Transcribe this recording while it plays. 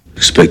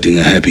expecting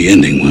a happy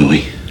ending, were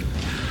we?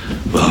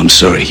 Well, I'm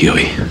sorry,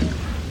 Huey.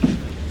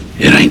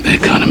 It ain't that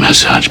kind of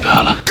massage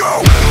parlor.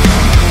 Go!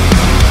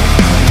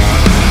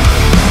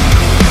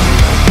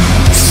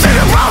 Sit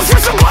around for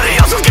somebody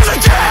else who gives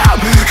a damn,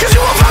 cause you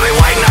won't find me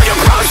waiting on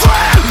your cross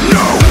slam.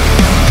 No!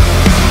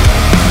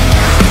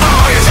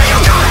 Oh, you say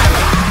you got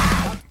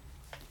it?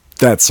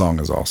 That song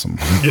is awesome.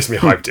 Gets me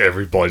hyped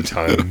every bloody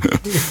time.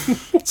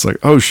 It's like,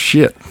 oh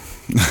shit.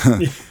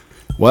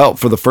 Well,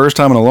 for the first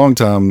time in a long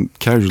time,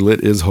 Casual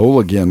Lit is whole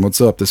again. What's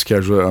up? This is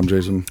Casual Lit. I'm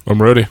Jason.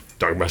 I'm ready.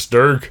 Dark Master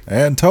Dirk.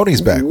 And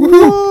Tony's back.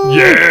 Woo-hoo.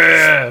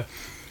 Yeah!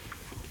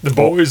 The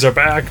boys are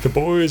back. The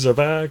boys are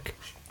back.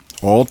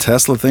 All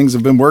Tesla things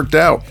have been worked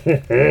out.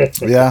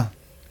 Yeah.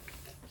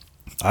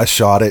 I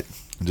shot it.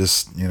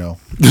 Just,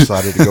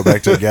 decided to go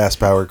back to a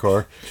gas-powered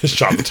car.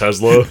 Shot the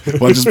Tesla.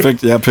 Well, just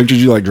pictured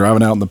you like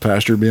driving out in the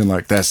pasture being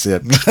like, that's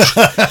it.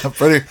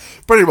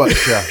 pretty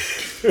much, yeah.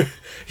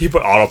 He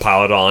put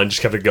autopilot on,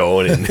 just kept it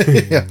going. And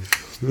Yeah.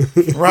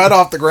 Right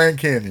off the Grand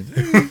Canyon.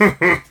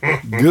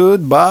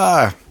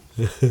 Goodbye.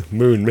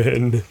 Moon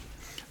Man.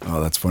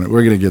 Oh, that's funny.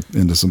 We're going to get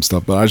into some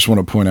stuff, but I just want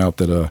to point out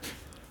that,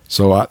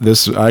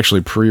 I actually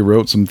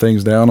pre-wrote some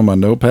things down on my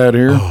notepad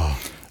here.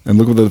 And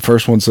look what the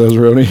first one says,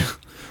 Rody.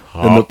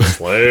 Hop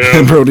Slam.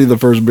 And Brody, the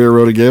first beer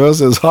Rody gave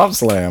us is Hop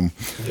Slam.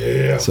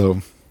 Yeah.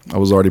 So I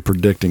was already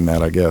predicting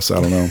that, I guess.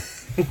 I don't know.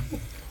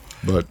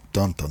 But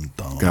Dun, dun,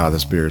 dun. God,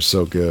 this beer is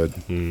so good.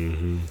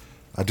 Mm-hmm.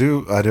 I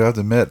do have to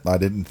admit, I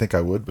didn't think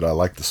I would, but I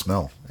like the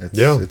smell.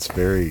 It's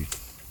very,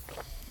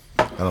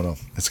 I don't know.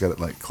 It's got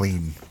like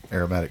clean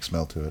aromatic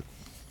smell to it.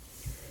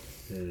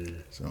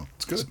 So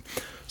it's good.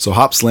 So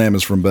Hop Slam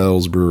is from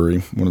Bell's Brewery,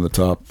 one of the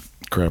top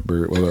craft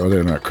breweries. Well,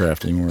 they're not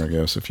craft anymore, I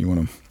guess, if you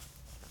want to.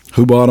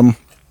 Who bought them?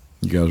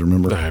 You guys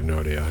remember? I have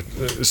no idea.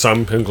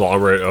 Some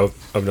conglomerate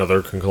of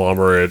another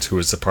conglomerate who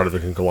is a part of a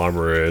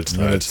conglomerate.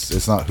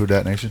 It's not Who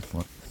Dat Nation?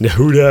 What?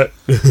 Who dat?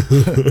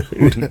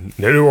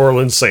 New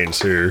Orleans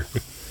Saints here.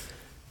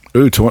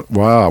 Ooh,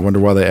 wow. I wonder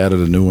why they added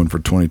a new one for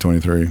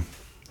 2023.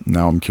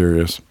 Now I'm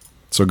curious.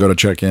 So go to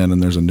check in,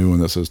 and there's a new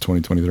one that says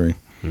 2023.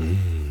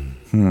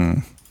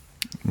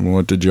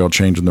 What did y'all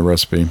change in the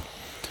recipe?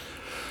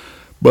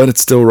 But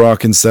it's still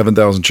rocking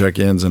 7,000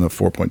 check-ins and a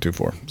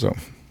 4.24. So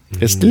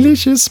it's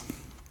delicious.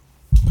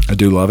 I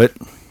do love it.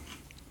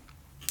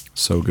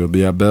 So good. But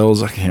yeah,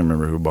 Bell's, I can't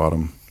remember who bought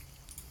them.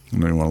 I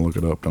don't even want to look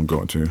it up. I'm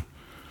going to.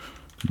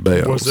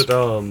 Bell's. Was it,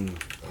 oh man.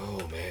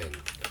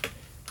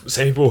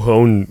 Same people who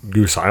own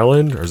Goose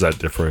Island, or is that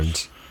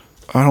different?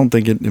 I don't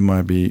think it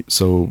might be.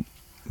 So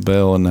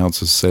Bell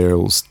announces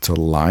sales to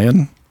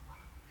Lion.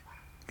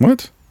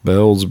 What?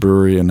 Bell's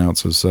Brewery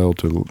announces sale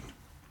to,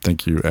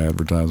 thank you,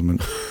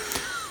 advertisement.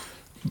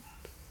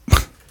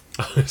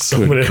 So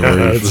many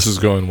ads. This is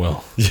going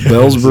well. Yeah.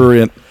 Bell's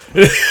Brewery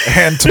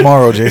And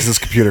tomorrow, Jason's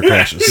computer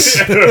crashes.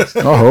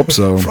 I hope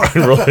so. For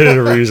unrelated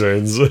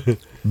reasons.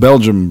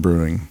 Belgium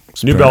Brewing.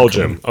 New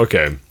Belgium.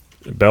 Okay.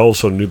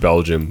 Bell's from New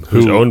Belgium,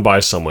 who's owned by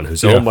someone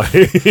who's owned by...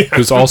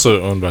 who's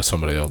also owned by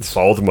somebody else.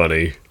 All the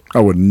money. I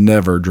would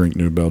never drink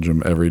New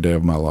Belgium every day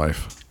of my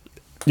life.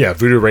 Yeah,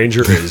 Voodoo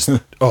Ranger is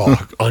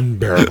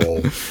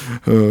unbearable.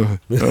 I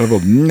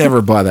will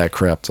never buy that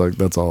crap. It's like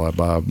that's all I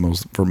buy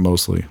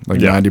mostly.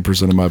 Like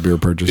 90% of my beer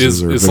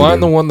purchases are. Is Lion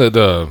the one that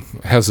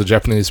has the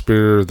Japanese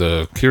beer,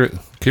 the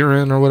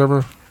Kirin or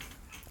whatever?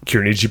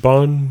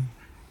 Kirinichiban?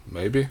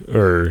 Maybe.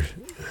 Or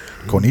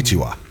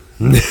Konnichiwa.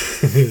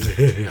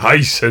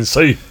 Hi,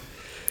 sensei.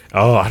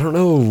 Oh, I don't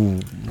know.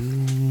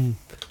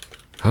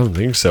 I don't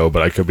think so,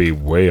 but I could be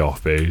way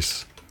off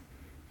base.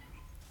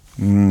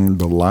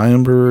 The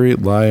Lion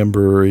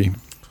Brewery,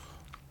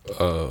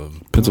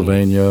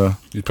 Pennsylvania.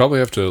 You'd probably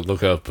have to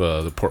look up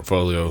the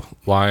portfolio.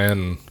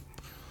 Lion.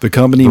 The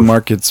company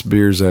markets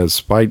beers as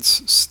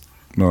Spites,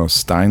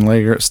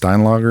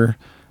 Steinlager,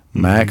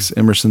 Max,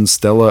 Emerson,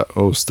 Stella,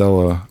 or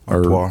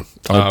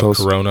Altos,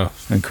 Corona.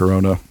 And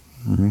Corona.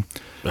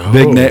 Mm-hmm.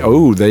 Big name.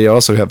 Oh, they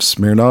also have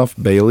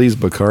Smirnoff, Bailey's,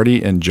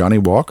 Bacardi, and Johnny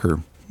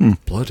Walker.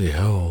 Bloody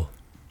hell.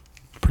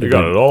 Pretty you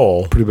got it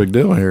all. Pretty big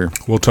deal here.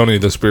 Well, Tony,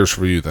 this beer's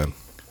for you then.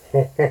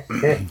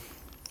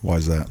 Why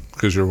is that?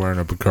 Because you're wearing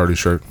a Bacardi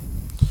shirt.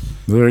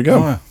 There you go.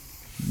 Oh, yeah.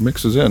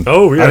 Mixes in.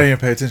 Oh, yeah. I didn't even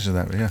pay attention to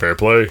that, but yeah. Fair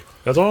play.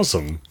 That's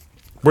awesome.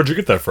 Where'd you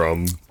get that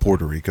from?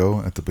 Puerto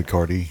Rico at the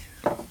Bacardi.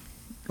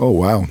 Oh,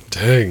 wow.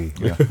 Dang.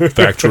 Yeah.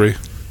 Factory.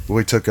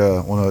 We took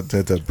one at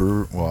the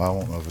brewery. Well, I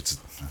don't know if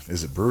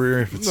is it brewery or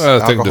if it's I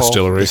think alcohol?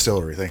 distillery.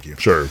 Distillery, thank you.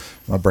 Sure.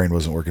 My brain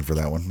wasn't working for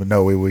that one. But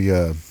no, we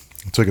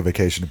took a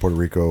vacation to Puerto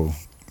Rico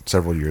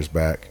several years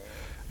back.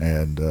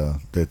 And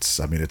it's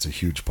a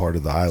huge part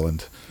of the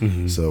island.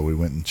 Mm-hmm. So we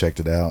went and checked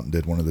it out and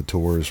did one of the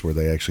tours where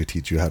they actually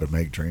teach you how to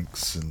make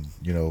drinks and,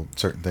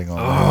 certain thing on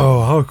that.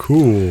 Oh, how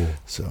cool.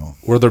 So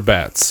Were there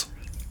bats?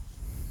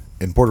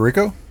 in Puerto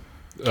Rico?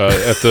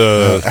 At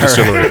the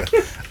distillery.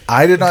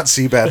 I did not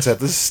see bats at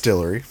the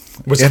distillery.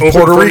 Was in open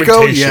Puerto Rico,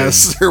 fermentation.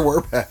 yes, there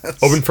were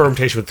bats. Open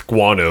fermentation with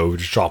guano,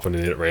 just dropping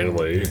in it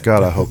randomly.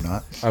 God, I hope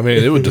not. I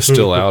mean, it would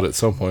distill out at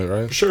some point,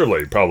 right?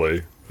 Surely,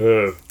 probably.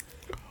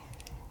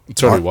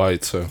 It's already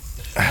white, so.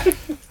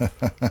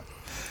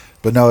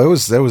 But no, it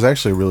was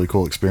actually a really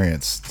cool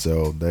experience.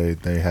 So they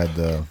had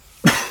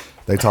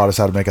they taught us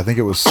how to make. I think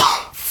it was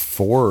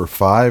 4 or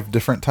 5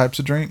 different types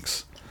of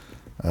drinks,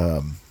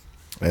 and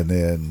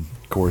then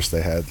of course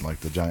they had like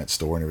the giant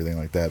store and everything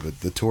like that.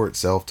 But the tour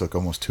itself took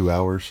almost 2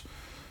 hours.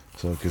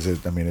 So because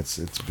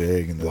it's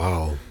big and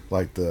Wow.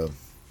 like the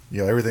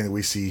everything that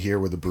we see here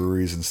with the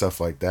breweries and stuff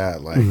like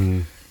that, like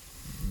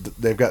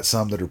they've got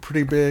some that are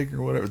pretty big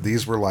or whatever.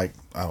 These were like,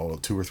 I don't know,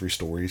 2 or 3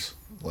 stories.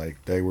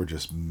 Like they were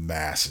just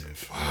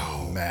massive.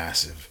 Wow.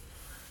 Massive.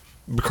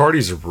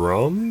 Bacardi's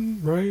rum,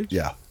 right?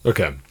 Yeah.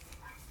 Okay.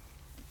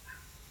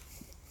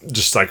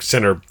 Just like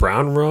center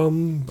brown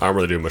rum. I don't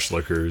really do much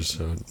liquors.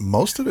 So.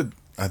 Most of it,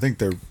 I think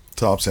their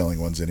top selling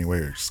ones anyway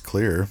are just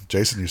clear.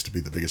 Jason used to be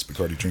the biggest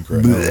Bacardi drinker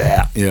I know.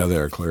 Yeah,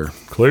 they're clear.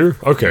 Clear?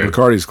 Okay.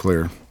 Bacardi's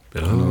clear. I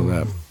know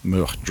that.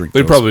 Ugh, drink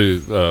They those. probably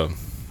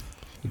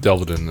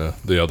delved in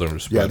the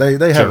others. Yeah, but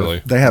they have generally,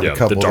 a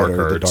couple the dark that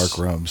are the herbs. dark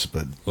rums,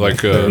 but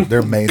like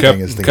their main thing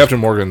is things. Captain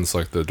Morgan's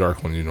like the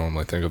dark one you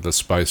normally think of, the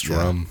spiced Yeah.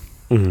 rum.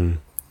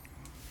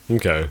 Mm-hmm.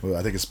 Okay. Well,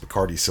 I think it's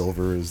Bacardi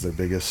Silver is their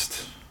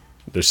biggest.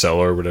 Their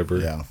cellar or whatever.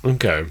 Yeah.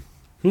 Okay.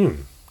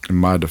 In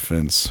my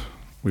defense,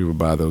 we would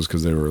buy those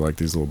because they were like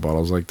these little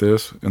bottles like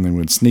this, and then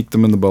we'd sneak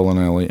them in the bowling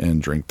alley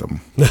and drink them.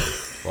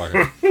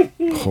 Like,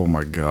 Oh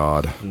my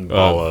god,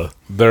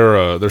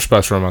 their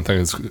spiced rum I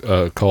think is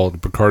called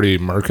Bacardi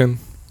Merkin.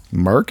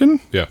 Merkin?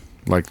 Yeah.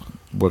 Like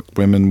what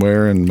women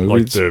wear in like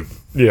movies, the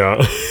yeah.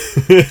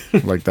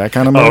 like that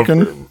kind of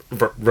Merkin.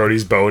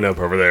 Rhodey's bone up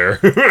over there.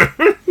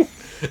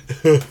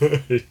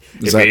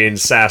 Is that- being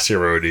sassy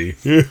Rhodey.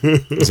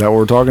 Is that what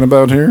we're talking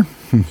about here?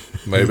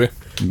 Maybe.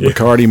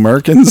 Bacardi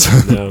Merkins.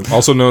 Yeah.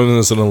 Also known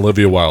as an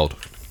Olivia Wilde.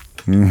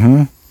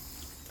 No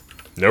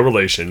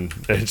relation.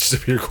 It's just a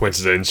pure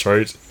coincidence,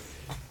 right?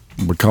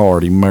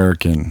 Bacardi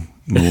Merkin.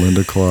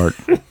 Melinda Clark.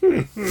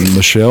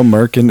 Michelle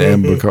Merkin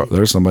and Bacardi.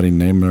 There's somebody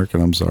named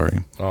Merkin. I'm sorry.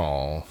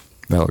 Oh.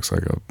 That looks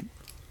like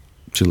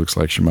she looks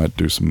like she might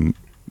do some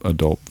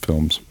adult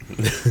films.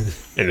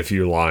 And a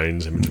few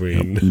lines in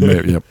between.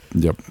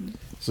 Yep.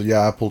 So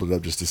yeah, I pulled it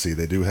up just to see.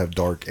 They do have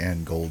dark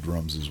and gold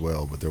rums as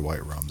well, but their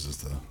white rums is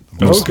the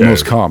Most, Okay.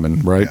 most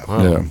common, right?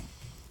 Yeah. Yeah.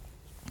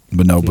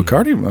 But no,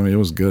 Bacardi, I mean, it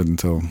was good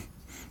until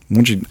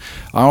once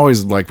I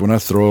always, like, when I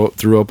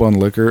threw up on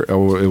liquor,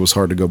 it was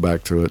hard to go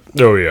back to it.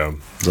 Oh, yeah.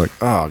 It's like,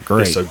 oh, You're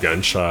great. so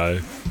gun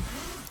shy.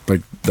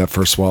 Like, that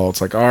first swallow,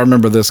 it's like, oh, I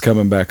remember this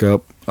coming back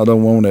up. I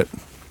don't want it.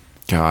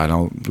 God,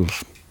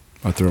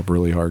 I threw up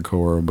really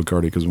hardcore on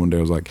Bacardi because one day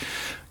I was like,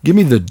 give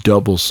me the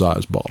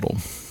double-sized bottle.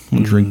 I'll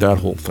drink that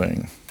whole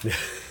thing.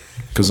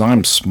 Because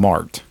I'm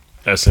smart.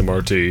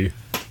 SMRT.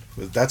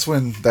 That's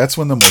when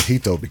the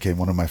mojito became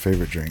one of my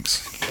favorite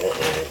drinks.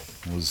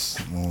 Was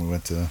when we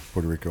went to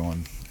Puerto Rico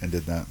and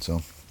did that.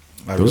 So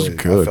Those are I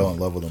good. fell in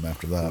love with them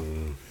after that.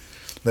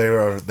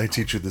 They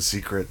teach you the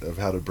secret of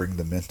how to bring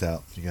the mint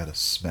out. You got to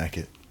smack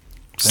it.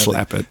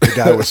 Slap it. The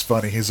guy was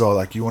funny. He's all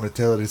like, "You want to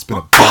tell it it's been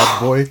a bad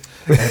boy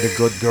and a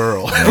good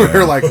girl?" We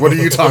were like, "What are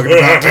you talking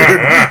about,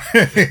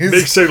 dude?"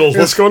 Big signals.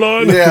 What's going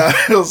on? Yeah,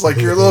 it was like,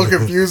 you're a little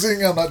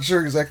confusing. I'm not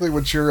sure exactly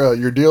what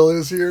your deal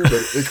is here, but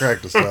it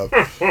cracked us up.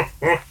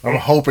 I'm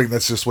hoping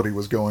that's just what he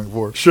was going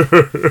for. Sure.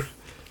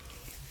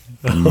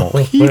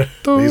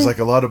 Mojito. He's like,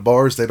 a lot of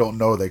bars, they don't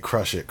know they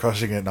crush it.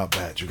 Crushing it, not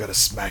bad. You got to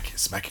smack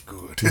it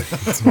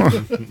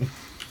good.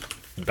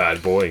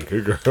 Bad boy and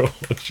good girl.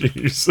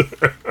 Jeez.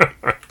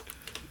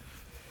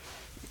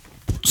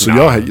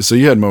 So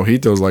you had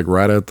mojitos like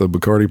right at the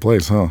Bacardi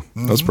place, huh?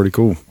 That's pretty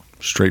cool.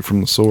 Straight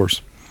from the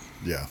source.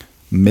 Yeah.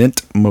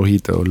 Mint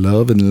mojito,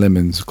 love and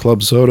lemons,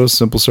 club soda,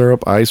 simple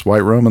syrup, ice,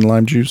 white rum, and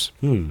lime juice.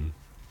 I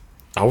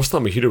always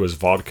thought mojito was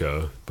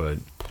vodka, but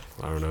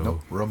I don't know.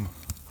 Nope. Rum.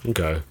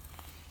 Okay.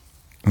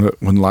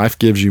 When life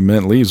gives you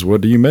mint leaves, what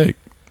do you make?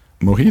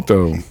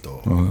 Mojito.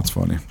 Mojito. Oh, that's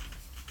funny.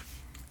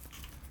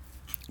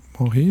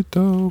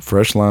 Mojito,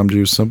 fresh lime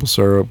juice, simple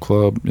syrup,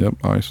 club, yep,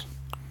 ice.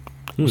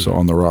 So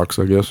on the rocks,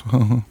 I guess.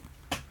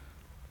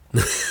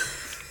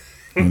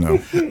 You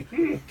know,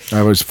 I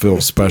always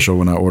feel special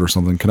when I order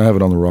something. Can I have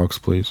it on the rocks,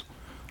 please?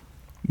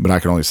 But I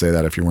can only say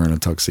that if you're wearing a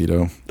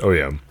tuxedo. Oh,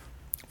 yeah.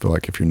 I feel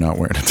like if you're not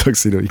wearing a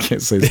tuxedo, you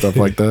can't say stuff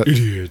like that.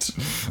 Idiots.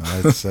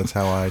 That's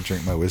how I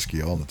drink my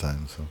whiskey all the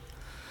time. So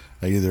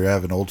I either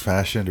have an old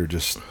fashioned or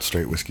just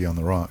straight whiskey on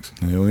the rocks.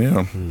 Hell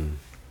yeah.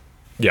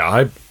 Yeah,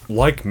 I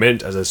like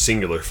mint as a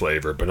singular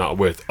flavor, but not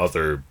with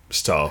other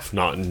stuff.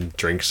 Not in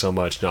drinks so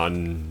much, not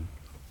in...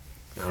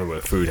 I don't know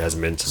what food has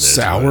mint in it.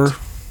 Sour? but-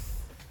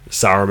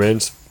 Sour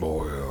mint?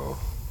 Oh,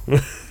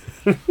 Put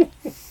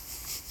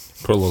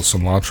a little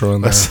cilantro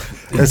in there.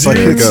 It's like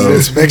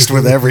it's mixed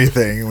with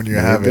everything when you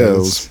have it.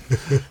 goes.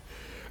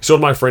 So one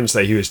of my friends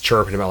today, he was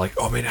chirping about like,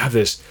 oh man, I have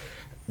this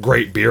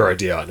great beer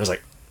idea. And I was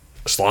like,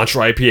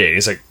 cilantro IPA. And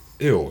he's like,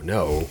 ew,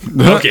 no.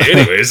 Okay,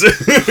 anyways.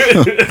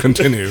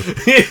 Continue.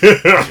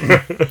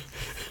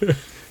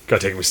 Gotta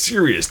take me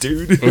serious,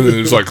 dude. And then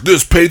it's like,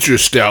 this Patriot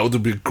Stout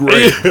would be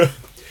great.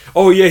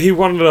 Oh yeah, he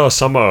wanted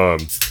some,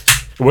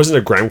 it wasn't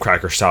a graham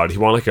cracker stout. He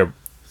wanted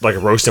like a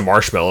roasted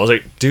marshmallow. I was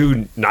like,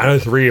 dude,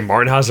 903 and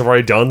Martin House have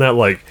already done that.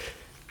 Like,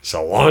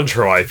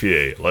 Cilantro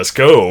IPA. Let's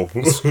go.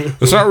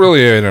 It's not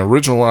really an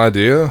original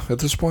idea at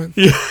this point.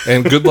 Yeah.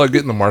 And good luck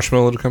getting the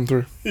marshmallow to come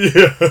through.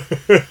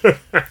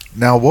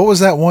 Now, what was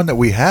that one that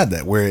we had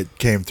that where it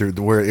came through?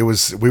 Where it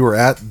was, we were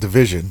at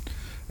Division,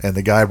 and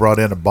the guy brought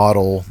in a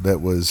bottle that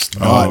was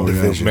not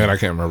Division. Man, I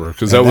can't remember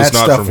because that was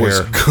not stuff from was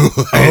here.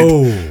 good.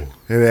 Oh.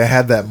 It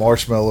had that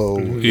marshmallow.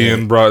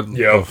 Ian brought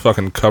a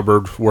fucking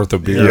cupboard worth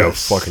of beer. Yeah,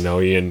 fucking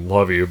hell, Ian.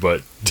 Love you,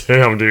 but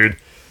damn, dude.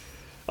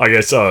 I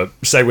guess,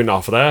 segment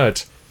off of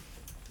that,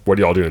 what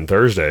are y'all doing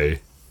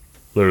Thursday?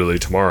 Literally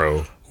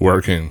tomorrow.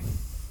 Working.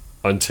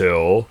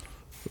 Until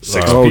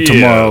 6 Oh, p.m.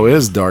 tomorrow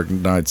is Dark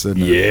Nights,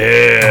 isn't it?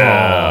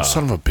 Yeah. Oh,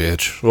 son of a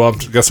bitch. Well,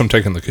 I guess I'm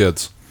taking the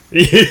kids.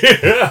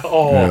 Yeah.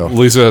 Oh. Yeah.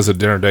 Lisa has a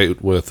dinner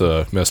date with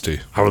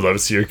Misty. I would love to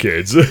see your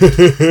kids.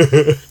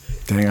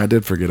 Dang, I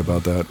did forget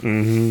about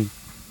that.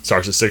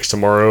 Starts at 6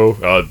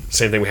 tomorrow.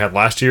 Same thing we had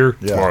last year.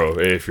 Yeah. Tomorrow,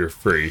 if you're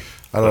free.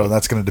 I don't know.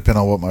 That's going to depend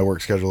on what my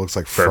work schedule looks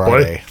like Fair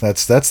Friday.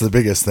 That's the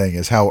biggest thing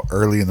is how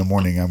early in the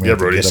morning I'm going Yeah, to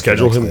Brody, get up the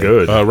schedule next him day.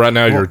 good. Right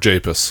now, you're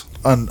Japus.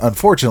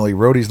 Unfortunately,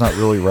 Rhodey's not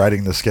really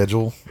writing the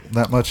schedule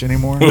that much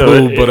anymore.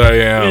 Oh, but I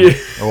am. Yeah.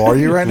 Oh, are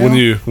you right now?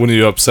 When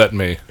you upset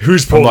me,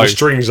 Who's pulling like- the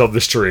strings of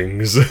the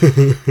strings?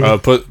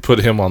 put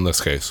him on this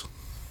case.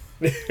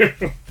 And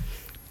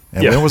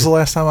Yeah. when was the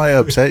last time I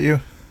upset you?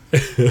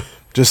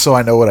 Just so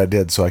I know what I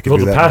did, so I can Well,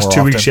 do the that past more 2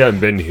 often. weeks you haven't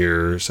been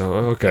here, so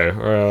okay.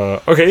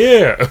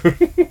 Okay, yeah.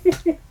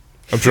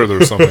 I'm sure there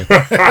was something.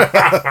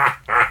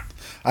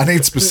 I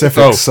need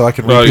specifics so I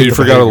can. Repeat you the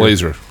forgot a behavior.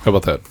 laser. How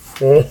about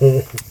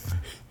that?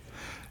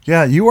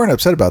 Yeah, you weren't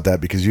upset about that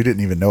because you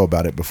didn't even know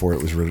about it before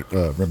it was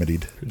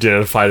remedied.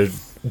 Didn't fight a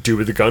dude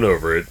with a gun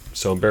over it.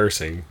 So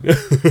embarrassing.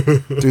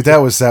 Dude, that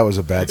was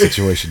a bad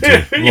situation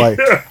too. Like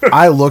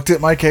I looked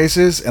at my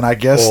cases and I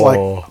guess Oh.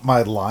 like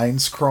my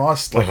lines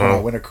crossed like when I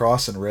went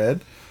across and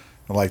read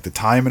like the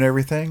time and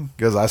everything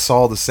because I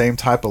saw the same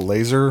type of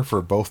laser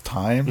for both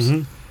times.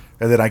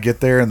 And then I get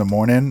there in the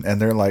morning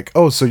and they're like,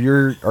 "Oh, so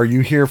are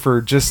you here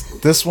for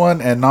just this one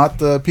and not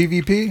the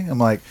PvP?" I'm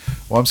like,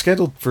 "Well, I'm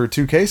scheduled for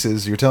 2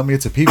 cases. You're telling me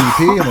it's a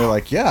PvP?" And they're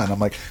like, "Yeah." And I'm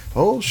like,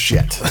 "Oh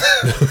shit."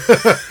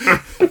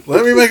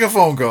 Let me make a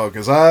phone call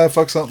because I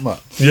fucked something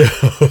up. Yeah.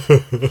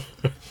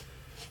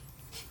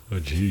 Oh,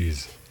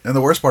 jeez. And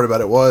the worst part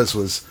about it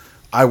was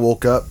I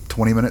woke up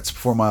 20 minutes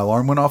before my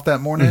alarm went off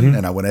that morning,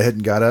 and I went ahead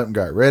and got up and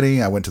got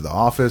ready. I went to the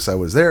office. I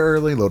was there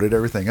early, loaded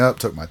everything up,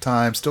 took my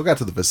time, still got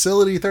to the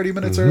facility 30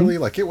 minutes early.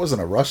 Like, it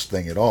wasn't a rush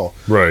thing at all.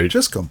 Right.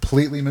 Just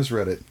completely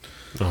misread it.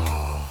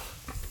 Oh.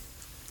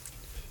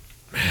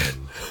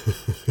 Man.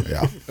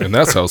 Yeah. And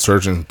that's how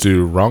surgeons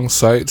do wrong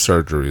site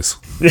surgeries.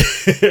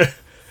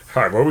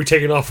 All right, what are we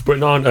taking off,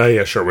 putting on?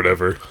 Yeah, sure,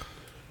 whatever.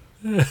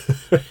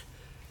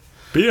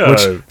 But yeah. Which,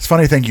 it's a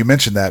funny thing you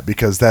mentioned that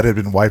because that had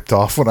been wiped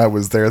off when I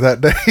was there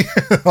that day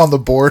on the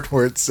board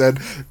where it said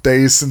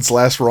days since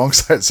last wrong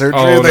site surgery.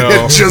 Oh, and they no.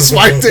 had just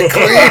wiped it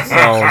clean.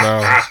 Oh,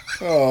 no.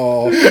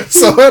 Oh,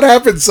 so it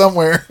happened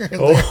somewhere.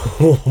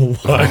 Oh,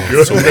 my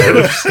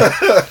goodness.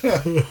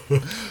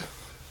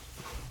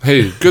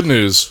 Hey, good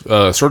news.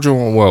 Surgery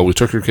went well. We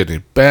took your kidney.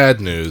 Bad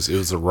news. It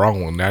was the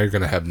wrong one. Now you're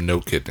going to have no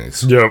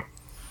kidneys. Yep.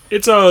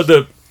 It's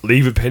the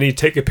leave a penny,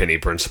 take a penny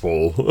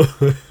principle.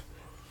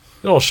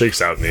 It all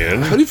shakes out in the How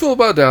end. do you feel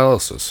about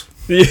dialysis?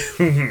 Yeah,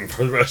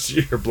 for the rest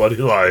of your bloody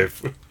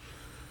life.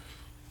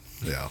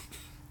 Yeah.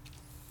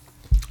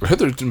 I heard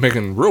they're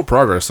making real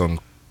progress on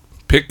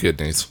pig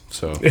kidneys.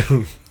 So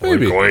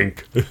maybe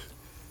Oink, oink.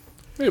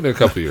 maybe in a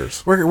couple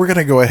years. We're going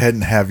to go ahead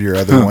and have your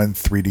other one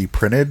 3D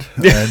printed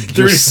and 3D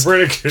just,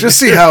 printed. just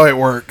see how it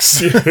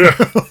works.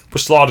 We're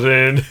slotted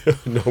in.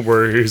 No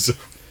worries.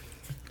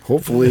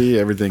 Hopefully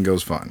everything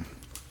goes fine.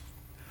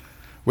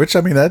 Which,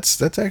 I mean,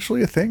 that's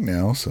actually a thing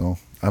now, so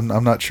I'm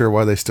not sure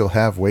why they still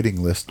have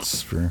waiting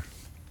lists for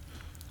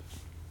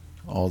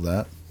all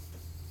that.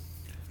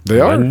 They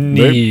are.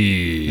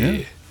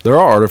 Money. They're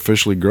all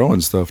artificially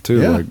growing stuff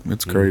too. Yeah. Like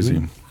it's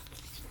crazy.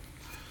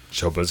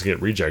 Showboats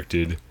get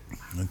rejected.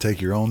 And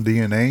take your own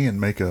DNA and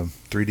make a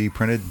 3D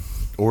printed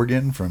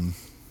organ from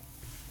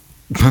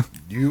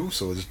you,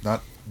 so it's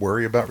not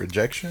worry about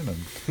rejection. And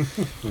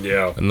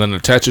Yeah. And then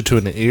attach it to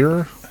an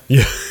ear.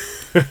 Yeah.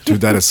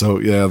 Dude, that is so,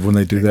 yeah, when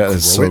they do that,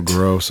 it's grow so it.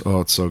 gross. Oh,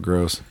 it's so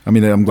gross. I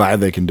mean, I'm glad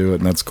they can do it,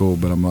 and that's cool,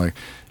 but I'm like,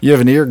 you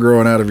have an ear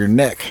growing out of your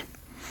neck.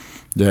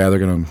 Yeah, they're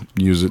going to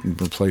use it and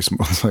replace them.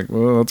 It's like,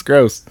 well, that's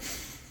gross.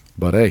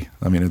 But hey,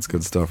 I mean, it's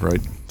good stuff,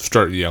 right?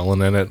 Start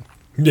yelling in it.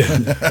 Yeah.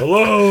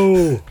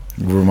 Hello.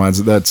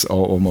 Reminds that's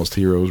almost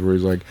Heroes, where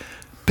he's like,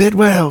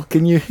 Bidwell,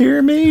 can you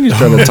hear me? And he's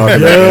trying to talk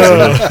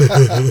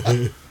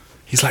about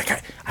He's like,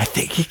 I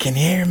think he can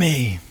hear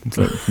me. It's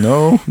like,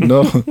 no,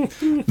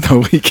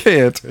 he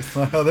can't. that's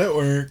not how that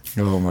works.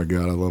 Oh my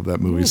god, I love that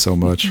movie so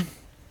much.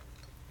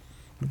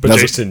 But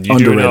That's Jason, you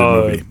underrated doing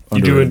movie. you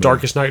Underrated doing movie.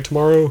 Darkest Night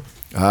tomorrow?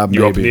 Maybe,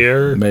 You up in the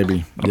air?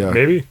 Maybe, yeah.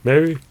 Maybe.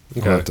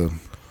 I'll have Okay.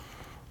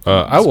 to-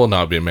 I will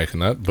not be making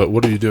that. But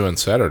what are you doing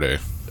Saturday?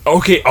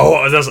 Okay.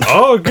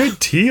 Oh,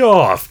 good tee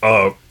off.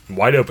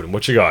 Wide open.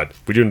 What you got?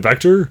 We doing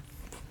vector?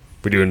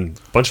 We doing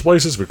a bunch of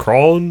places? We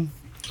crawling?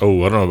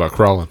 Oh, I don't know about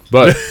crawling,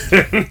 but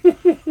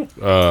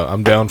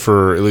I'm down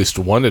for at least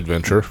one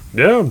adventure.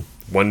 Yeah.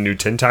 One new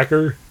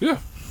 10-tacker. Yeah.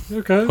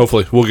 Okay.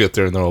 Hopefully, we'll get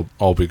there and they'll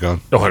all be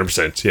gone.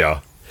 100%,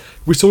 yeah.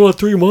 We sold it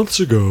 3 months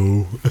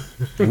ago.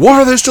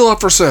 Why are they still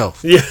up for sale?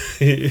 Yeah.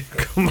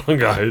 Come on,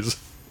 guys.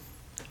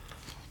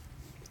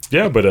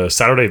 Yeah, but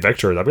Saturday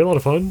Vector, that'd be a lot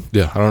of fun.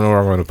 Yeah, I don't know where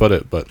I'm going to put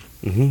it, but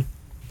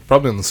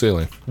probably on the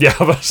ceiling. Yeah,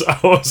 I was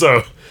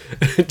also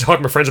talking to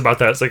my friends about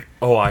that. It's like,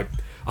 oh, I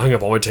hung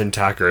up all my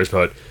 10-tackers,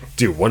 but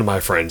dude, one of my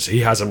friends, he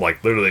has them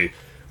like literally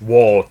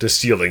wall to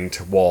ceiling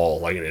to wall,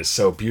 like, and it's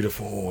so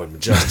beautiful and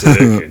majestic.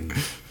 And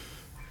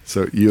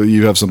So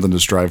you have something to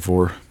strive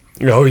for.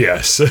 oh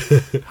yes,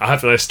 I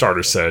have a nice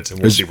starter set,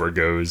 and we'll see where it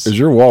goes. Is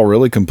your wall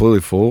really completely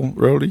full,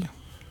 Rhodey?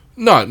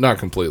 Not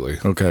completely.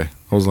 Okay.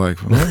 I was like,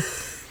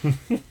 what?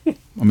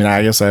 I mean,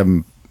 I guess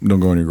don't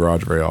go in your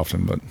garage very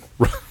often, but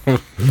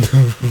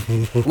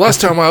Last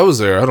time I was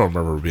there, I don't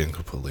remember it being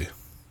completely.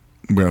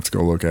 we have to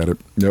go look at it.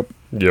 Yep.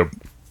 Yep.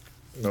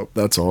 Nope.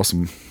 That's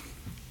awesome.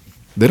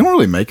 They don't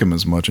really make them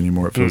as much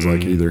anymore, it feels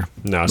like, either.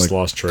 Now it's Like-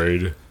 lost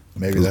trade.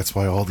 Maybe that's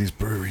why all these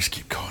breweries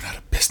keep going out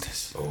of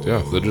business. Yeah,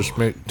 if they just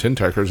made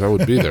 10-tackers, I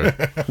would be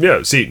there.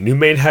 Yeah. See, New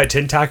Maine had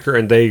 10-tacker,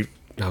 and they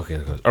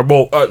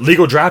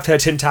Legal Draft had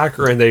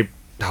 10-tacker, and they.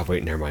 Oh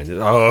wait, never mind.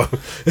 Oh.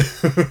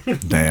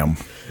 Damn.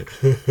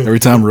 Every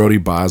time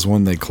Rhodey buys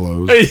one, they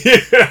close.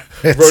 Yeah.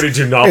 Brody,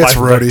 do not It's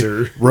like Rhodey.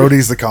 Vector.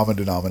 Rhodey's the common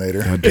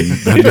denominator.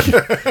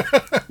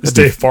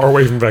 Stay far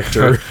away from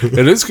Vector.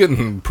 It is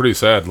getting pretty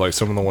sad. Like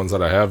some of the ones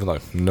that I have,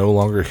 like no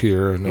longer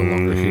here, no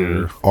longer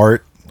here.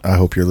 Art, I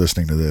hope you're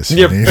listening to this.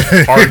 Yep. You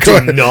need- Art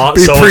do not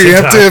Be sell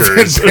preemptive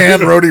 10-tackers. and ban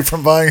Rhodey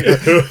from buying a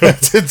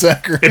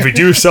 10-tacker. If we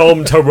do sell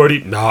them, tell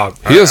Brody, nah.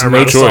 He has I'm no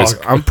out of choice.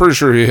 stock. I'm pretty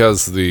sure he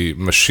has the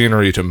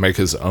machinery to make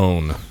his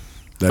own.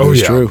 That Oh,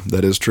 is yeah. true.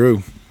 That is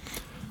true.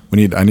 I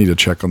need to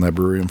check on that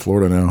brewery in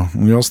Florida now.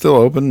 Are y'all still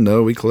open?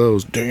 No, we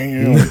closed.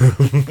 Damn.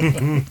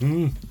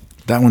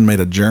 That one made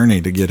a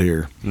journey to get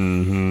here.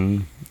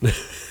 Mm-hmm.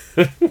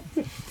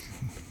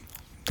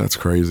 That's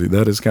crazy.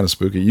 That is kind of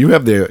spooky. You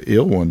have the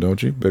ill one,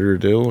 don't you? Bitter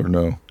dill or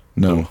no?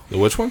 No. The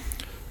which one?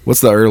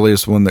 What's the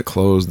earliest one that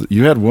closed?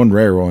 You had one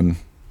rare one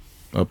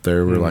up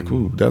there. We were like,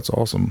 ooh, that's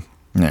awesome.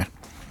 Yeah.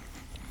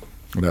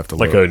 We'd have to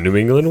Like look. a New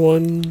England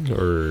one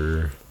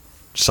or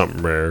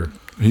something rare.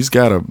 He's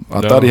got a. I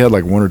No. thought he had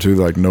like one or two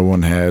that like no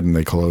one had and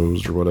they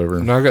closed or whatever.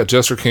 No, I got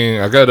Jester King.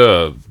 I got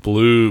a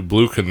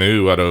blue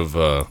canoe out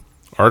of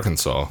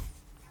Arkansas.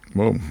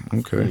 Whoa.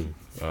 Okay.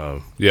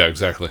 Yeah,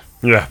 exactly.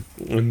 Yeah.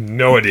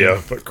 No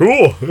idea, but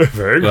cool.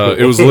 Very cool.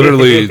 It was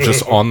literally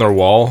just on their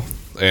wall,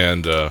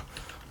 and I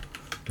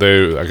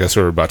guess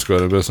they were about to go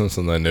out of business,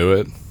 and they knew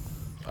it.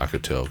 I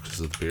could tell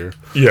because of the beer.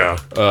 Yeah.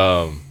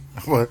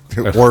 What?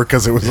 Or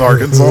because it was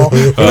Arkansas? I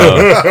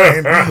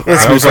mean,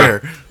 let's be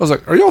fair. I was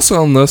like, "Are y'all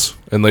selling this?"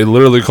 And they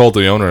literally called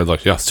the owner,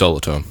 like, "Yeah, sell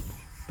it to him."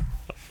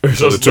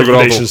 So They it's took it off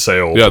liquidation the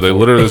sale. Yeah, they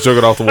literally took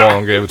it off the wall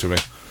and gave it to me.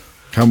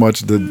 How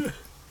much did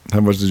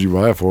you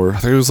buy it for? I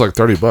think it was like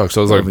 $30. I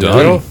was like, Yeah.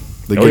 "Done."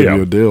 They Oh, gave yeah.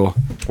 you a deal.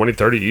 20,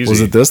 30 easy.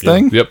 Was it this Yeah.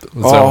 thing? Yep.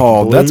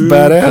 Oh, that's Blue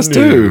badass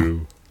canoe.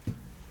 too.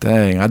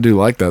 Dang, I do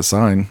like that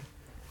sign.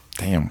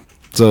 Damn.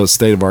 So,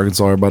 state of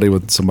Arkansas, everybody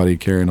with somebody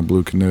carrying a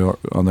blue canoe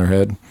on their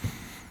head.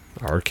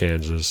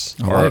 Arkansas.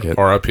 I like it.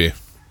 RIP.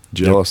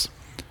 Jealous.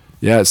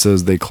 Yeah, it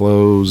says they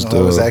closed. No,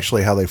 that was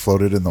actually how they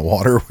floated in the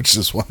water, which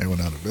is why they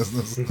went out of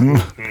business.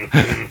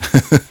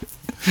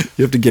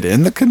 you have to get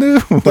in the canoe.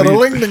 What But do a you-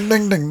 ling ding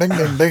ding ding ding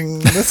ding ding.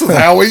 This is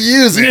how we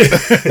use it.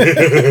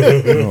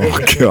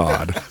 oh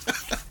God.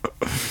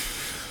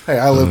 Hey,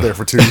 I lived there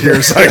for 2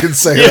 years, so I can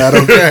say that,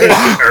 okay?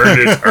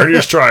 Earn it. Earn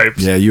your stripes.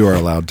 Yeah, you are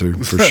allowed to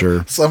for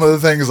sure. Some of the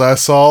things I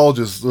saw,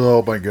 just,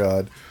 oh my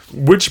God.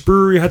 Which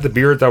brewery had the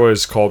beer that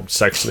was called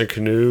Sex in a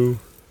Canoe?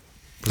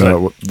 That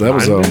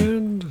was Nine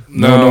Band?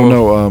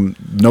 no.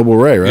 Noble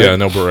Ray, right? Yeah,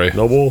 no beret.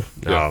 Noble?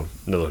 No.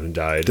 Another one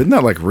died. Didn't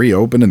that like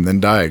reopen and then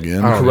die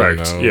again? I don't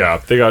Correct. know. Yeah,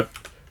 they got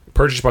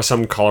purchased by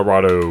some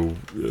Colorado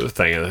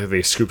thing. I think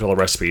they scooped all the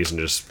recipes and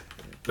just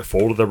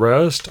folded the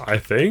rest, I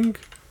think.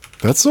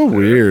 That's so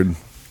weird.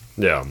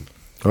 Yeah.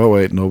 Oh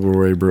wait, Noble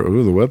Ray Brew.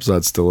 Ooh, the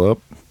website's still up.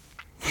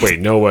 Wait,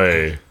 no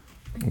way.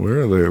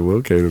 Where are they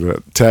located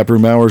at?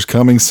 Taproom hours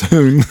coming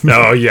soon.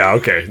 Oh, yeah,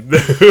 okay.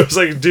 It was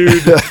like,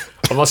 dude,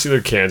 I've not seen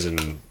their cans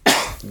in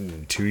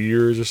 2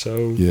 years or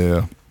so.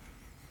 Yeah.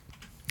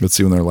 Let's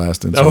see when their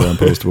last Instagram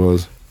post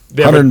was.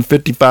 They have a-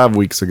 155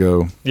 weeks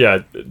ago. Yeah,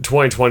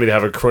 2020, they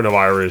have a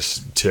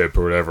coronavirus tip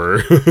or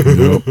whatever.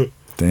 Yep.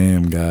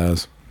 Damn,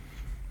 guys.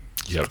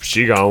 Yep,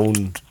 she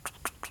gone.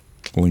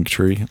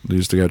 Linktree.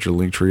 You still got your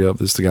Linktree up.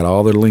 They still got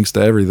all their links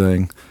to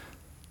everything.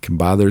 Can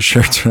buy their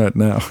shirts right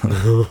now.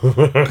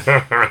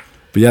 But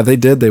yeah, they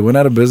did. They went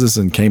out of business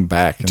and came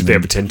back. And Did they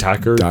have a then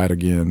 10-tacker? died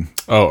again.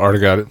 Oh, already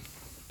got it.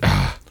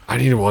 I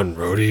need one,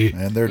 Rhodey.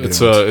 And they're doing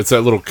It's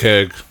that little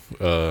keg.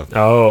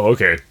 Oh,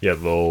 okay. Yeah,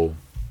 the little...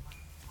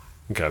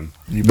 Okay.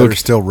 You better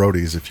steal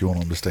roadies if you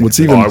want them to stay. What's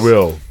in even- Oh, I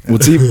will.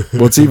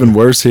 What's even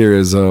worse here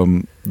is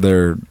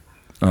their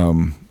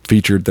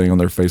featured thing on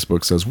their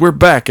Facebook says, "We're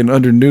back and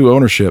under new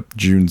ownership,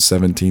 June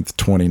 17th,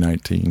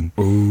 2019."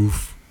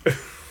 Oof.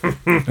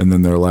 And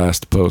then their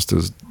last post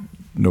is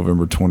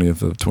November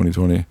 20th of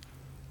 2020.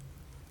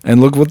 And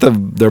look what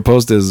their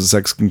post is.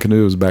 Sex and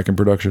Canoe is back in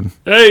production.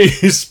 Hey,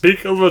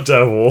 speak of the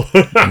devil.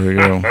 There you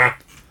go.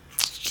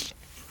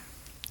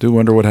 Do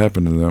wonder what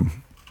happened to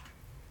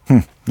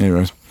them.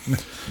 Anyways,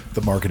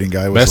 The marketing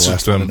guy was the Messaged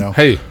last one to them. know.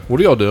 Hey, what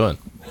are y'all doing?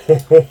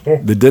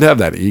 they did have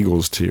that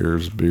Eagles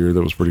Tears beer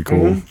that was pretty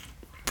cool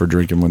for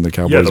drinking when the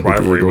Cowboys Yeah, the beat the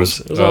rivalry Eagles.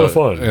 was a lot of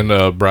fun.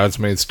 And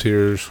Bridesmaids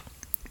Tears.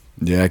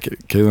 Yeah,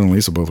 Kayla and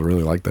Lisa both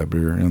really like that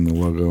beer and the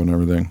logo and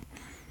everything.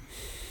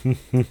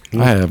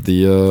 I have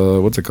the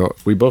what's it called?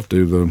 We both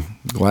do the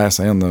glass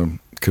and the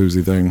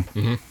koozie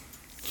thing.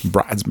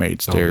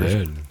 Bridesmaids Oh, Tears.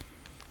 man.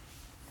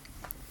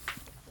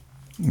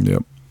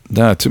 Yep.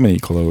 Nah, too many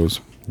clothes.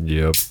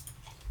 Yep.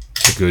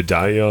 Good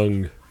die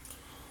young.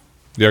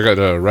 Yeah, I got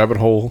a Rabbit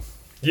Hole.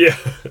 Yeah.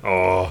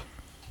 Oh,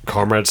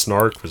 Comrade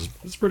Snark was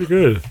pretty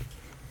good.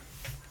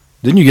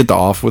 Didn't you get the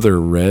off with her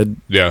red?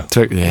 Yeah.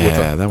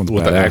 Yeah, that one's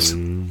with the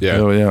badass. X. Yeah.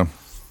 Oh yeah.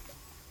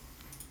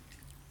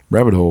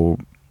 Rabbit Hole,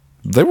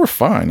 they were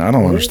fine. I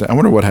don't understand. I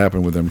wonder what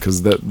happened with them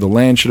because the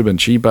land should have been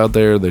cheap out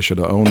there. They should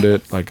have owned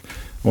it. Like,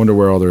 I wonder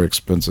where all their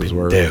expenses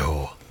were.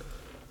 Deal.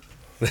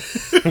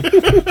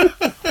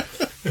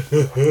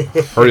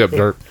 Hurry up,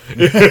 Dirk.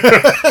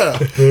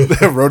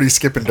 Rhodey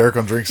skipping Dirk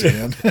on drinks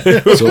again.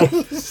 So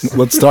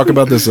let's talk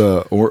about this.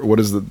 What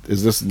is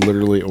is this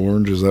literally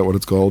orange? Is that what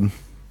it's called?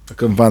 I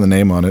couldn't find the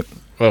name on it.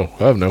 Oh,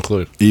 I have no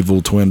clue.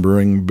 Evil Twin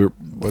Brewing.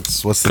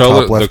 What's the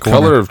Color, top left the corner?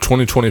 color of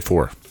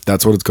 2024.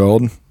 That's what it's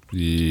called.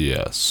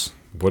 Yes.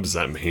 What does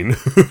that mean?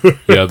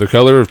 Yeah, the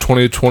color of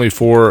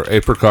 2024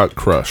 Apricot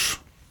Crush.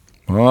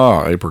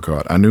 Oh,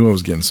 apricot. I knew I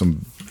was getting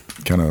some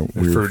kind of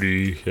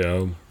Fruity,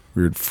 yeah.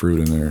 weird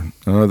fruit in there.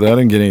 I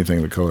didn't get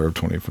anything the color of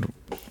 20.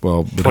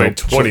 Well, but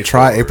 2020.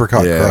 Try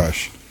Apricot Yeah.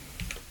 Crush.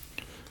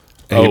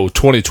 Oh,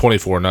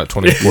 2024, not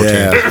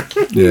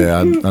 2014. yeah,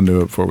 I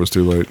knew it before it was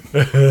too late.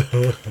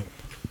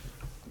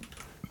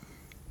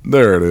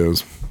 There it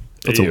is.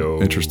 That's Ayo.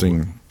 an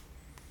interesting.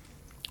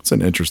 It's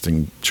an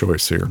interesting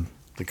choice here.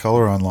 The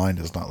color online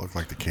does not look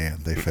like the can.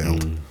 They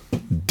failed.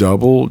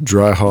 Double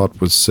dry hop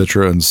with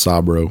Citra and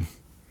Sabro.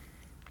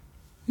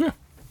 Yeah.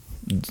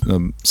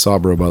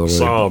 Sabro, by the way.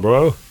 Saw,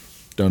 bro.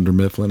 Dunder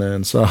Mifflin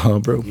and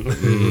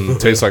Sabro.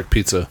 Tastes like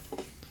pizza.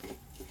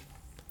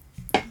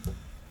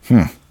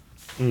 Yeah,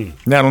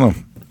 I don't know.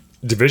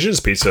 Division's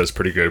pizza is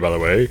pretty good, by the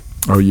way.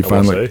 Oh, you I will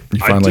finally say. you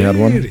finally I had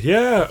one? did,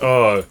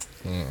 yeah.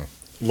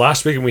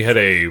 Last weekend we had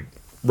a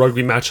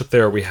rugby match up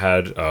there. We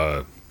had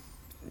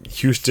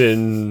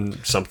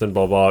Houston something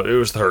blah blah. It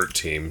was the Hurt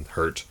team.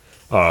 Hurt.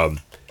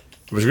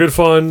 It was good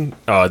fun.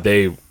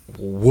 They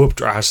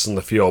whooped our asses in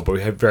the field, but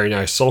we had very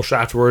nice social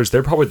afterwards.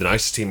 They're probably the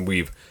nicest team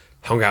we've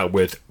hung out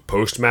with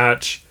post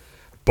match.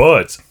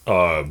 But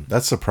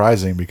That's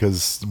surprising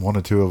because one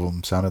or two of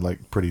them sounded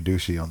like pretty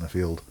douchey on the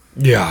field.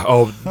 yeah,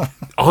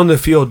 on the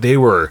field they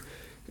were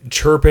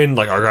chirping.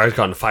 Like our guys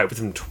got in a fight with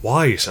them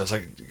twice. I was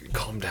like,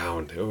 calm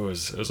down. It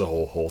was a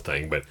whole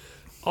thing. But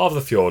off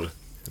the field,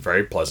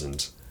 very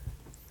pleasant.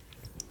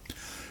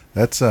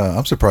 That's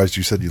I'm surprised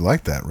you said you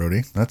liked that,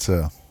 Rhodey. That's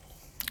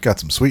got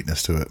some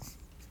sweetness to it.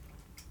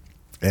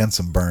 And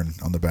some burn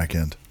on the back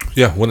end.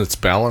 Yeah, when it's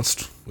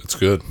balanced, it's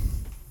good.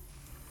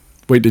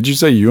 Wait, did you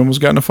say you almost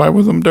got in a fight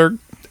with them, Dirk?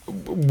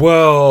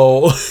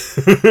 Well,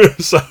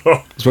 so I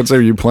was about to say,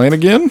 are you playing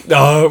again?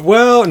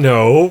 well,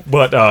 no,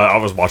 but I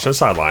was watching the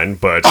sideline.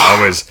 But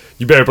I was,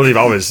 you better believe,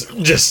 I was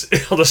just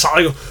on the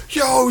sideline. Go,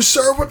 yo,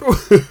 sir,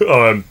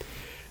 what?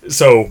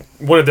 So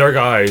one of their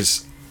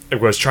guys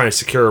was trying to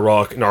secure a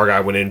rock, and our guy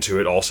went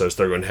into it also. So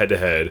they're going head to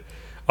head.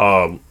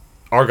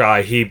 Our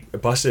guy, he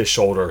busted his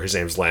shoulder. His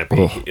name's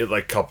Lampy. He,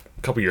 like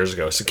couple years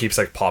ago, so it keeps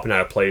like popping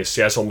out of place.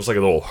 He has almost like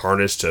a little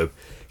harness to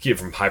keep it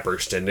from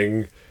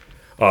hyperextending.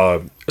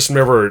 So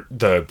whenever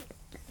the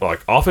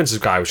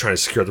offensive guy was trying to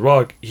secure the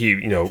rug, he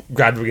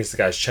grabbed him against the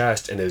guy's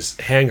chest, and his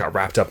hand got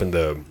wrapped up in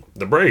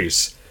the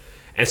brace.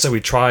 And so he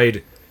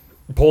tried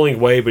pulling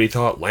away, but he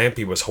thought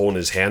Lampy was holding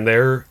his hand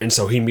there, and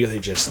so he immediately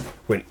just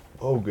went,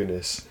 oh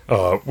goodness,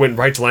 went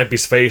right to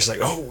Lampy's face, like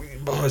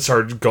it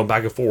started going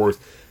back and forth.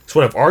 So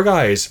one of our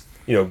guys,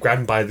 grabbed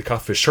him by the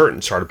cuff of his shirt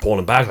and started pulling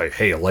him back, like,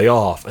 hey, lay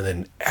off. And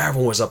then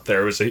everyone was up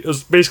there. It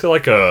was basically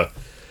like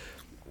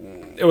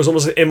it was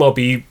almost like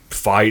MLB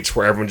fights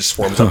where everyone just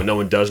swarms up and no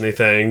one does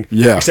anything.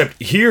 Yeah. Except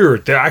here,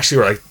 they actually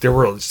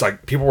were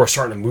people were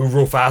starting to move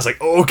real fast. Like,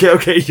 oh,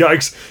 okay,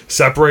 yikes!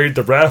 Separated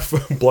the ref.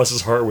 Bless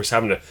his heart, was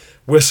having to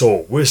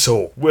whistle,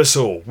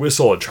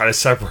 and try to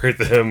separate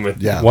them.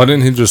 And Yeah. Why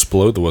didn't he just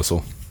blow the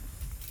whistle?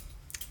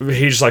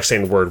 he just likes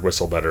saying the word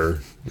whistle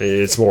better.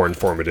 It's more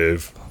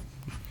informative.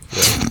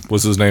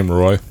 Was his name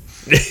Roy?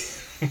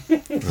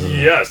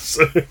 Yes,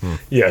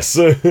 yes.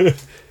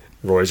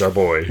 Roy's our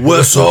boy.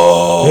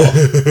 Whistle!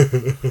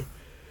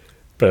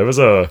 But it was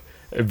a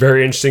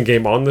very interesting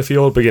game on the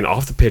field. But again,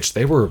 off the pitch,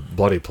 they were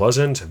bloody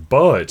pleasant.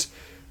 But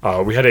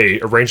we had a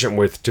arrangement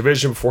with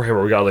Division beforehand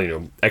where we got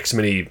X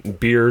many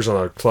beers on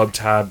our club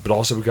tab, but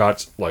also we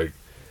got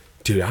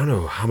dude, I don't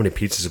know how many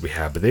pizzas we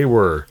had, but they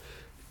were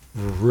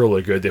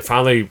really good. They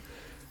finally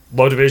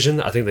Low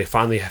Division, I think they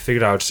finally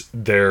figured out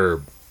their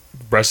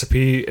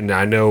recipe, and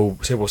I know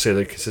some people say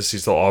the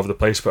consistency's still all over the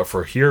place, but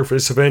for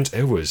this event,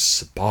 it was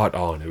spot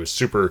on. It was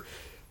super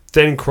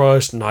thin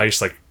crust,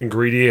 nice like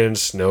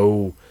ingredients,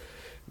 no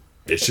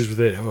issues with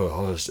it. It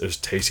was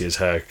tasty as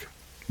heck.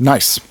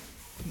 Nice.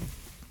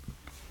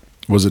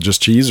 Was it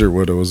just cheese or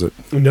what was it?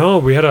 No,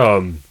 we had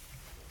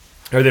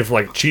everything from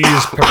like cheese,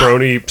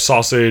 pepperoni,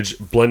 sausage,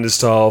 blended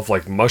stuff,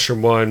 like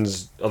mushroom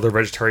ones, other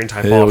vegetarian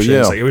type Hell options.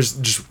 yeah. Like it was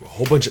just a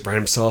whole bunch of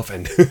random stuff,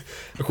 and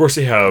of course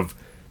they have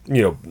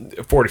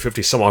 40,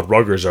 50 some odd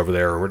ruggers over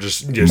there, and we're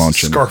just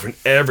Munching. scarfing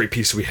every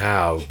piece we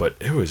have. But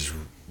it was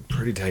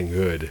pretty dang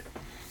good.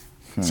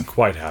 It's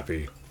quite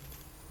happy.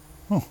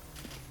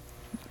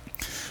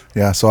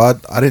 Yeah, so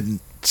I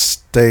didn't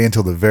stay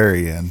until the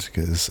very end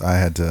because I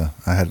had to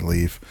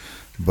leave,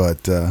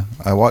 but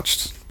I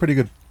watched pretty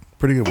good.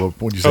 Well,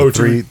 what did you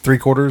say? Three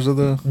quarters of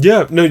the.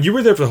 Yeah, no, you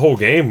were there for the whole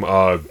game.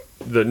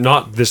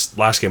 Not this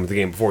last game, but the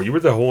game before. You were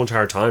the whole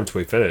entire time until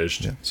we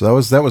finished. Yeah.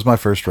 So that was my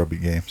first rugby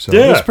game. So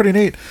Yeah. it was pretty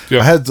neat.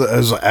 Yeah. I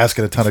was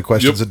asking a ton of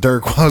questions Yep. of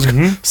Dirk while I was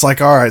it's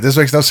like, all right, this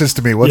makes no sense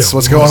to me. What's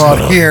Yeah, going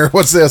on here?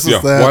 What's this? Yeah.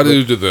 What's that? Why did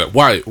you do that?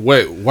 Why?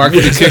 Wait. Why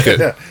could he kick it?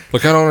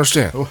 Like, I don't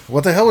understand.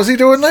 What the hell was he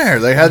doing there?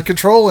 They had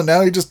control, and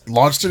now he just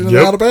launched it in and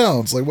Yep. out of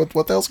bounds. Like, what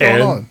the hell's going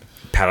And on?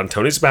 pat on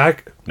Tony's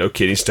back. No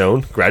kidney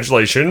stone.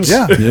 Congratulations.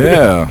 Yeah.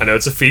 Yeah. I know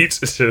it's a feat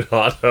to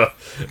not blow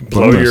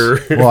Bonus.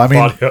 your Well, I mean,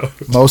 body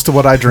out. most of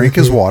what I drink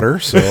is water,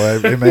 so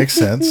it makes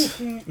sense.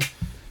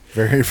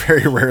 Very,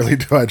 very rarely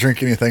do I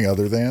drink anything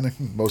other than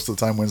most of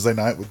the time Wednesday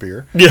night with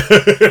beer.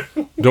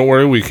 Don't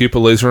worry, we keep a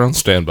laser on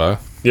standby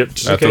Yep,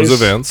 just in at those case.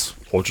 events.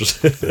 We'll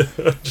just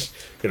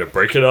gonna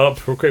break it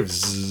up. Okay.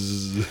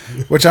 Zzz.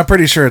 Which I'm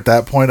pretty sure at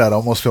that point I'd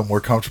almost feel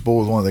more comfortable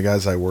with one of the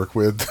guys I work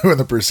with doing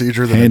the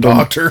procedure than Handle- the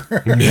doctor.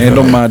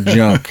 Handle my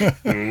junk.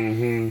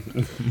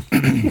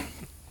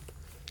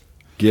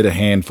 Get a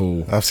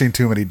handful. I've seen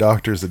too many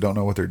doctors that don't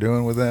know what they're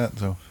doing with that.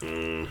 So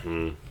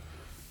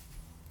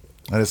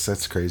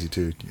that's crazy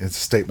too. It's a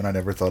statement I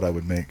never thought I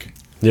would make.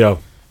 Yeah.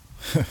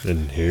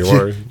 And here you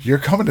are. You're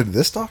coming to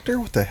this doctor?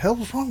 What the hell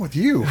is wrong with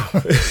you?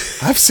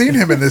 I've seen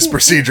him in this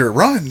procedure.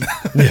 Run.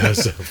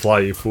 Yes, fly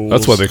you fools.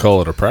 That's why they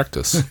call it a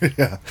practice.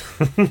 Yeah.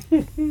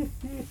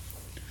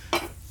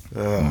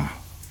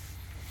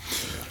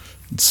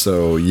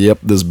 So, yep,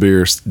 this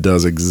beer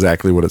does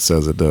exactly what it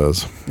says it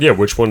does. Yeah,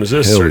 which one is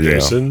this, Hell Sir yeah.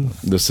 Jason?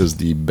 This is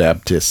the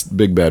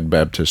Big Bad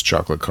Baptist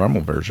chocolate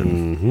caramel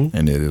version,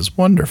 and it is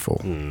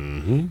wonderful.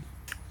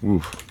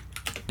 Oof.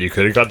 You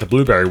could have got the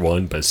blueberry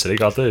one, but instead you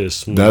got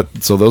this.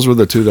 So those were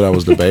the two that I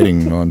was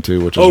debating on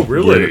too, which is Oh,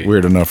 really?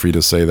 weird enough for you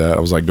to say that. I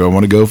was like, do I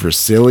want to go for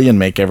silly and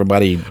make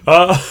everybody,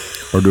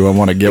 or do I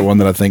want to get one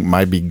that I think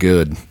might be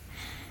good?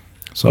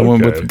 So I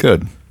went Okay. with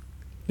good.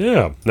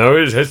 Yeah. No,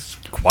 it's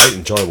quite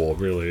enjoyable. It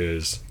really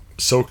is.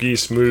 Silky,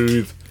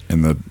 smooth.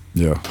 And the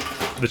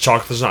The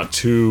chocolate's not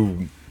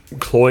too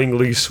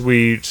cloyingly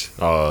sweet.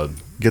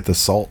 Get the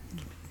salt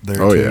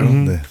there Oh, too.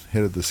 yeah. The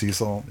hit of the sea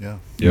salt. Yeah.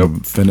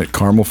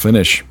 caramel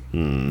finish,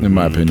 in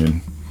my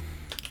opinion.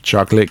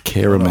 Chocolate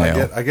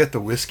caramel. I get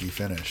the whiskey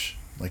finish.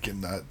 Like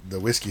in the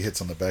whiskey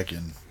hits on the back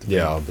end.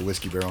 Yeah. The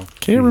whiskey barrel.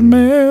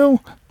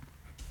 Caramel.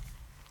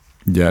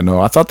 Yeah,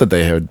 no, I thought that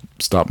they had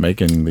stopped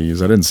making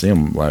these. I didn't see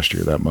them last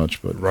year that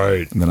much, but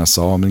Right. And then I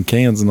saw them in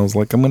cans, and I was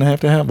like, I'm gonna have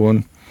to have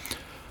one.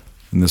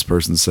 And this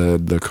person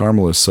said the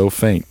caramel is so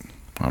faint.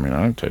 I mean,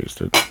 I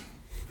taste it.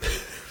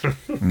 I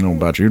don't know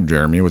about you,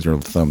 Jeremy, with your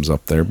thumbs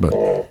up there, but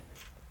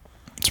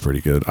it's pretty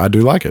good. I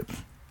do like it.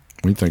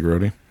 What do you think,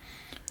 Rody?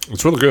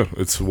 It's really good.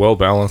 It's well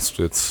balanced.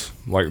 It's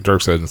like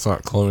Dirk said, it's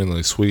not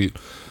cloyingly sweet.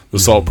 The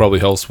salt probably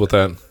helps with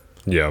that.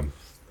 Yeah.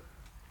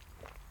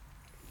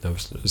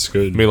 It's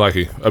good. Me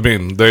likey. I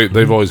mean,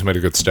 they've always made a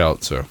good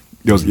stout, so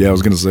I was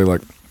gonna say,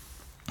 like,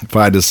 if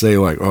I had to say,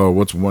 like, oh,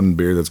 what's one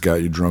beer that's got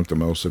you drunk the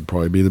most, it'd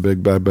probably be the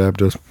Big Bad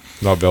Baptist.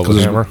 not Velvet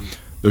 'Cause Hammer.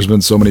 There's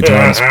been so many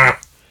times.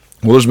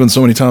 Well, there's been so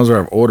many times where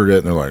I've ordered it,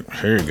 and they're like,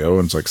 here you go,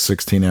 and it's like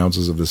 16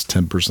 ounces of this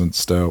 10%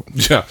 stout.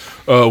 Yeah.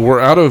 We're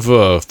out of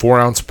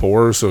 4-ounce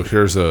pours, so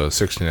here's a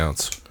 16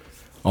 ounce.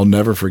 I'll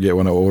never forget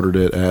when I ordered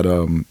it at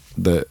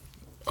the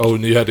Oh,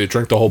 and you had to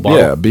drink the whole bottle?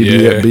 yeah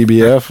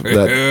BBF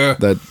Yeah.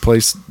 that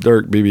place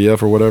Dirk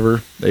BBF or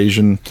whatever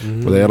Asian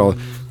where they had all.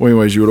 Well,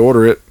 anyways, you would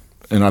order it,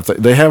 and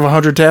they have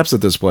 100 taps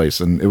at this place,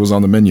 and it was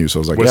on the menu, so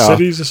I was like, What yeah,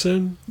 city is this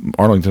in?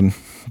 Arlington,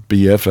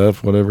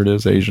 BFF, whatever it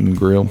is, Asian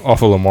Grill.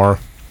 Off of Lamar.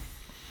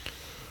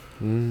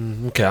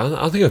 Okay, I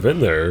don't think I've been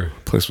there.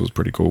 Place was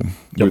pretty cool.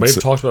 Yeah, I We'd may have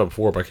sit- talked about it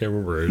before, but I can't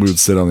remember it. we would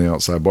sit on the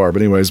outside bar.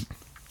 But anyways,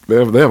 they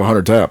have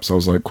 100 taps. I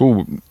was like,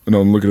 cool. And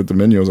I'm looking at the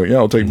menu. I was like, yeah,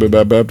 I'll take Big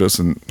Bad Baptist.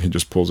 And he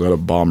just pulls out a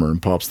bomber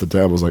and pops the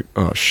tab. I was like,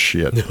 oh,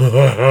 shit.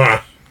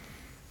 I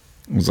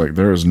was like,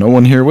 there is no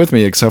one here with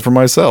me except for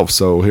myself.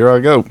 So here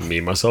I go.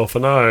 Me, myself,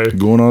 and I.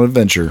 Going on an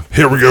adventure.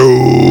 Here we go.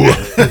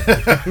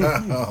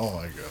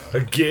 Oh my god.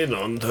 Again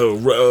on the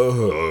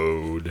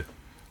road.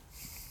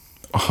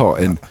 Oh,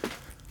 and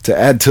to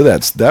add to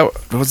that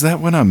was that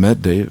when I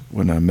met Dave.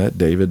 When I met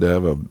David to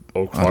have a, Oh, I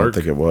don't Clark?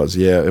 think it was.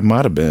 Yeah, it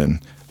might have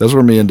been. That's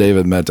where me and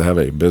David met to have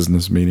a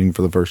business meeting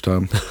for the first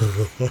time.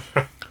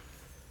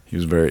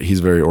 He's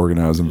very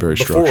organized and very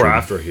structured. Before or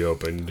after he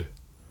opened?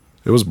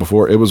 It was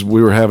before.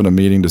 We were having a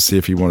meeting to see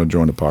if he wanted to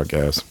join the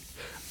podcast.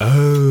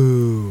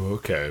 Oh,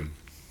 okay.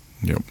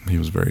 Yep, he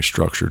was very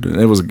structured, and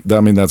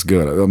that's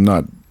good. I'm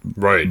not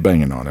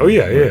banging on it. Oh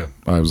yeah.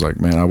 I was like,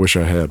 man, I wish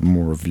I had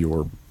more of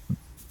your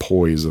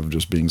poise of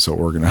just being so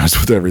organized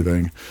with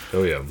everything.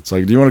 Oh yeah. It's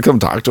like, do you want to come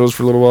talk to us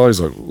for a little while?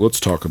 He's like, let's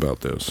talk about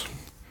this.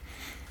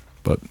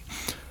 But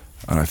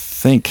I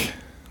think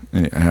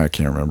I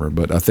can't remember,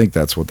 but I think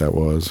that's what that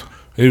was.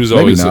 He was Maybe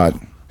always not.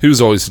 He was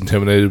always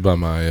intimidated by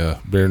my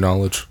beer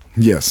knowledge.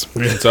 Yes,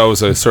 So I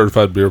was a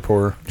certified beer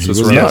pourer. He was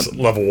Yes,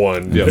 level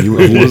 1. Yeah, He he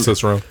was-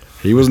 was wrong.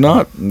 he was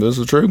not. This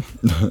is true.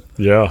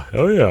 Yeah.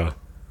 Oh yeah.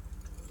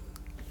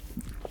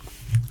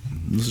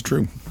 This is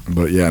true.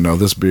 But yeah, no,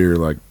 this beer,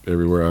 like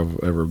everywhere I've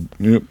ever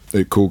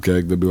at Cool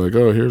Keg, they'd be like,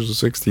 oh, here's a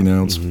 16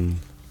 ounce.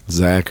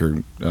 Zach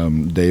or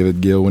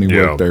David Gill when he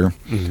worked there.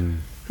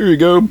 Here you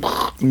go.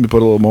 Let me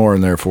put a little more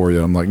in there for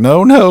you. I'm like,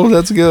 no,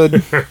 that's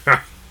good.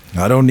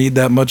 I don't need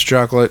that much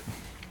chocolate.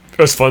 It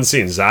was fun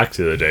seeing Zach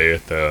the other day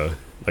at the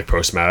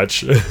post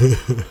match.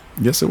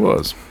 Yes, it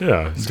was.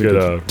 Yeah, it's Did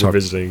good talk-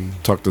 revisiting.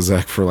 Talked to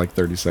Zach for like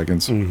 30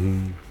 seconds.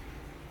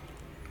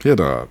 He had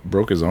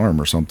broke his arm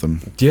or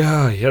something.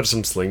 Yeah, he had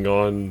some sling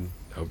on.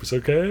 Hope it's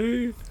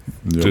okay.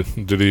 Yep.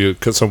 Did he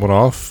cut someone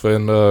off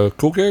in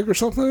Cool Keg or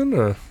something?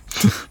 Or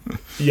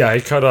Yeah,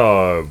 he cut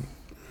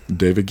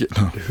David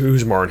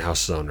who's Martin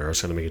House's owner? I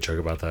was gonna make a joke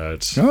about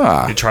that.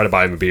 Ah. He tried to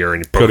buy him a beer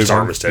and he broke Cody his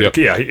arm Martin? instead. Yep.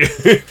 Yeah,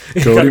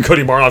 he got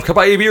Cody Martin. Come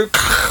buy a beer.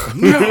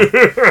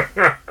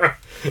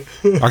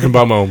 I can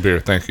buy my own beer,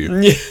 thank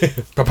you.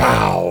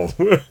 Pow.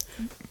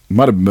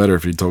 Might have been better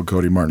if he told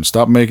Cody Martin,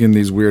 stop making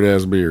these weird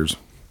ass beers.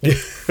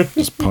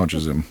 Just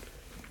punches him.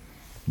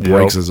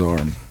 Breaks his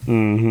arm.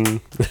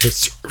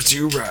 Serves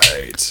you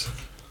right.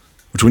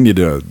 Which we need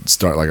to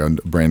start like a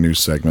brand new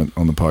segment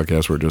on the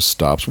podcast where it just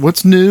stops.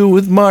 What's new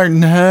with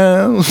Martin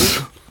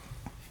House?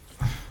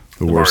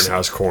 The Martin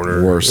House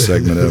Corner. worst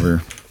segment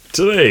ever.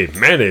 Today,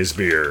 mayonnaise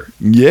beer.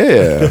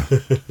 Yeah.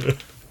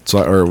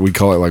 So, or we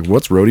call it like,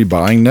 what's Rhodey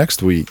buying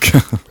next week?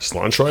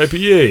 Cilantro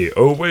IPA.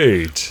 Oh,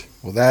 wait.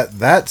 Well,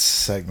 that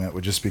segment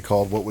would just be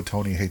called "What Would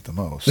Tony Hate the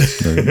Most?"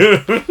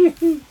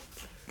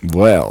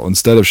 Well,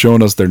 instead of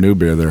showing us their new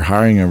beer, they're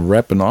hiring a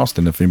rep in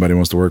Austin. If anybody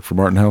wants to work for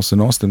Martin House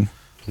in Austin,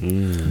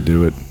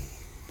 do it.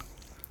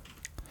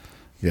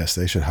 Yes,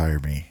 they should hire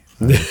me.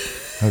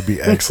 That'd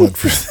be excellent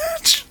for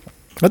that.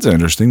 That's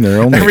interesting.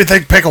 They're only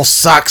Everything pickle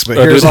sucks, but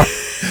I here's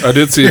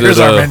did see here's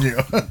our that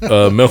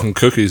menu. Milk and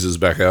Cookies is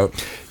back out.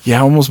 Yeah,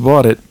 I almost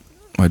bought it.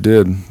 I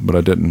did, but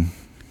I didn't.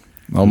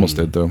 I almost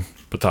did though.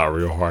 But thought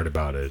real hard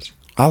about it.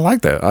 I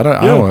like that. I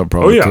don't have a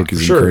problem with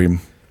cookies sure. and cream.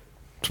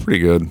 It's pretty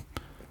good.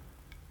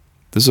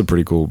 This is a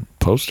pretty cool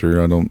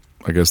poster.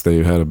 I guess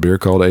they had a beer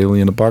called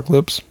Alien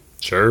Apocalypse.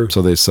 Sure.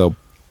 So they sell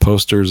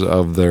posters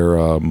of their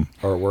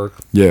Artwork.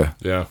 yeah.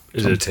 Yeah.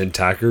 Is it a tin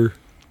tacker?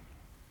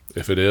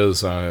 If it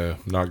is, I'm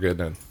not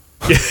getting it.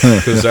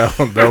 Because that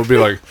would be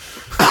like,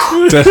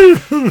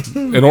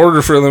 in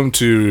order for them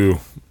to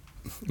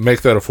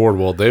make that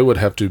affordable, they would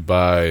have to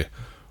buy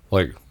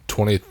like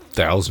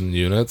 20,000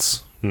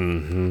 units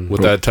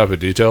with that type of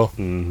detail.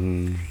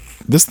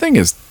 This thing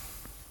is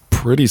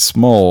pretty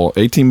small,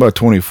 18 by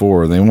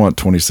 24. They want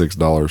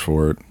 $26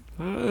 for it.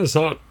 It's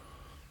not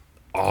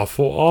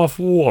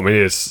awful. I mean,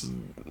 it's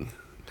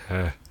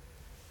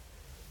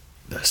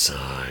the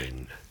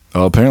sign.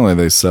 Oh, apparently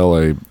they sell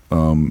a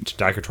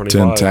Tacker 25.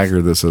 10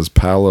 tacker that says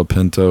Palo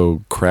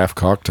Pinto Craft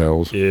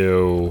Cocktails.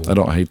 Ew. I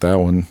don't hate that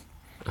one.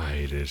 I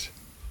hate it.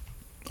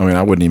 I mean,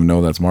 I wouldn't even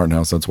know that's Martin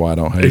House. That's why I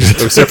don't hate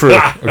it. Except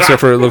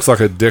for it looks like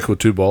a dick with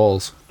two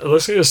balls. It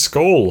looks like a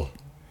skull.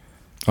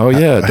 Oh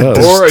yeah, it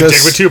does. Or a Does-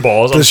 dick with two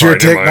balls. I'm Does sorry, your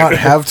dick never not mind.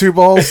 have two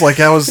balls? Like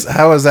how is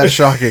that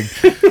shocking?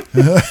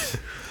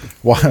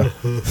 Wow.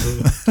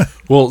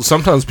 Well,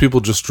 sometimes people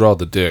just draw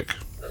the dick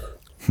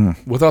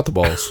without the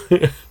balls.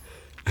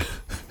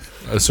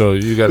 So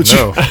you got to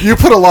know, You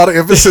put a lot of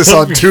emphasis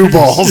on two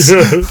balls.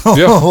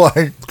 Yeah.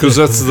 Like, because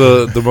that's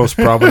the most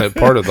prominent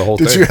part of the whole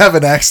did thing. you have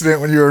an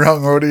accident when you were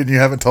young, Rody, and you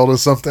haven't told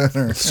us something?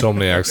 Or? So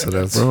many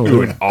accidents.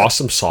 Ooh, an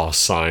awesome sauce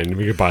sign.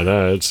 We could buy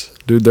that.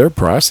 Dude, their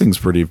pricing's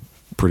pretty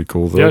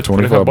cool. Though. Yeah,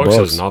 25 bucks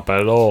bucks. is not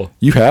bad at all.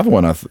 You have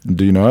one,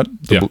 do you not?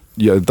 Yeah.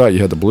 Yeah, I thought you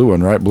had the blue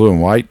one, right? Blue and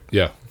white,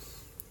 Yeah,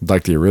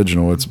 like the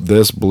original. It's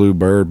this blue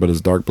bird, but it's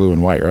dark blue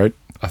and white, right?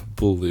 I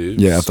believe.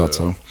 Yeah, I thought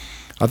so.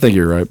 I think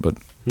you're right, but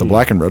the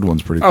black and red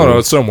one's pretty I cool. don't know.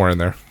 It's somewhere in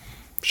there,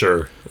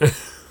 Sure.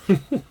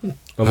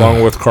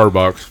 along with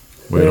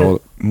Cardbox. Wait,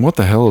 hold on. What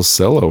the hell is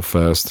Cello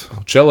Fest?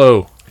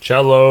 Cello.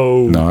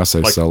 Cello. No, I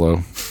say Like-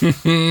 cello.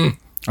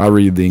 I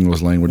read the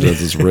English language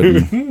as it's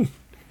written.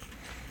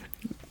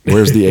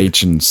 Where's the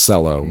H in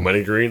cello?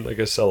 Money green like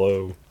a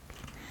cello.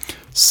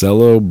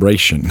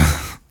 Celebration.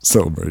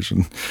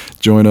 Celebration.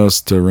 Join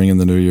us to ring in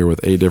the new year with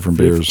 8 different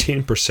beers.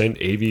 15%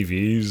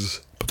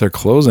 ABVs. But they're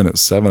closing at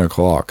 7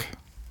 o'clock.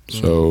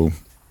 So,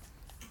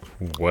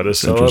 What a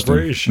interesting.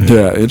 celebration.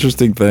 Yeah,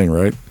 interesting thing,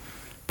 right?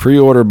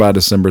 Pre-order by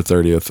December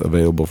 30th.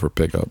 Available for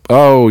pickup.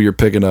 Oh, you're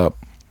picking up.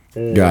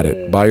 Got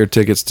it. Buy your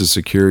tickets to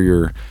secure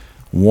your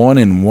 1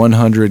 in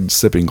 100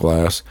 sipping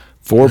glass,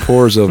 4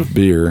 pours of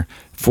beer,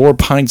 4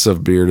 pints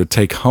of beer to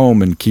take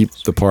home and keep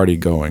the party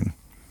going.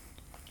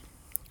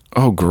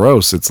 Oh,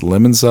 gross. It's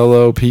lemon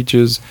cello,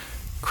 peaches,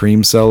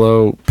 cream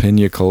cello,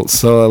 pina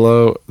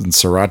cello, and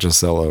sriracha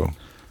cello.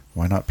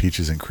 Why not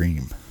peaches and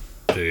cream?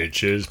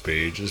 Pages.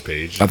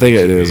 I think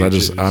it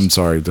is. I'm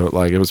sorry.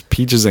 Like, it was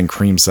peaches and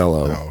cream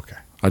cello. Oh, okay.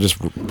 I just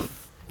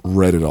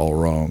read it all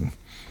wrong.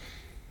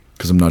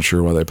 Because I'm not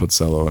sure why they put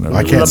cello in it.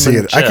 I can't see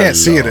it. I can't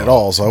see it at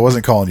all, so I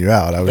wasn't calling you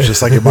out. I was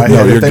just like in my No,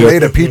 head, if they you're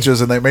made a peaches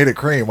and they made it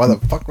cream, why the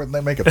fuck wouldn't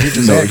they make a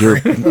peaches and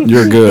cream?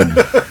 You're good.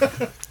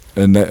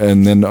 And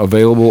then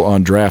available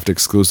on draft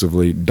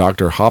exclusively,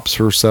 Dr.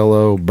 Hopser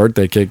cello,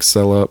 birthday cake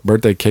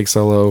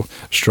cello,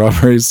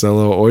 strawberry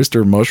cello,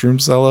 oyster mushroom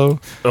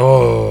cello.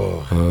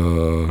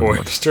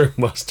 Oyster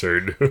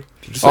mustard.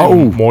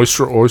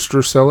 Moisture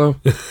oyster cello.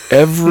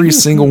 Every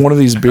single one of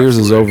these beers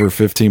is over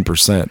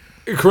 15%.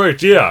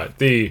 Correct, yeah.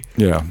 The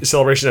Yeah,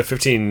 celebration of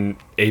 15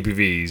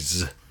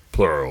 ABVs,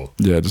 plural.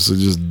 yeah,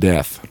 just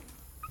death.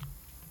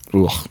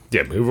 Ugh.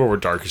 Yeah, move over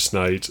Darkest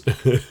Night.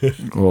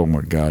 Oh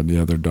my God,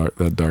 yeah,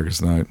 that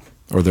Darkest Night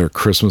or their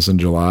Christmas in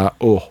July.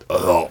 Oh,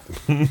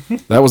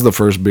 that was the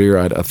first beer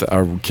I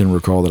can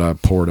recall that I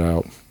poured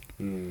out.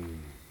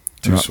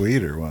 Too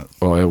sweet or what?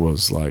 Oh, it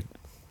was like,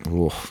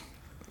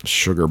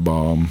 sugar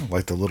bomb.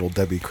 Like the Little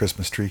Debbie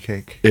Christmas tree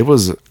cake? It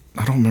was.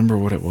 I don't remember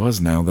what it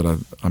was now that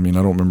I mean,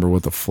 I don't remember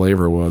what the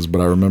flavor was,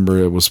 but I remember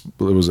it was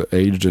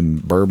aged in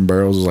bourbon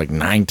barrels. It was like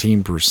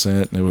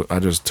 19%. I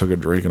just took a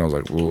drink and I was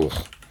like,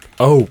 ugh.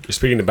 Oh,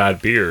 speaking of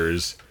bad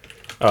beers,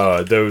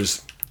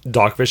 those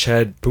Dogfish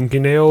Head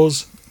Pumpkin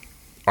Ales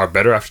are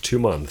better after 2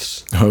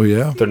 months. Oh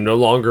yeah. They're no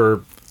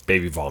longer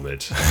baby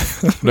vomit.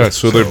 Nice.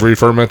 So they've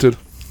re-fermented.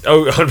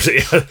 Oh,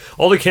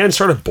 all the cans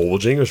started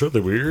bulging. It was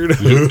really weird.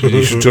 You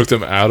just took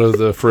them out of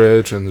the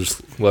fridge and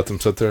just let them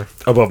sit there.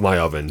 Above my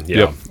oven. Yeah.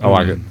 Yep, I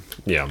like it.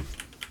 Yeah.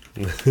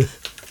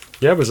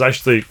 Yeah, it was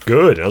actually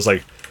good. I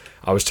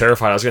was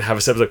terrified. I was going to have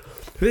a sip. I was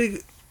like, hey.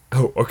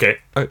 Oh, okay.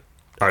 All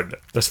right.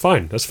 That's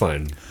fine.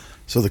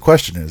 So the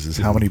question is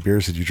how many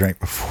beers did you drink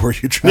before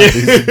you tried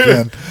these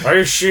again?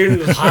 I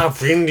shouldn't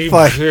have any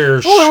Like,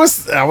 beers. well,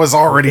 I was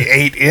already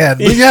 8 in.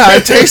 But yeah,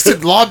 it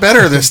tasted a lot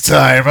better this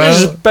time.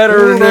 It's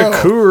better than a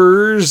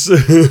Coors.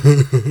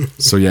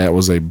 So yeah, it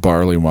was a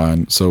barley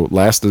wine. So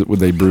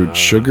they brewed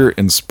sugar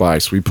and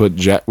spice. We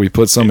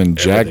put some in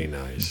Jack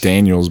nice.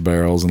 Daniel's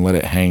barrels and let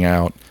it hang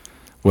out.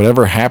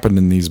 Whatever happened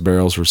in these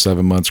barrels for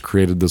 7 months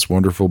created this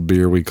wonderful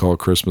beer we call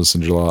Christmas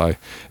in July.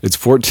 It's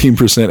 14%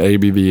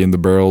 ABV, and the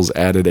barrels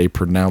added a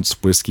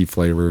pronounced whiskey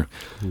flavor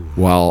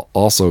while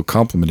also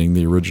complementing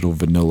the original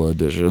vanilla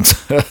additions.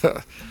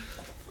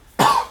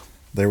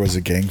 There was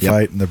a gang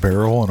fight in the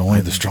barrel, and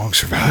only the strong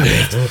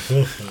survived.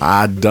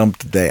 I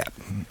dumped that.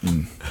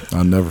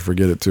 I'll never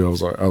forget it, too.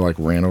 I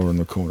ran over in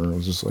the corner. I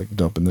was just,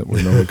 dumping it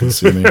where no one could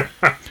see me.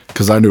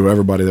 Because I knew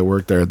everybody that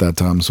worked there at that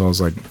time, so I was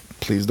like,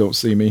 please don't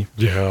see me.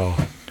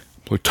 Yeah.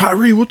 Like,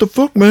 Tyree, what the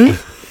fuck, man?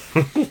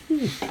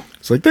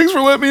 It's like, thanks for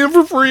letting me in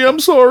for free. I'm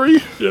sorry.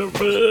 Yeah,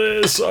 but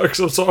it sucks.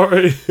 I'm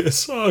sorry. It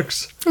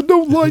sucks. I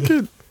don't like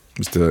it.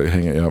 Used to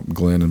hang out with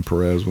Glenn and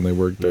Perez when they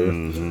worked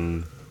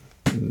there.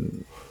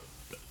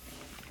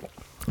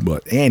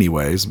 But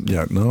anyways,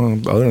 yeah, no,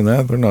 other than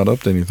that, they're not up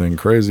to anything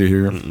crazy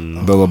here.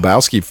 The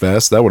Lebowski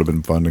Fest, that would have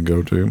been fun to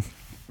go to.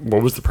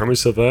 What was the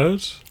premise of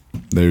that?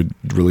 They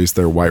released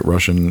their White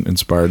Russian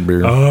inspired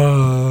beer.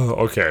 Oh,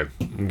 okay.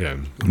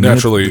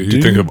 Naturally,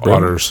 you think of bro.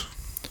 otters.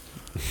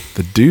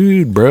 The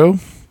Dude, bro.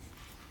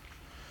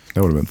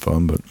 That would have been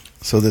fun, but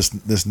So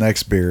this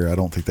next beer, I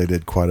don't think they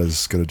did quite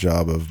as good a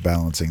job of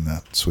balancing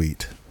that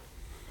sweet.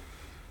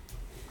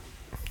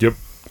 Yep.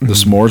 the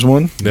s'mores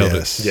one. Nailed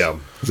Yes. it. Yeah.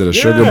 Is it a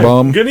sugar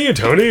bomb? Good on you,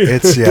 Tony.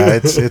 It's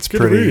Good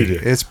pretty read.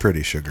 it's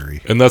pretty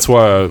sugary. And that's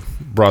why I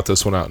brought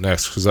this one out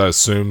next, because I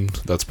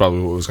assumed that's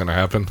probably what was going to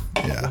happen.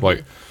 Yeah.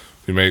 Like,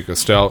 you make a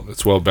stout,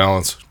 it's well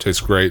balanced,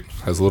 tastes great,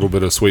 has a little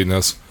bit of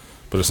sweetness,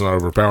 but it's not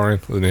overpowering.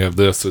 Then you have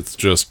this, it's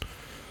just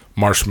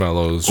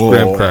marshmallows,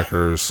 graham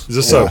crackers, Is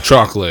this a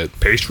chocolate.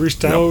 pastry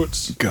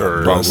stout? God,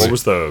 Or probably. what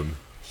was the...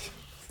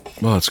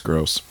 Oh, it's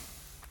gross.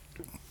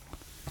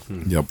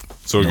 Yep.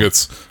 So it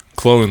gets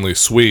cloyingly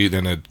sweet,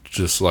 and it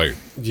just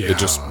it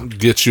just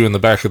gets you in the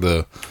back of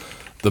the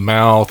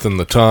mouth and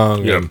the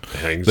tongue, Yep. and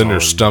Hangs then your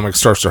on. stomach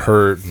starts to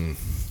hurt. And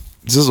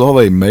Is this all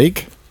they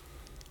make?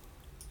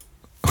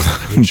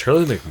 I mean,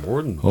 surely they make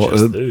more than Well,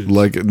 just this.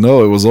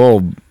 no, it was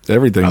all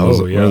everything. Oh, Was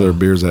yeah. where their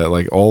beers at?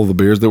 Like all the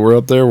beers that were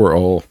up there were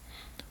all.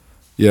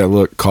 Yeah,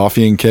 look,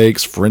 coffee and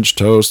cakes, French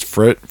toast,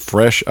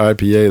 fresh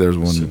IPA. There's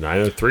one. So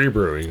 903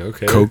 Brewing,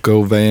 okay.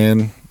 Cocoa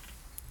Van.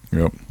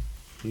 Yep.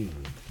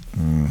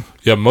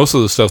 yeah, most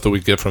of the stuff that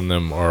we get from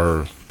them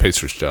are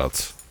pastry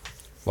stouts.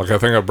 Like, I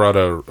think I brought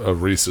a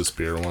Reese's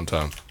beer one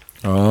time.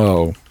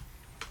 Oh.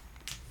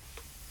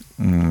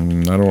 I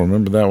don't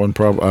remember that one.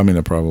 I mean,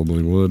 I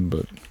probably would,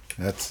 but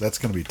That's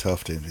going to be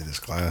tough to empty this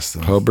glass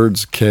though.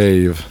 Hubbard's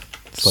Cave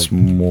like-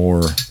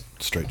 s'more.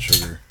 straight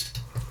sugar.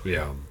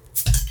 Yeah.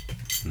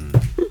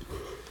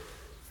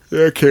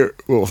 Yeah, I can't.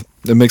 Well,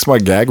 it makes my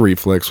gag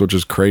reflex, which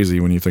is crazy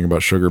when you think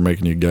about sugar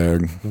making you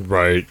gag.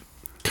 Right.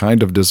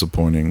 Kind of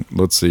disappointing.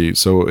 Let's see.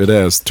 So it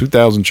has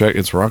 2,000 check.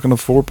 It's rocking a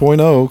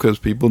 4.0 because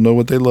people know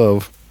what they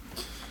love.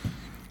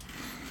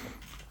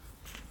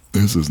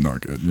 This is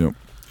not good. Yep.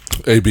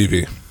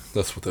 ABV.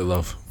 That's what they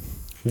love.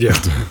 Yeah.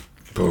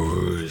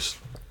 Booze.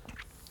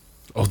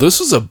 Oh,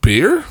 this is a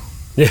beer?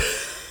 Yeah.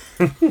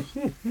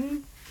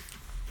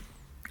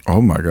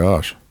 Oh my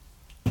gosh.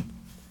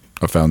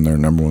 I found their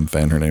number one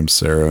fan. Her name's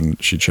Sarah,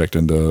 and she checked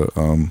into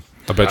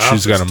I bet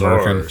she's got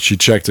American. she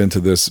checked into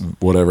this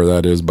whatever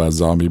that is by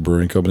Zombie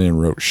Brewing Company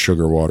and wrote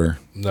sugar water.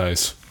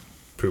 Nice.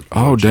 Poop.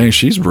 Oh dang,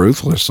 she's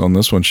ruthless on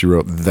this one. She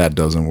wrote that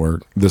doesn't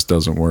work. This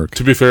doesn't work.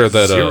 To be fair,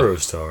 that 0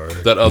 star.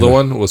 that other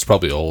one was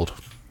probably old.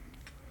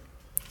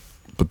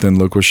 But then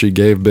look what she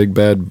gave Big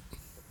Bad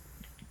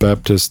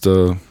Baptist.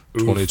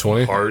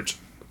 2020? Heart.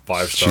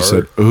 5 star. She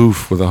said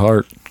oof with a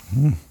heart.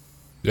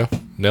 Yeah,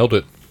 nailed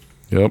it.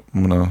 Yep,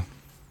 I'm gonna.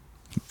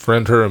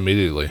 Friend her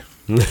immediately.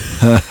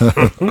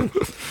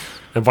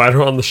 Invite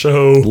her on the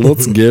show.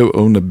 Let's go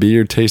on a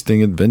beer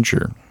tasting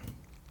adventure.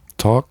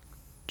 Talk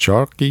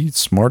chalky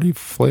Smartie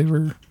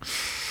flavor.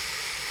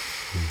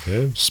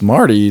 Okay.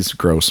 Smarties,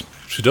 gross.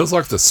 She does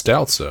like the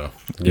stouts, though.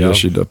 Yeah,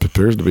 she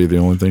appears to be the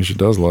only thing she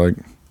does like.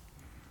 I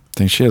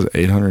think she has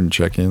 800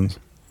 check-ins,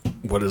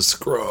 What is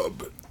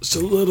scrub? So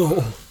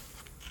little.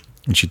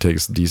 and she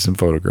takes decent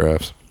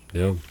photographs.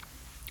 Yeah.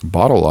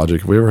 Bottle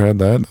Logic, have we ever had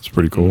that? That's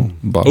pretty cool.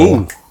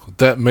 Bottle. Ooh,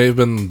 that may have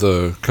been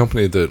the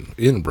company that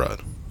Ian brought.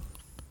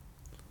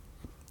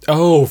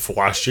 Oh, for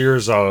last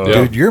year's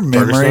Dude, your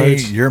Darkest memory,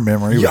 Nights? your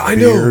memory Yeah, I with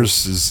know.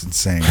 beers is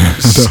insane.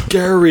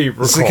 Scary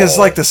recall. Because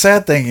like the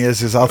sad thing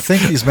is I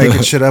think he's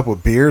making shit up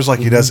with beers like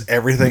he does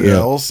everything Yeah.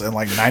 else, and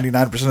like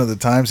 99% of the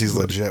times he's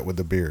legit with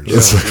the beers.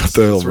 It's like, what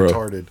the hell, it's bro?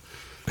 retarded.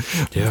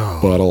 Yeah.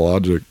 Bottle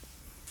Logic.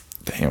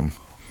 Damn.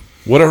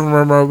 What do I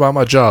remember about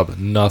my job?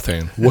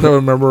 Nothing. What do I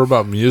remember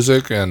about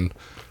music and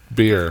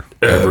beer?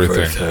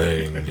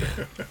 Everything.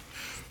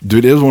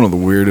 Dude, it was one of the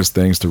weirdest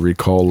things to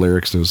recall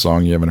lyrics to a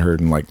song you haven't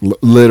heard in like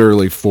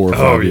literally 4 or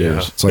 5 yeah.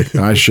 years. It's like,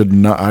 I should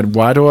not.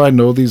 Why do I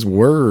know these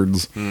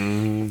words?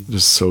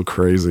 Just so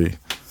crazy.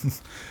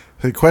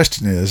 The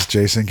question is,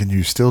 Jason, can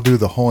you still do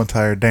the whole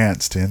entire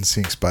dance to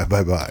NSYNC's Bye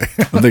Bye Bye?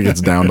 I think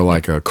it's down to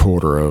like a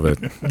quarter of it.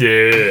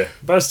 Yeah.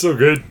 But it's still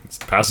good. It's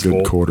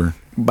passable. Good quarter.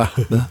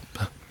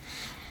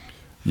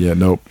 Yeah,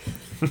 nope.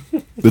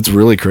 It's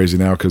really crazy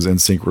now because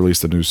NSYNC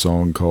released a new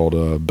song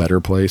called Better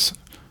Place,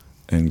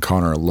 and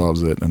Connor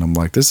loves it. And I'm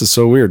like, this is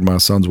so weird. My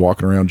son's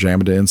walking around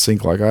jamming to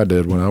NSYNC like I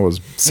did when I was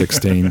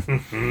 16.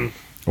 I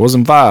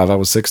wasn't 5, I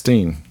was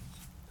 16.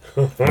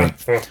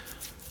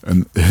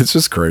 And it's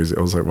just crazy.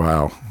 I was like,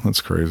 wow,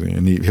 that's crazy.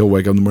 And he'll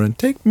wake up in the morning,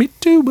 take me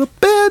to a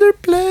better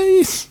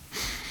place.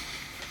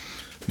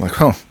 I'm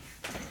like, oh.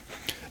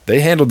 They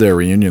handled their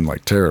reunion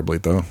like terribly,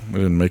 though. They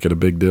didn't make it a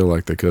big deal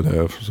like they could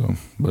have. So,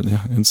 but yeah,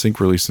 NSYNC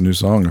released a new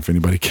song. If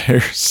anybody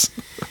cares,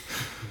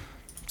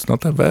 it's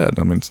not that bad.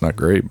 I mean, it's not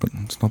great, but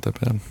it's not that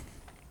bad.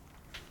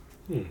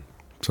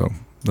 So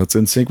that's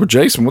NSYNC with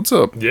Jason. What's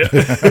up? Yeah.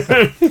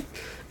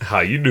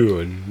 How you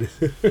doing?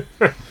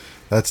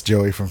 That's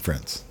Joey from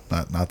Friends.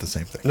 Not the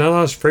same thing. No,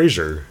 that's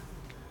Frasier.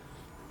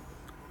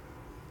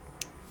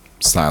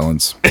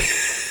 Silence.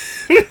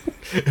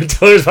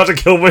 Tyler's about to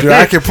kill me. Dude,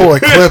 I can pull a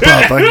clip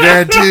up. I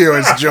guarantee you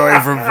it's Joey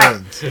from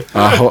Friends.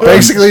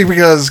 Basically,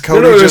 because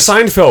Cody No, it was just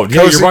Seinfeld.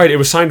 Yeah, Cody- you're right. It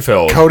was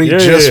Seinfeld. Cody Yeah,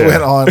 just yeah, yeah.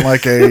 went on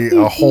like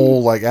a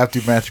whole like after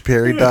Matthew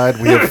Perry died.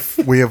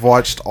 We have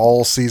watched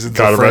all seasons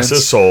God of rest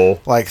Friends his soul.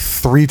 like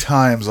 3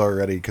 times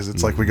already because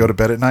it's like we go to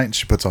bed at night and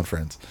she puts on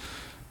Friends.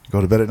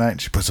 Go to bed at night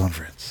and she puts on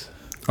Friends.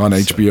 On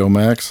HBO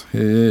Max.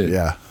 Yeah.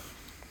 Yeah.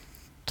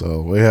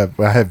 So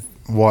I have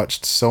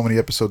watched so many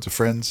episodes of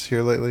Friends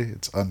here lately.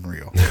 It's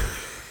unreal.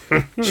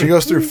 She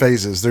goes through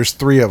phases. There's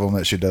 3 of them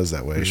that she does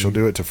that way. She'll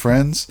do it to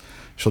Friends,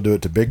 she'll do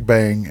it to Big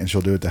Bang, and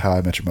she'll do it to How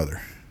I Met Your Mother.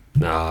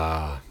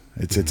 Nah.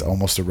 It's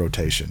almost a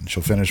rotation.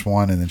 She'll finish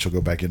one and then she'll go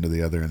back into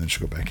the other and then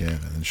she'll go back in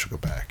and then she'll go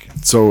back.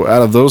 So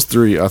out of those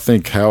 3, I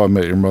think How I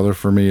Met Your Mother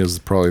for me is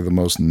probably the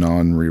most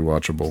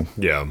non-rewatchable.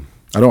 Yeah.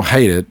 I don't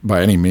hate it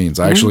by any means.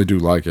 I actually do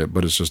like it,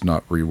 but it's just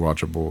not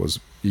rewatchable as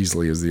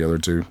easily as the other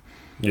 2.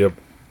 Yep.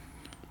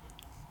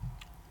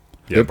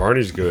 Yeah, Yep.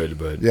 Barney's good,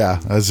 but Yeah,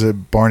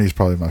 Barney's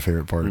probably my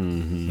favorite part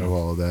of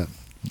all of that.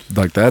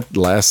 Like that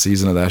last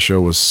season of that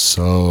show was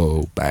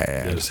so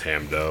bad. it's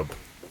hammed up.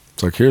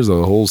 It's like here's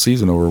a whole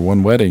season over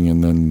one wedding,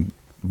 and then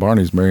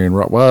Barney's marrying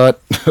what?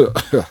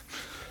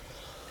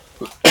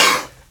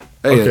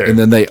 Hey, Okay. and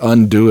then they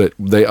undo it.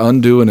 They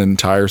undo an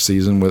entire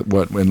season with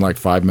what in like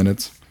 5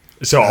 minutes.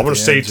 So I'm the going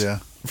to state end, yeah.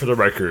 for the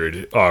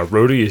record,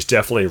 Rhodey is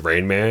definitely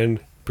Rain Man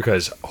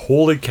because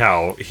holy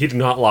cow, he did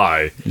not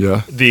lie.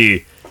 Yeah.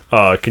 The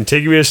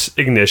contiguous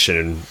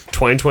ignition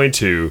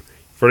 2022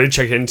 Rhodey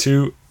checked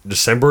into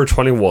December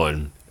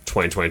 21,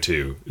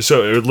 2022.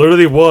 So it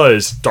literally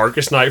was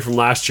Darkest Night from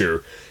last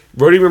year.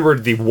 Rhodey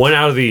remembered the 1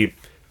 out of the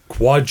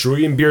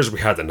quadrillion beers we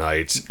had the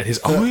night, and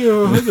he's I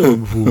had that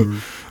one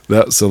before.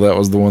 That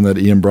was the one that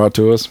Ian brought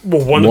to us.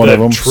 Well, one of of them.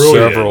 them.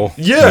 Trillion. Several.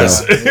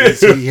 Yes.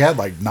 He had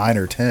like 9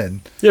 or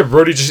 10. Yeah,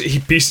 Brody he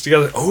pieced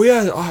together. Oh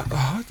yeah,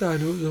 I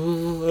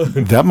know.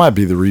 That might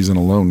be the reason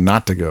alone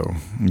not to go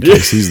in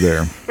case he's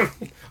there.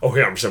 Oh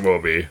yeah, I'm sure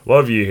will be.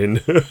 Love you, Ian.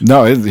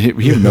 No,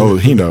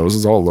 he knows.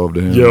 It's all love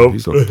to him. Yup.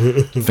 He's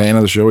a fan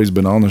of the show. He's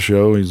been on the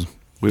show.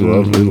 We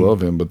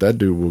love him. But that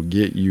dude will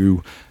get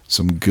you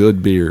some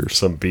good beers.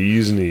 Some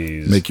bees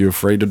knees. Make you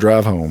afraid to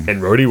drive home.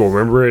 And Rody will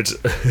remember it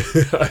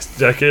a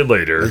decade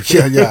later.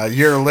 Yeah, a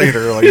year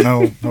later, like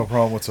no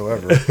problem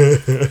whatsoever.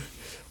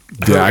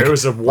 Yeah, It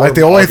was a warm Like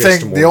the only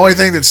August thing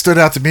morning. that stood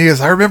out to me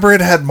is I remember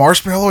it had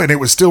marshmallow and it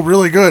was still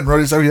really good. And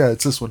Rody's, oh yeah,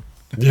 it's this one.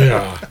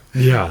 Yeah,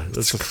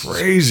 that's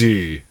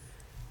crazy.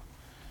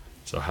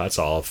 So hats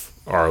off,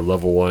 our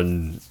level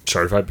 1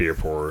 certified beer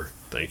pourer.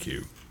 Thank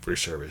you for your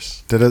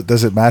service.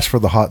 Does it match for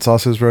the hot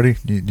sauces, Rody?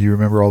 Do you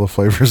remember all the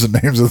flavors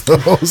and names of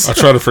those? I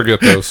try to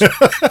forget those.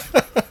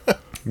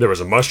 There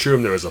was a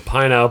mushroom, there was a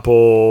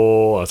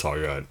pineapple. That's all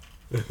I got.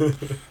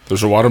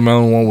 There's a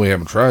watermelon one we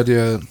haven't tried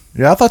yet.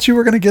 Yeah, I thought you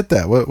were going to get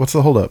that. What's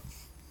the holdup?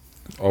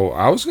 Oh,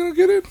 I was gonna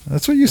get it.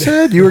 That's what you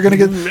said. You were going to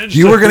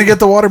get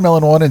the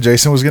watermelon one, and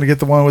Jason was going to get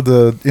the one with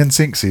the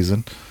NSYNC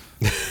season.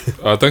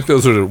 I think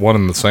those are one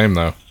and the same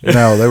though.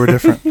 No, they were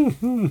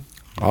different.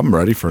 I'm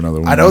ready for another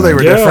one. I know they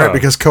were different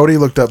because Cody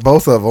looked up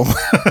both of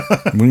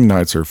them. Wing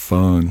nights are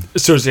fun.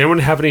 So does anyone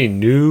have any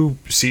new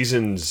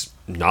seasons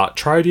not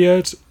tried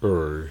yet?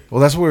 Or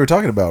Well, that's what we were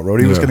talking about.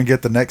 Rody was Yeah. going to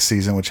get the next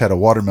season, which had a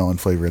watermelon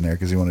flavor in there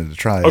because he wanted to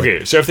try it.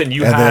 okay, so everything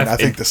you And have. then I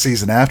think the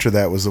season after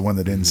that was the one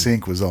that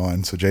NSYNC was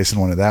on. So Jason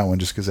wanted that one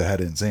just because it had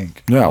NSYNC.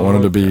 Yeah, I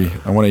want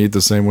to eat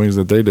the same wings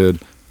that they did.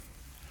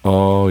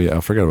 Oh yeah,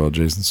 I forgot about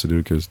Jason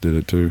Sudeikis did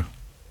it too.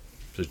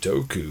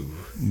 Sudoku.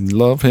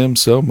 Love him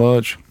so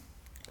much.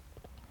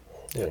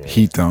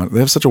 Heat on. They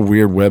have such a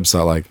weird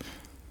website. Like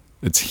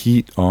it's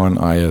Heat on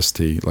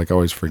IST. Like I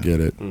always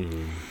forget it.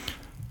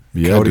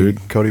 Yeah,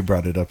 dude. Cody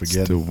brought it up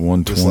again Still this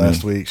 120.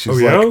 last week. She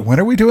was Oh, yeah? like, when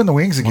are we doing the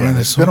wings Why are again?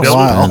 they It's so been a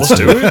expensive? while. Let's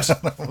do it.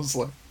 I was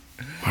like,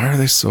 Why are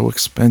they so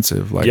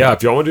expensive? Like Yeah,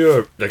 if y'all want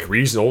to do a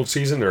recent old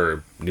season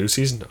or new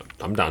season,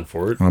 I'm down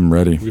for it. I'm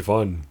ready. It'll be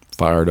fun.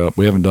 Fired up.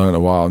 We haven't done it in a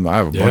while. And I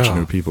have a bunch of Yeah.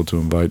 new people to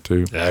invite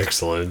too.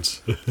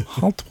 Excellent.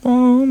 Hot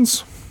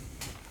ones.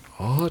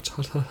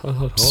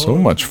 So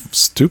much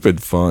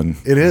stupid fun.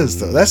 it is,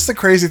 though. That's the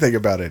crazy thing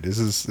about it. Is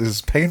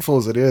as painful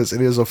as it is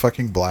a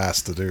fucking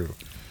blast to do.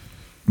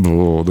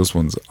 Oh, this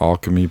one's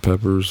alchemy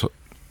peppers.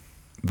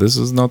 This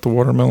is not the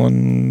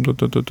watermelon. Da,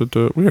 da, da, da,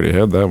 da. We already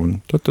had that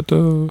one. Da, da,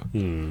 da.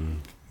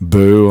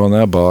 Boo on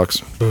that box.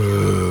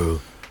 Boo.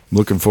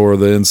 Looking for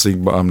the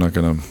NSYNC. I'm not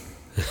gonna.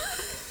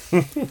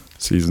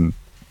 Season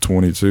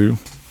 22,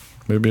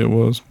 maybe it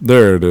was.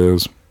 There it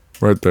is,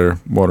 right there.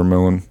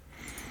 Watermelon.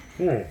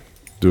 Do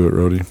it,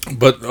 Rody.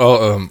 But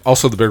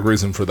also the big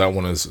reason for that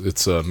one is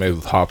it's made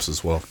with hops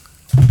as well.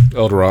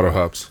 El Dorado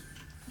hops.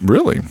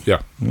 Really?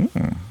 Yeah.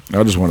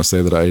 I just want to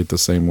say that I ate the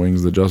same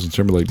wings that Justin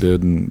Timberlake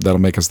did, and that'll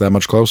make us that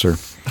much closer.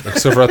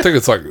 Except for I think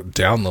it's like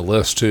down the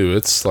list too.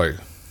 It's like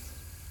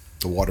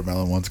The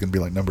watermelon one's going to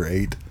be like number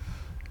 8.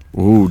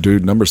 Ooh,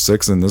 dude, number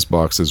 6 in this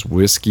box is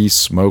whiskey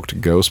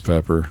smoked ghost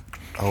pepper.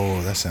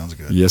 Oh, that sounds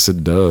good. Yes,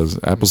 it does.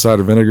 Apple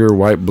cider vinegar,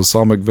 white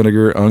balsamic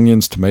vinegar,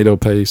 onions, tomato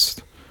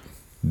paste,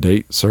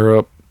 date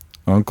syrup,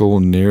 Uncle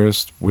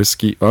Nearest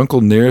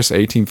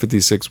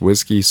 1856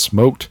 whiskey,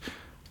 smoked.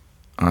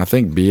 I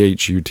think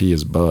BHUT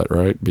is butt,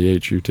 right?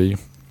 BHUT?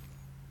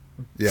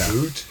 Yeah.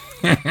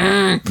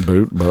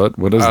 Boot, butt.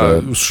 What is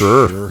that?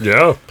 sure.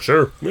 Yeah,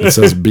 sure. It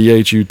says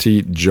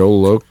BHUT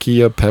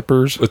Jolokia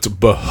peppers. It's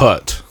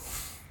Bahut.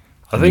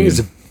 I think it's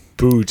a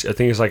boot. I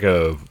think it's like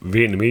a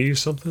Vietnamese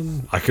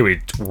something. I could be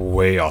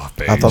way off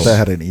base. I thought that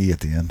had an E at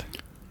the end.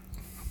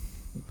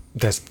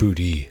 That's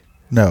booty.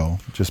 No,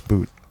 just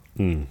boot.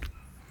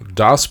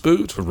 Das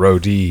Boot?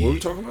 Rody. What are we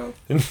talking about?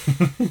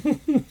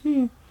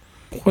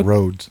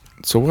 Rhodes.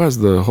 So why is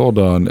the, hold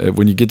on,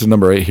 when you get to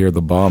number 8 here,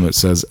 the bomb, it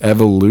says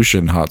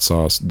Evolution Hot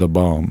Sauce, the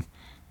bomb.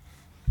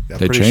 I'm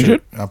They pretty change sure,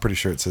 it? I'm pretty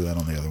sure it said that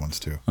on the other ones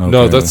too.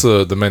 No, Okay. that's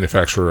the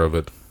manufacturer of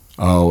it.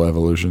 Oh,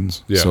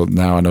 Evolutions. Yeah. So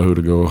now I know who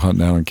to go hunt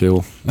down and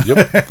kill.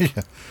 Yep.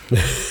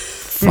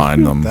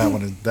 Find them.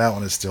 That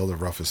one is still the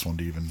roughest one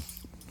to even.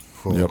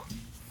 Whoa. Yep.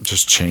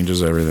 Just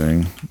changes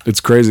everything. It's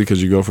crazy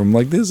because you go from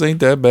like, this ain't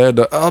that bad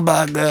to, oh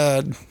my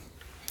God.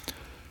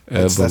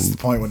 That's the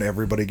point when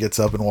everybody gets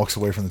up and walks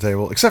away from the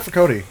table, except for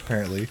Cody,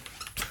 apparently,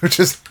 who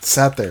just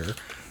sat there.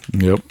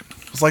 Yep.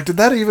 I was like, did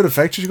that even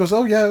affect you? She goes,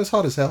 oh yeah, it was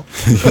hot as hell.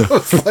 I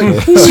was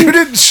like, you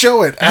didn't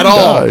show it at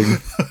all. Dying.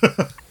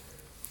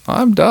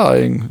 I'm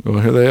dying. Well,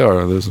 here they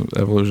are. There's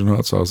Evolution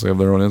Hot Sauce. They have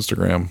their own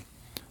Instagram.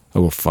 I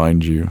will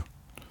find you.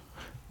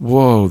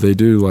 Whoa, they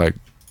do like,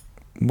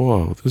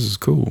 whoa, this is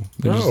cool.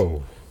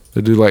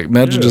 They do like,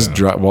 imagine just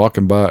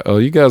walking by. Oh,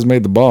 you guys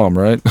made the bomb,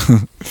 right?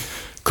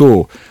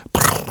 Cool.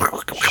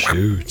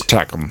 Shoot.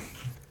 Attack them.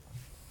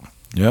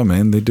 Yeah,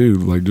 man, they do.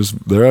 Like,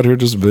 just they're out here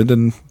just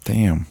vending.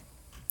 Damn,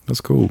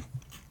 that's cool.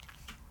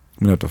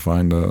 I'm gonna have to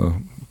find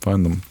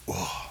them.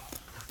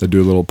 They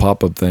do a little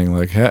pop-up thing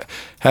like,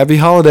 happy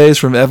holidays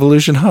from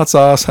Evolution Hot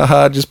Sauce.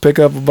 Haha, just pick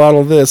up a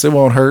bottle of this. It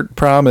won't hurt.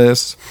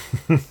 Promise.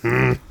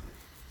 They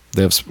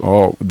have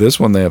this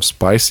one. They have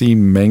spicy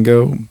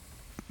mango,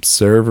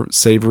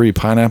 savory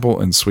pineapple,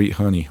 and sweet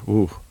honey.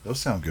 Ooh, Those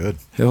sound good.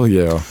 hell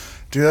yeah.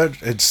 Dude,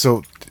 it's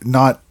so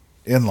not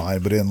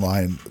inline, but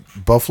inline.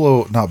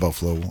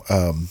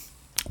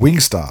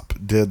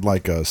 Wingstop did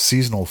like a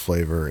seasonal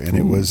flavor, and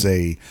it was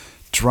a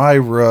dry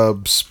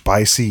rub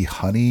spicy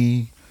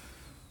honey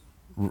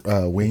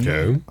wing.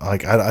 Okay.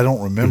 Like I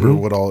don't remember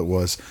what all it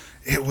was.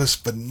 It was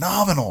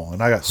phenomenal,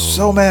 and I got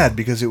so mad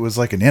because it was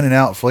like an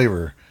In-N-Out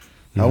flavor.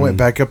 I went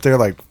back up there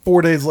like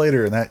 4 days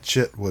later, and that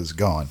shit was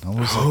gone. I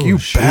was like, "You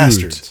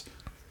bastards!"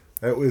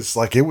 It was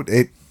like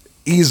it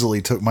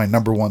easily took my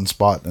number one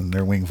spot in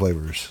their wing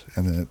flavors,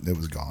 and then it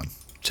was gone.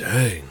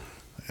 Dang.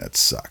 That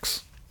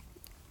sucks.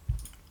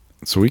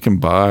 So we can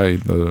buy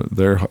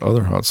their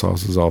other hot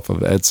sauces off of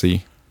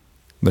Etsy.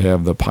 They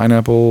have the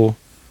pineapple,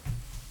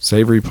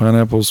 savory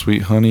pineapple,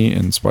 sweet honey,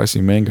 and spicy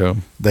mango.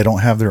 They don't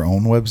have their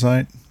own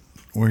website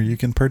where you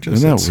can purchase.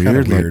 Isn't that It's kinda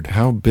weird? weird. Like,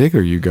 how big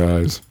are you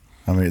guys?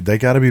 I mean, they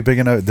got to be big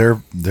enough.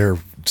 Their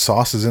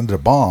sauce is into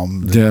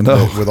bomb. Yeah,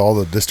 no. With all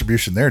the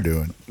distribution they're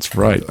doing. That's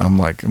right. I'm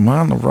like, am I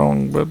on the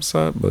wrong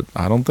website? But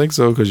I don't think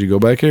so, because you go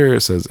back here,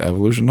 it says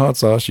Evolution Hot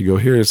Sauce. You go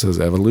here, it says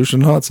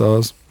Evolution Hot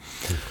Sauce.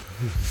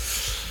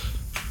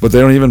 But they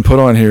don't even put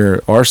on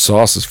here, our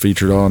sauce is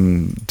featured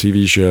on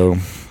TV show.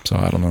 So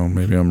I don't know.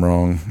 Maybe I'm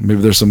wrong. Maybe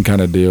there's some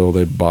kind of deal.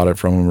 They bought it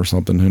from them or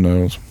something. Who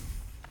knows?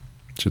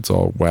 Shit's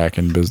all whack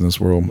in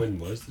business world. When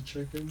was the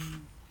check-in?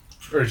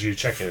 Or did you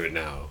check into it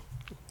now?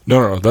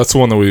 No, that's the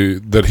one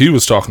that he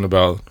was talking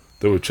about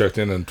that we checked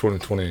in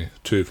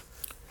 2022.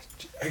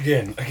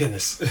 Again,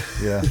 this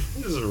Yeah.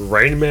 this is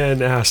Rain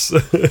Man ass.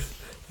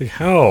 Like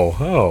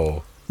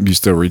how? You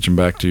still reaching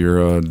back to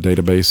your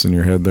database in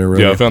your head there,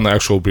 Ray? Yeah, I found the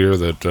actual beer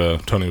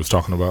that Tony was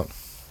talking about.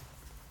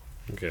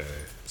 Okay.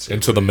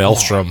 Into the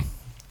Maelstrom.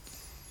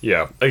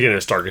 Yeah. Again,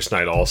 it's Darkest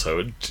Night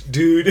also,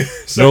 dude.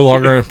 No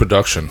longer in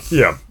production.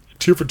 Yeah.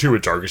 2 for 2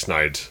 with Darkest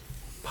Night.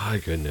 My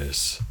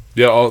goodness.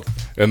 Yeah,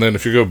 and then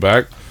if you go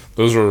back,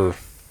 those are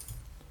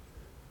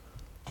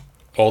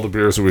all the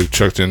beers that we've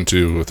checked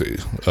into with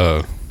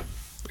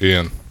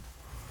Ian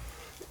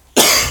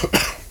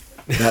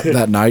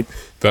that night.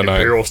 that night.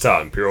 Imperial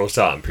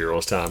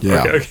Stout.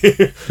 Yeah.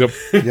 Okay. Yep.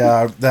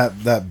 Yeah,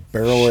 that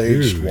barrel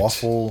aged Shoot.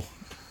 waffle.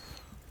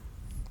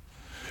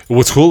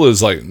 What's cool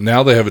is like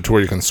now they have it to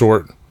where you can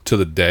sort to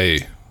the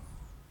day,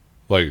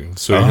 like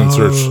so you can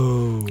search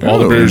all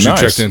the Oh, beers nice.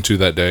 you checked into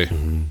that day.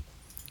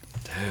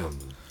 Damn.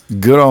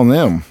 Good on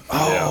them.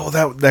 Oh,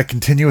 that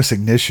continuous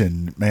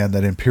ignition, man,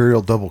 that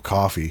Imperial double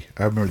coffee.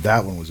 I remember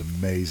that one was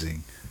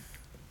amazing.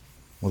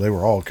 Well, they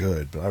were all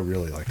good, but I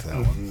really liked that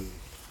one.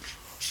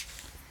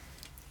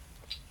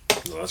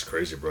 No, that's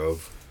crazy, bro.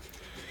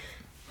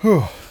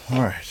 Whew.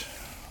 All right.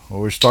 Well,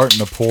 we're starting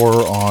to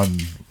pour on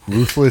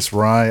Ruthless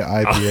Rye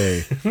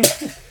IPA.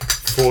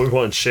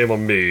 41, shame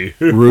on me.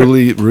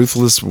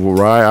 Ruthless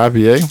Rye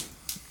IPA.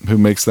 Who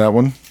makes that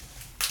one?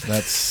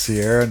 That's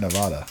Sierra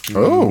Nevada.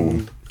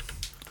 Oh,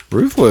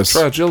 Ruthless.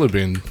 Try a jelly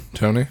bean,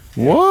 Tony.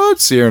 What?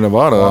 Sierra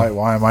Nevada.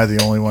 Why am I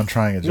the only one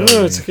trying a No,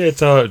 jelly it's bean?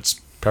 okay.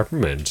 It's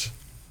peppermint.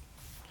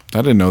 I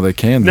didn't know they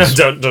canned No, this.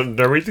 don't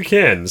read the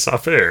can. It's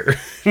not fair.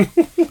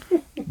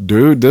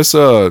 Dude, this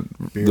Beer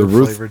the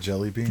flavored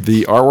jelly bean.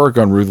 the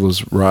artwork on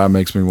Ruthless Rye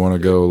makes me want to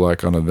go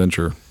like on an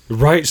adventure.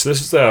 Right. So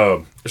this is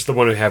the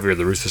one we have here,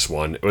 the Ruthless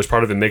one. It was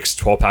part of the mixed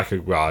 12-pack we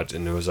got,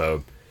 and it was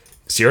a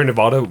Sierra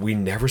Nevada. We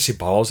never see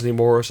bottles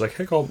anymore. It's like,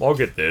 heck, I'll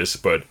get this.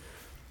 But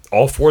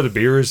all 4 of the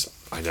beers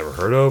I never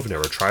heard of,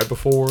 never tried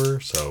before.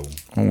 So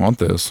I want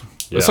this.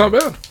 That's yeah. not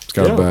bad. It's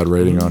got Yeah. a bad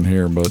rating on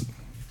here, but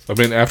I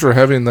mean, after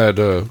having that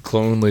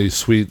clonely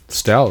sweet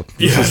stout,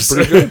 this Yes. is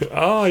pretty good.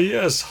 Ah,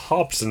 yes,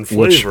 hops and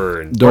which flavor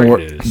and don't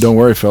worry, brightness. don't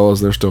worry, fellas.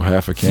 There's still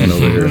half a can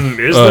over here.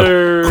 Is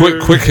there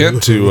Quick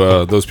hint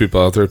to those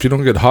people out there: if you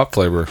don't get hop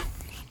flavor,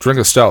 drink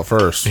a stout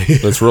first.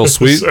 That's real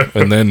sweet,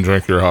 and then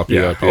drink your hoppy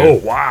Yeah. IPA. Oh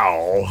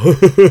wow.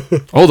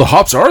 Oh, the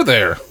hops are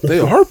there. They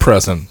are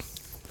present.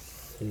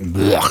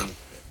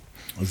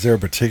 Is there a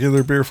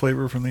particular beer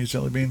flavor from these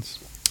jelly beans?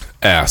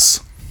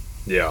 Ass.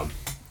 Yeah.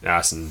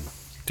 Ass and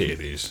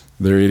titties.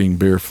 They're eating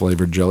beer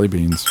flavored jelly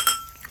beans.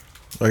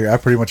 Like I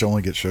pretty much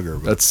only get sugar.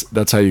 But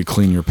That's how you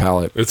clean your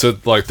palate. It's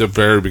at like the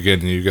very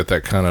beginning. You get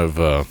that kind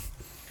of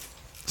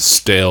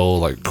stale,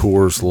 like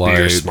Coors Light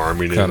Beer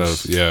smarminess. kind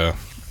of. Yeah.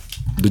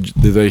 Did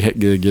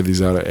they give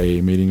these out at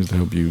AA meetings to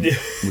help you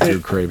with your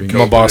craving?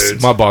 My boss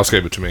Good.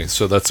 gave it to me,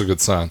 so that's a good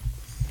sign.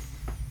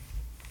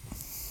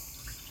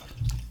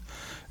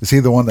 is he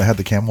the one that had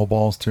the camel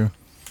balls too?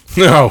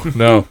 No,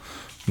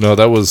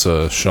 that was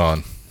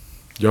Sean.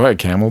 Y'all had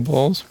camel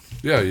balls?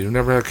 Yeah, you've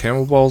never had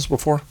camel balls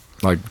before?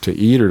 Like to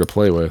eat or to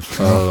play with?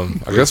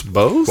 I guess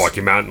both.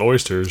 Rocky Mountain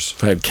oysters.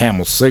 I've had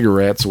camel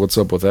cigarettes. What's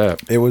up with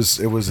that? It was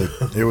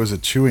a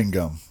chewing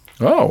gum,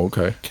 Oh,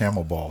 okay.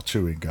 camel ball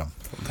chewing gum.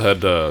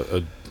 Had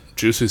a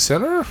juicy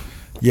center.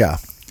 Yeah,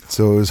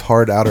 So it was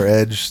hard outer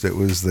edge that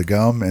was the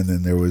gum, and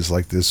then there was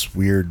like this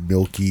weird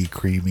milky,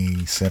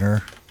 creamy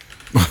center.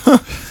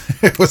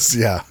 It was,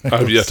 yeah.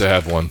 I've yet to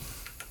have one.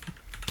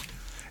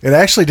 It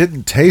actually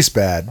didn't taste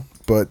bad,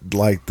 but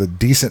like the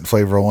decent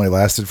flavor only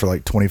lasted for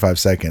like 25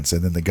 seconds,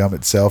 and then the gum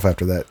itself,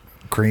 after that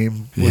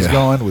cream was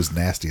gone, was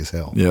nasty as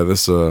hell. Yeah,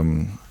 this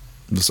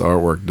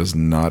artwork does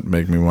not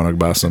make me want to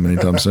buy some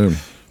anytime soon.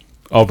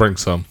 I'll bring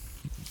some.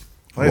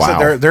 Like I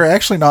said, they're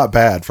actually not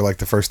bad for like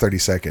the first 30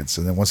 seconds,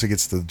 and then once it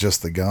gets to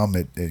just the gum,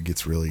 it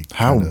gets really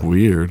How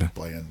weird.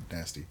 bland,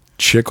 nasty.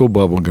 Chickle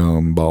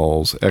bubblegum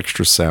balls,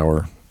 extra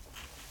sour.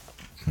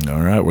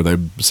 All right, were they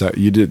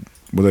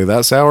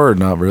that sour or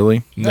not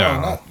really?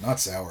 No. Not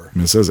sour. I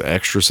mean, it says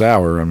extra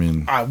sour. I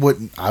mean, I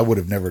would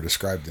have never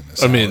described them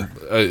as sour. I mean,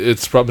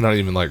 it's probably not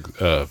even like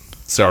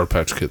Sour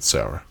Patch Kids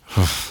sour.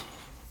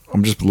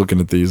 I'm just looking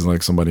at these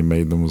like somebody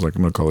made them. Was like,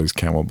 I'm gonna call these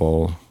camel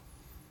balls.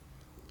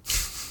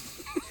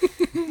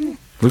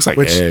 Looks like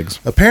eggs.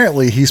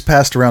 Apparently, he's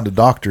passed around to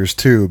doctors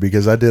too,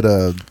 because I did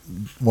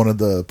one of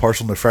the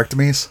partial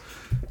nephrectomies.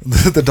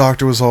 The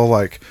doctor was all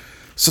like,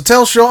 "So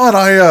tell Sean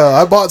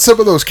I bought some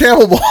of those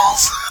camel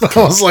balls." I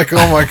was like,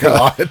 "Oh my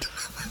god!"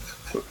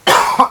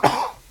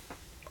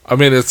 I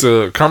mean, it's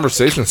a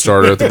conversation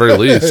starter at the very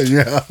least.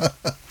 Yeah.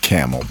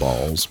 Camel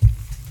balls.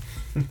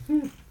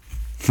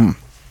 Who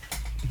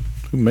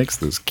makes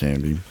this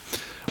candy?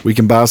 We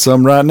can buy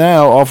some right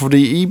now off of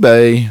the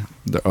eBay.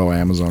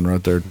 Amazon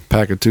right there.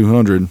 Pack of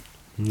 200.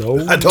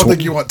 No. I don't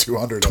think you want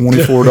 200.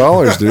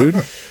 $24, dude.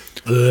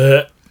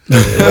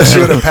 Unless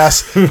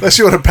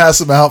you want to pass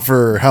them out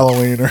for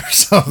Halloween or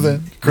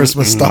something.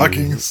 Christmas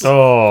stockings.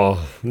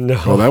 Oh, no.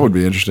 Oh, that would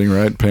be interesting,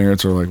 right?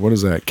 Parents are like, what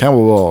is that?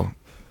 Camel ball.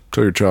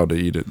 Tell your child to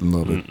eat it and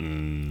love it.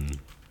 And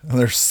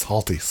they're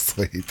salty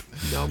sleep.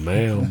 No,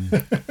 ma'am.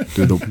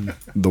 Dude,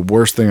 the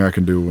worst thing I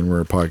can do when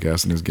we're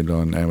podcasting is get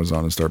on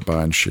Amazon and start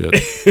buying shit.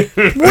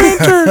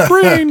 Winter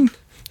green.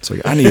 It's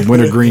like, I need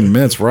wintergreen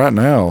mints right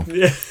now.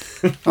 Yeah.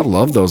 I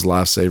love those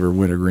Lifesaver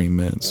wintergreen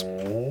mints.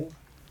 The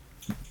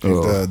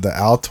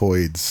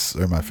Altoids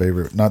are my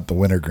favorite. Not the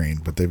wintergreen,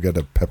 but they've got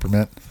a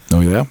peppermint. Oh,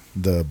 yeah?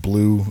 The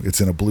blue,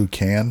 it's in a blue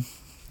can.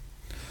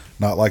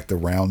 Not like the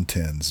round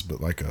tins, but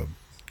like a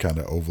kind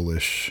of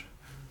ovalish.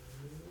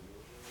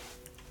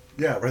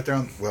 Yeah, right there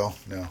on. Well,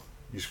 no,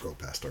 you scrolled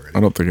past already.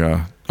 I don't think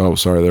oh,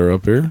 sorry, they're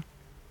up here?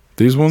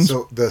 These ones?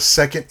 So the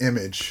second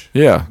image,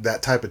 Yeah.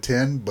 that type of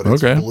tin, but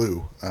it's Okay.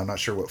 blue. I'm not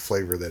sure what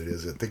flavor that it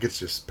is. I think it's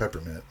just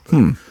peppermint.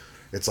 But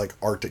It's like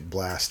Arctic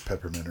Blast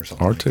peppermint or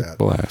something Arctic like that.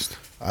 Blast.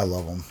 I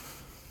love them.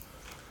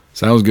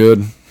 Sounds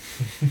good.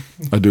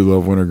 I do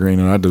love wintergreen,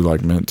 and I do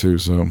like mint too.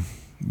 So,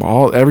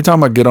 every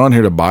time I get on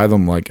here to buy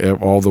them, like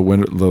all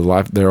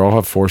they all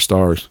have 4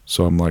 stars.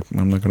 So I'm like,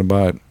 I'm not going to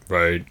buy it.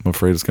 Right. I'm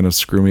afraid it's going to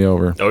screw me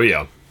over. Oh,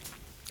 yeah.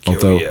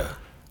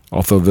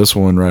 Although this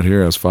one right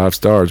here has 5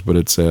 stars, but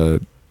it's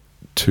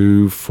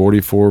 2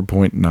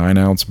 44.9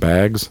 ounce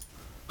bags.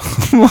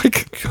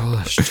 Like,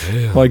 Gosh,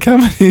 damn. like how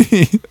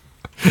many?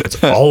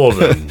 It's all of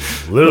them.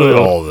 Literally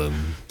all of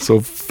them. So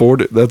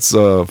 40. That's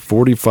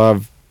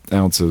 45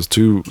 ounces.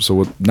 So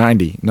what?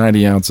 90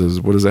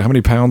 ounces. What is that? How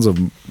many pounds of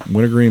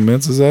wintergreen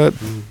mints is that?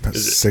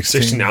 Is it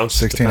 16 ounces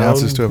 16 to a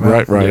ounces to a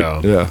pound. Right.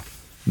 Yeah. Yeah.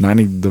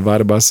 90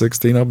 divided by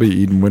 16. I'll be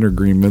eating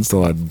wintergreen mints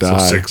till I die.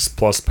 So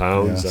 6+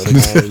 pounds. Yeah.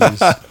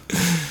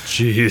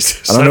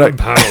 Jeez. I don't 7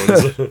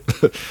 pounds.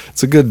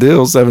 It's a good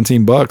deal.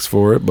 $17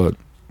 for it, but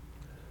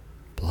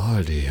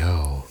Bloody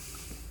hell.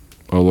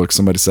 oh look,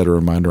 somebody set a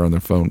reminder on their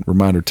phone.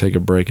 Reminder: take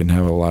a break and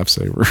have a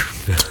lifesaver.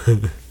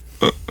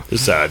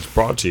 This ad's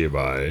brought to you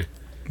by.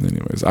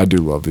 Anyways, I do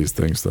love these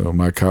things though.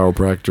 My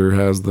chiropractor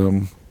has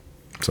them,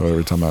 so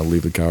every time I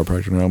leave the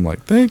chiropractor now, I'm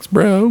like, thanks,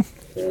 bro.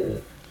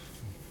 I'm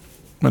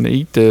gonna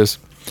eat this.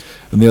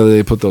 And the other day,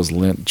 they put those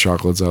Lindt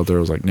chocolates out there. I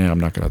was like, nah, I'm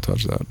not gonna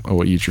touch that.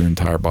 I'll eat your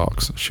entire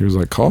box. She was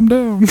like, calm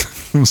down.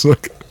 I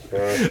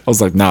was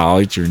like, nah,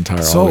 I'll eat your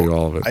entire. I'll eat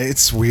all of it.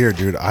 It's weird,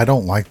 dude. I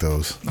don't like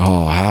those.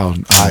 Oh, how?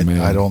 Oh,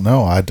 man. I don't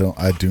know. I do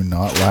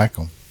not like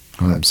them.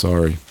 I'm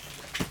sorry.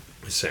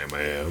 Sam,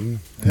 I am.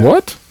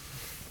 What?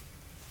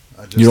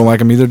 You don't like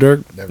them either,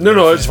 Dirk?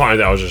 No, it's fine.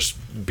 I was just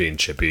being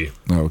chippy.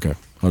 Oh, okay.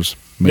 I'll just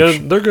Yeah,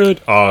 they're good.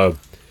 I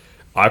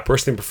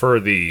personally prefer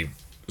the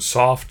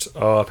soft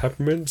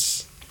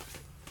peppermints.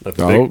 Like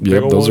the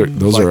big old those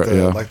ones.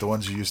 are like the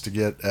ones you used to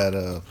get at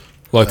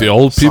Like the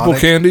old people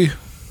Sonic. candy?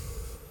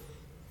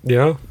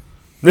 Yeah.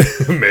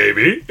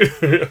 Maybe.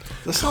 the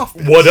soft.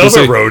 What Cause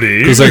other they- roadie?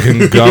 Because they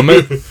can gum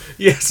it?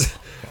 Yes.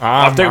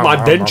 I'll take my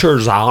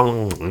dentures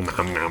out.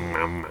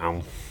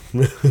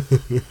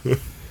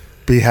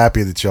 Be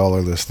happy that y'all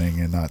are listening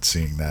and not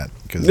seeing that,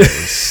 because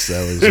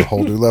that was a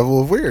whole new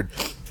level of weird.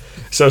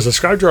 So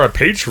subscribe to our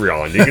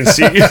Patreon. You can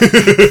see.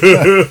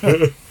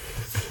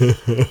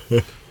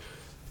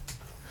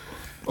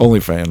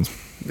 OnlyFans.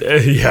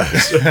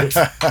 Yes.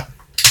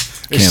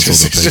 It's Cancel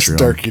the just Patreon.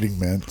 dark eating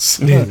mints.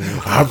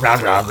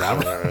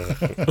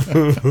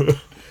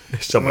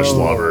 So much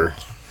lover.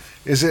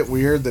 Is it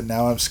weird that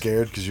now I'm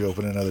scared because you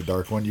open another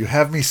dark one? You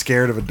have me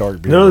scared of a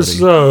dark beer. No, this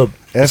is already.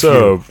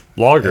 a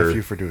lager. F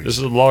you for doing This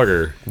it. is a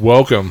lager.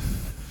 Welcome.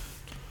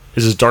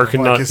 Is it dark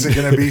and Like, not? is it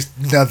going to be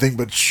nothing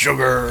but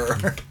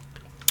sugar?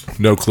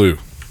 No clue.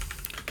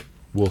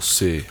 We'll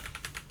see.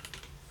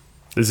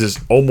 This is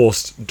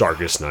almost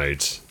Darkest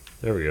Night.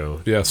 There we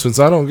go. Yeah, since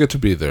I don't get to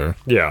be there,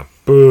 Yeah.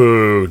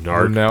 Boo. we're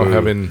Narc. now boo.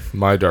 having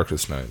my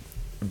darkest night.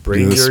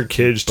 Bring This your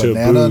kids to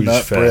banana Booze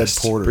nut bread Fest.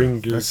 porter.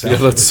 Bring your That's Yeah,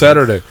 that's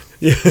Saturday.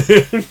 Yeah.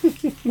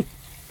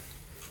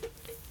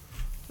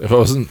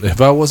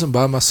 If I wasn't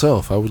by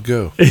myself, I would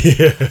go.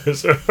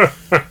 Yes.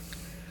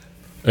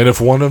 And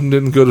if one of them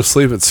didn't go to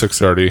sleep at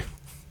 6:30,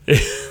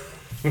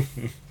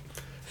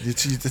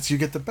 You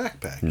get the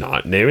backpack.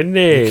 Not naming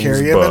names.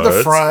 Carry him in the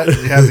but- front.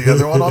 You have the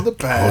other one on the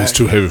back. oh, he's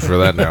too heavy for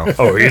that now.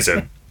 Oh,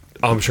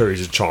 I'm sure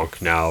he's a chunk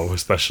now,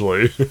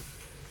 especially.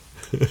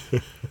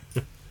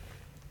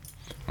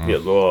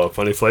 Get little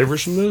funny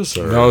flavors from this?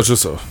 Or? No, it's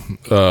just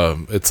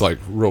it's like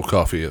real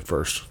coffee at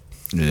first.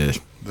 Yeah.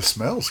 The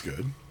smell's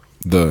good.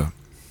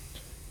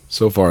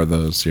 So far,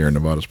 the Sierra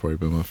Nevada's probably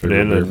been my favorite.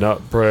 Banana beer.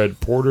 nut bread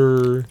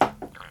porter,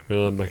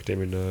 vanilla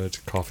macadamia nuts,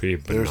 coffee,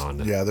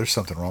 banana. There's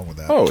something wrong with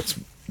that. Oh, it's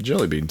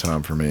jelly bean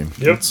time for me.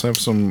 Yep. Let's have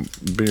some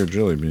beer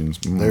jelly beans.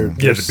 They're-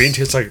 Yeah, the bean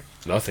tastes like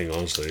nothing,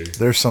 honestly.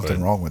 There's something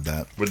But wrong with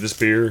that. with this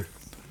beer.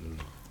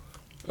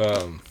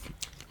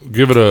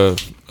 Give it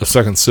a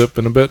second sip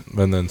in a bit,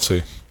 and then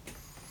see.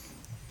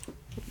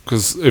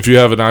 Because if you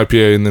have an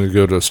IPA and then you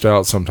go to a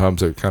stout,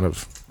 sometimes it kind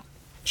of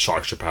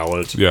Shocks your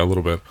palate. a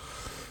little bit.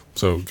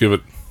 So give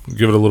it a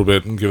little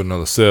bit and give it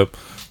another sip.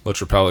 Let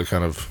your palate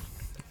kind of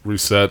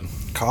reset.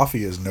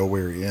 Coffee is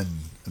nowhere in.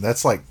 And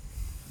that's like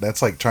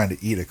trying to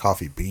eat a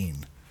coffee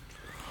bean.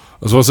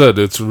 As I said,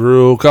 it's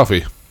real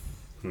coffee.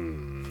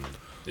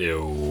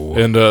 Ew.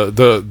 And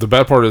the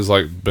bad part is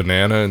like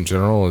banana in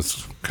general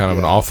is kind of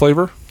an Yeah. off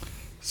flavor.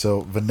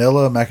 So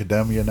vanilla,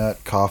 macadamia nut,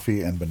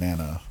 coffee, and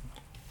banana.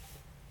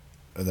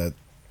 And that.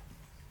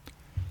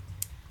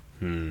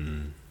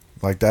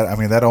 Like that. I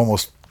mean, that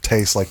almost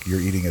tastes like you're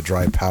eating a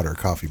dry powder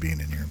coffee bean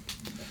in your.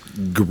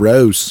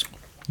 Gross.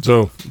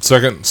 So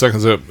second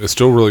sip, it's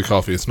still really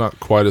coffee. It's not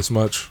quite as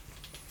much.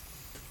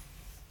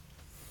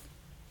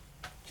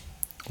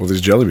 Well,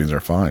 these jelly beans are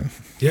fine.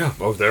 Yeah.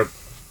 Oh, they're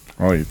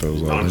I'll eat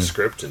those all day.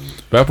 nondescript and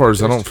Bad part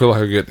is I don't feel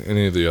like I get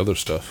any of the other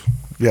stuff.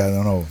 Yeah,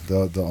 no.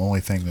 The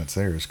only thing that's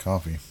there is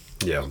coffee,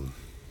 yeah.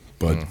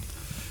 But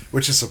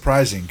which is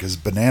surprising because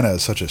banana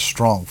is such a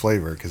strong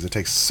flavor because it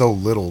takes so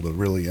little to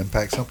really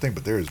impact something,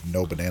 but there is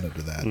no banana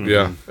to that.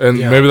 Yeah, and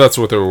Yeah. maybe that's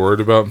what they were worried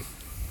about.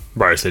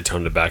 Right, so they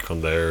toned it back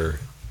on there.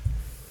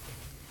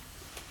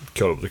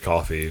 Killed up the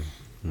coffee.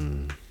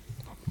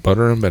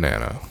 Butter and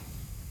banana.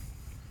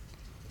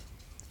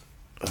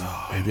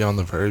 Maybe on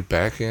the very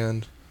back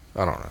end.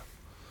 I don't know.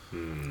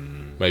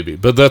 Maybe,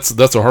 but that's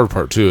the hard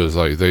part too. Is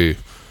like they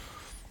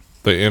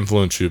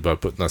influence you by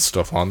putting that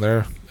stuff on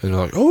there, and you're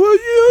like,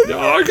 oh yeah,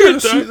 I I get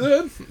get see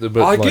that.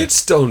 But I like, get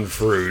stone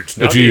fruit.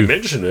 Now if that you you-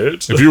 mention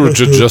it. if you were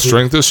to just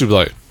drink this, you'd be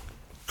like,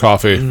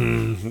 coffee.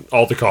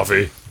 all the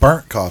coffee.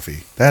 Burnt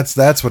coffee. That's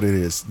what it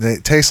is.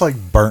 It tastes like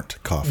burnt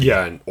coffee.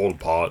 Yeah, an old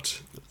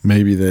pot.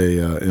 maybe they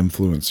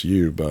influence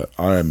you, but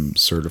I'm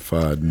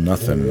certified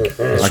nothing. I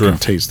true. can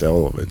taste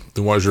all of it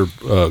Then why's your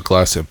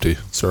glass empty,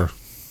 sir?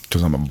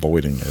 because I'm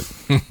avoiding it.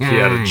 He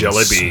had a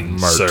jelly bean,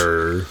 smart.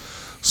 sir.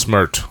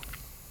 Smart.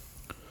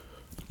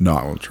 No,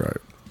 I won't try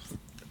it.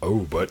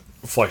 Oh, but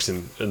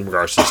flexing in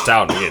regards to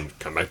stout again.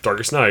 Come back,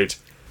 Darkest Night.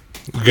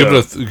 Give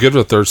it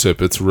a third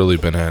sip. It's really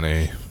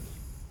banana-y.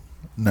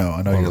 No,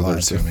 I know One you're of lying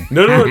those to two. me.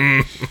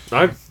 No.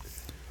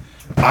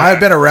 I've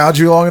been around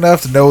you long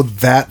enough to know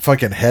that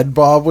fucking head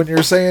bob when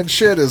you're saying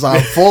shit is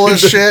I'm full of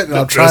shit and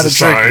I'm trying to That's a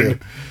trick sign. you.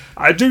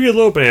 I do get a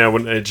little banana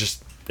when it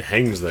just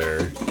hangs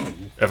there.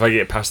 If I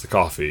get past the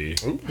coffee.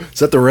 Is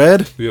that the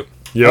red? Yep.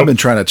 Yep. I've been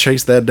trying to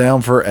chase that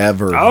down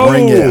forever. Oh.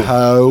 Bring it,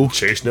 ho!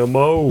 Chase no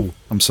mo.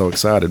 I'm so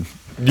excited.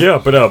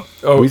 Yeah, but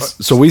We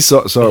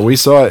saw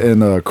it in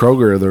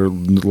Kroger, their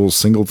little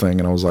single thing,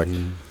 and I was like,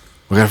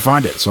 we gotta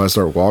find it. So I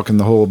started walking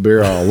the whole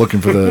beer aisle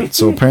looking for the.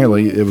 So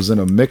apparently it was in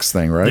a mix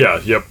thing, right? yeah,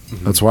 yep.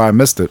 That's why I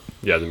missed it.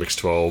 Yeah, the mix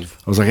 12.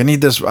 I was like, I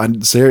need this.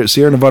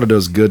 Sierra Nevada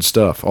does good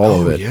stuff,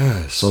 all of it.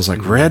 yes. So I was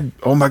like, red.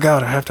 Oh my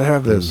god, I have to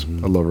have this.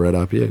 I love red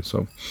IPA.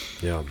 So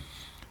Yeah.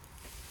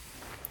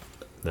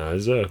 No,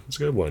 it's a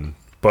good one.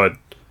 But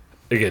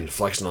again,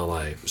 flexing on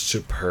my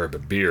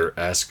superb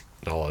beer-esque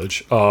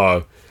knowledge.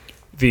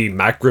 The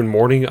Macron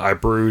Morning I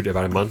brewed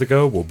about a month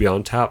ago will be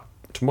on tap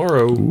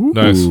tomorrow.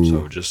 Nice.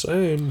 So just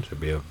saying, it'll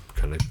be a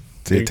kind of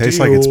See, it tastes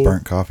like it's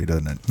burnt coffee,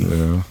 doesn't it?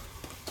 yeah.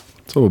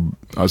 So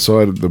I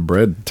saw the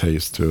bread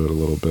taste to it a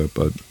little bit,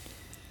 but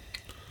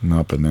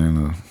not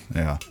banana.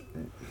 Yeah.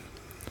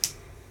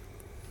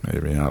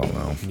 Maybe I don't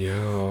know.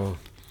 Yeah.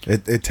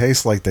 It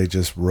tastes like they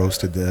just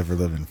roasted the ever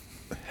living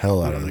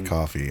hell out of the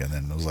coffee and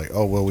then it was like,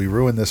 oh well, we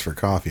ruined this for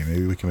coffee.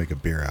 Maybe we can make a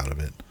beer out of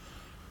it.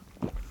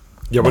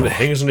 Yeah, when it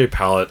hangs on your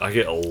palate, I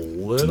get a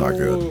little. not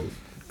good.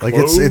 Like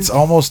clove. it's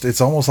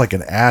almost like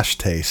an ash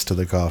taste to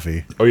the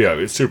coffee. Oh yeah,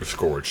 it's super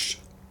scorched.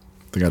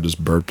 I think I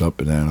just burped up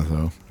banana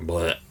though.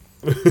 Blech.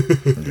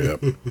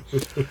 Yep.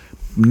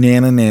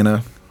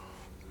 Nana.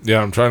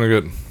 Yeah, I'm trying to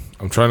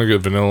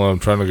get vanilla. I'm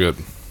trying to get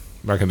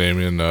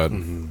macadamia nut.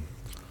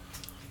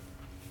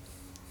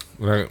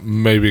 Like,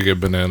 maybe get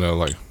banana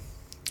like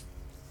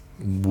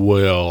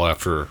well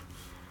after.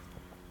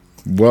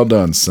 Well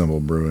done, Symbol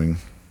Brewing.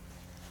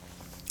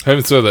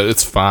 Having said that,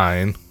 it's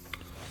fine.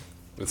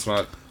 It's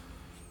not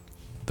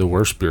the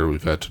worst beer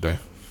we've had today.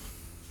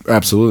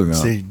 Absolutely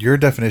not. See, your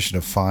definition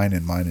of fine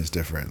and mine is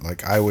different.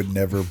 Like, I would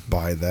never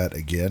buy that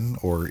again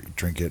or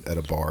drink it at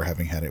a bar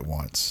having had it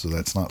once. So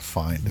that's not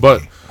fine to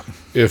But me.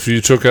 if you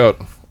took out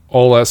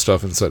all that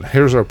stuff and said,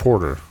 here's our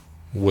porter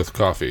with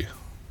coffee,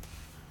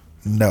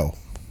 No.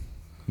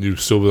 you'd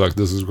still be like,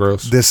 this is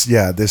gross?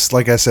 This,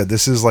 like I said,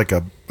 this is like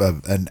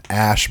an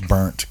ash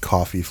burnt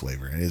coffee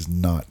flavor. It is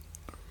not.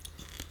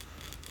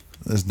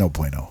 There's no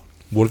bueno.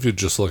 What if you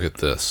just look at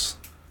this?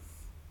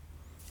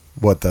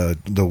 What, the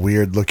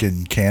weird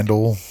looking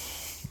candle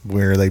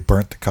where they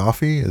burnt the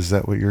coffee? Is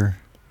that what you're...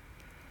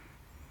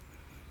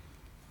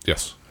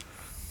 Yes.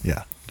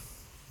 Yeah.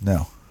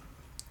 No.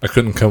 I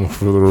couldn't come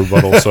up with a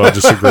rebuttal, so I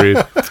disagreed.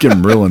 It's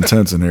getting real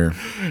intense in here.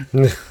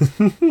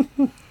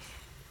 I'm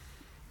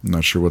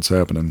not sure what's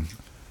happening.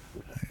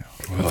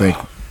 I think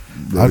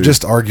I'm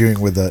just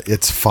arguing with a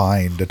 "it's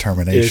fine"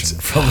 determination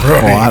It's from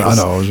Oh, Ryan. I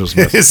know. I was just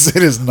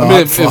It is not I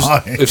mean,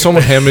 fine. if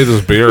someone handed me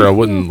this beer, I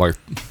wouldn't like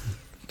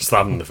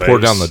Slap him in the face. pour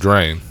it down the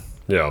drain.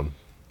 Yeah.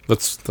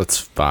 That's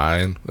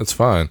fine. It's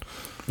fine.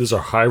 These are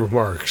high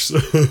remarks.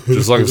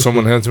 Just like if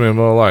someone hands me a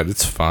Miller Lite,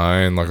 it's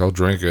fine. Like, I'll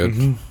drink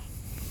it.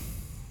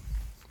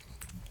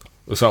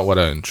 It's not what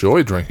I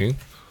enjoy drinking.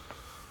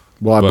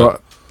 Well,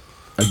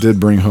 I did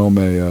bring home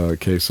a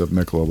case of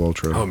Michelob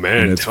Ultra. Oh and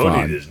man, it's Tony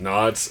fine. is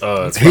not.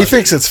 He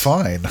thinks it's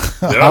fine.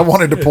 Yeah. I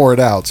wanted to pour it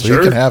out, so Sure.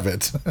 he can have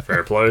it.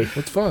 fair play.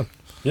 It's fun.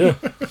 Yeah,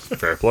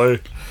 fair play.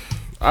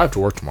 I have to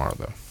work tomorrow,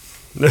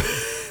 though.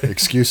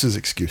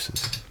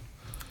 Excuses.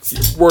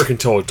 Work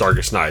until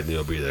darkest night, and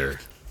you'll be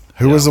there.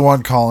 Who was the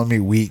one calling me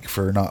weak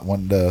for not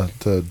wanting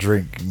to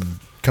drink and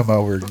come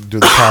over and do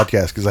the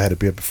podcast because I had to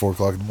be up at 4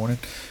 o'clock in the morning?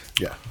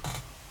 Yeah.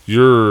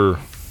 You're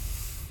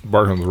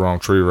barking on the wrong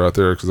tree right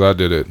there, because I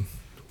did it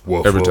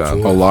Woof, every woof, time.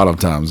 woof. A lot of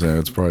times, yeah.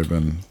 It's probably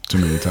been too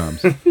many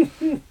times.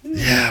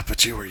 Yeah,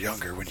 but you were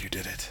younger when you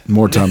did it.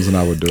 More times than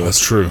I would do it. That's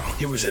true.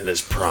 He was in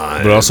his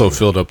prime. But I also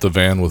filled up the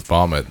van with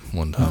vomit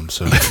one time,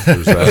 so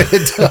there's that.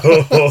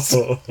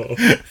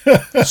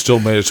 Still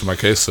made it to my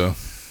case, though.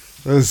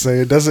 Let's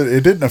say it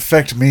didn't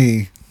affect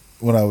me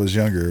when I was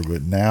younger,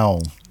 but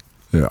now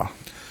Yeah.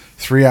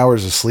 3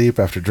 hours of sleep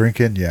after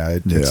drinking,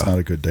 it's Yeah. not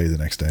a good day the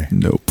next day.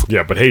 Nope.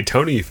 Yeah, but hey,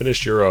 Tony, you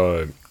finished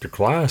your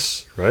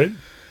class, right?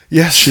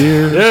 Yes,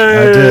 cheers. Yay!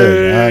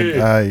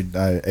 I did.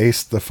 I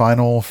aced the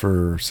final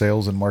for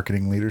sales and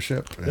marketing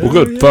leadership. Well,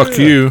 good. Fuck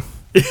you.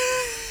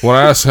 When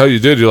I asked how you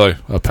did, you're like,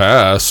 I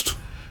passed.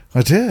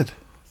 I did.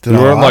 Did You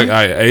weren't I? like,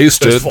 I aced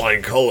There's it.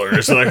 flying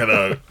colors, and I got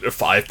a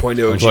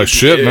 5.0. I was like, GPA.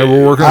 shit, maybe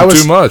we're working I on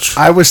was too much.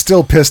 I was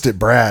still pissed at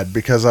Brad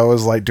because I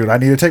was like, dude, I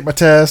need to take my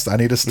test. I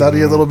need to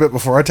study a little bit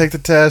before I take the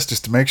test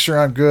just to make sure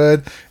I'm good.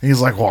 And he's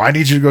like, well, I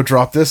need you to go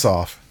drop this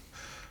off.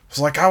 I was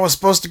like, I was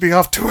supposed to be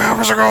off 2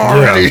 hours ago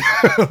already.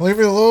 Leave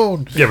me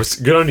alone. Yeah, but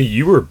good on you.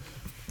 You were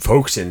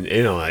focusing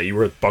in on that. You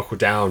were buckled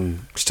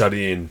down,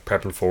 studying,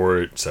 prepping for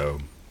it. So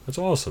that's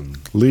awesome.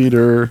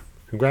 Leader.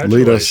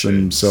 Congratulations. Lead us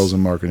in sales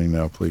and marketing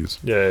now, please.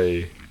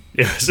 Yay.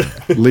 Yes.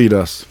 Lead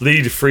us.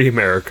 Lead free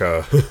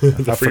America.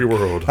 The free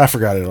world. I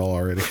forgot it all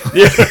already.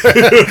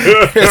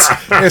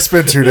 It's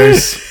been 2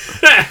 days.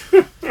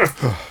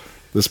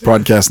 This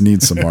podcast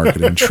needs some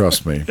marketing.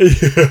 Trust me.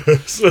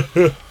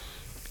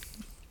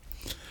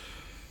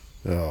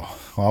 Oh,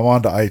 well, I'm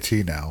on to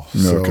IT now.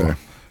 So Okay.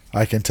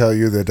 I can tell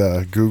you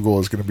that Google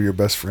is going to be your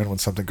best friend when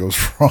something goes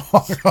wrong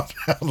on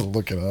how to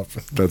look it up.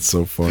 That's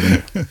so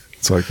funny.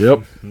 It's like,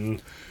 yep.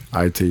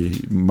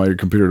 IT, my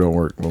computer don't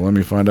work. Well, let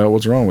me find out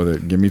what's wrong with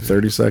it. Give me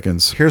 30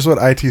 seconds. Here's what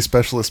IT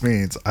specialist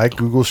means. I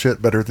Google shit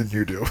better than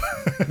you do.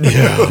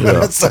 Yeah.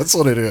 That's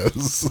what it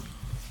is.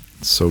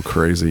 It's so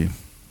crazy.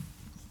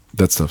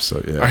 That stuff's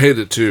so, I yeah. hate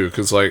it too,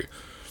 because like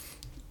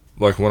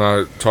when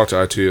I talk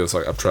to IT, it's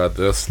like, I've tried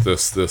this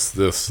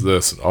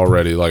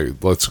already.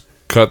 Like, let's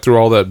cut through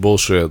all that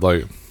bullshit.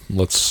 Like,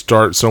 let's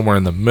start somewhere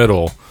in the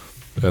middle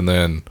and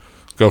then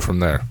go from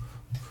there.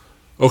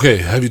 Okay,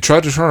 have you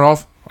tried to turn it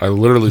off? I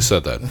literally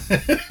said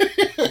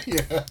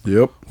that.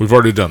 Yep. We've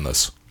already done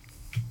this.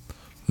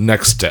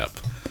 Next step.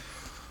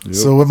 Yep.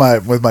 So with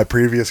my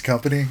previous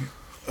company,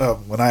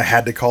 when I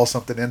had to call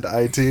something into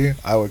IT,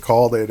 I would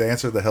call, they'd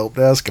answer the help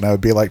desk, and I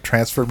would be like,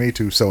 transfer me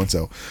to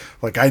so-and-so.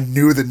 Like, I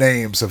knew the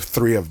names of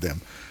 3 of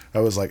them. I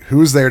was like,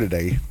 who's there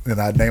today?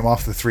 And I'd name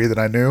off the 3 that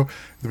I knew.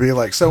 They'd be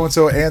like,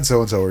 so-and-so and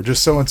so-and-so, or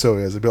just so-and-so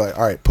is. I'd be like,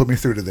 all right, put me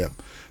through to them.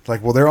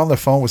 Like, well, they're on the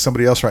phone with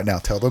somebody else right now.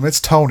 Tell them it's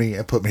Tony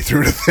and put me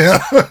through to them.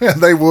 And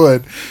they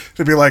would.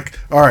 They'd be like,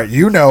 all right,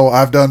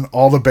 I've done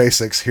all the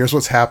basics. Here's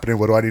what's happening.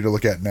 What do I need to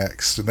look at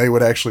next? And they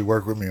would actually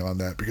work with me on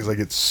that because I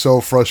get so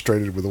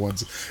frustrated with the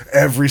ones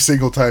every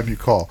single time you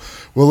call.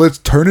 Well, let's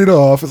turn it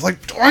off. It's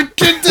like, I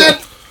did that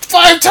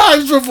 5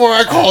 times before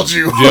I called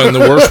you. Yeah, and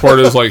the worst part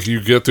is, like,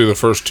 you get through the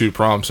first 2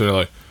 prompts and you're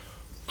like,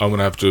 I'm going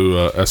to have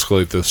to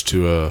escalate this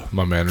to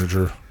my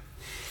manager.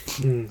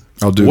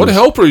 I'll do What this-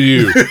 help are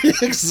you?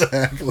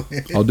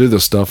 Exactly. I'll do the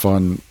stuff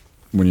on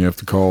when you have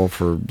to call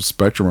for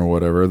Spectrum or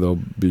whatever. They'll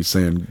be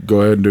saying,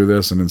 "Go ahead and do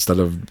this," and instead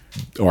of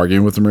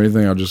arguing with them or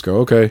anything, I'll just go,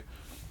 "Okay,"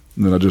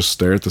 and then I'll just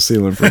stare at the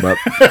ceiling for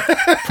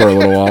for a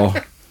little while.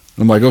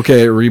 I'm like,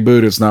 "Okay,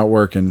 reboot. It's not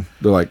working."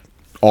 They're like,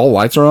 "All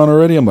lights are on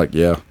already." I'm like,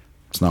 "Yeah,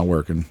 it's not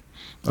working."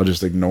 I'll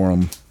just ignore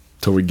them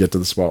till we get to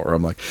the spot where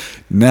I'm like,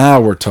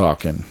 "Now we're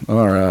talking."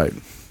 All right,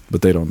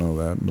 but they don't know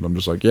that. But I'm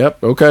just like,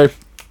 "Yep, okay."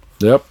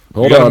 Yep. You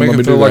Hold gotta on. make Let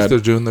me them feel do like that. they're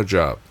doing their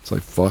job. It's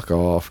like, fuck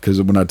off.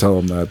 Because when I tell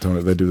them that,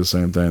 Tony, they do the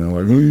same thing.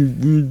 They're like,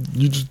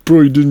 you just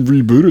probably didn't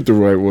reboot it the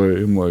right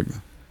way. I'm like,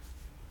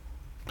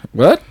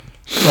 what?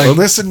 Like,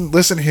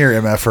 listen here,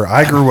 MFer.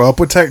 I grew up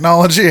with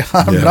technology.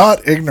 I'm Yeah.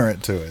 not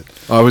ignorant to it.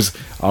 I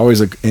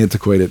always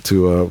antiquate it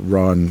to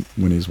Ron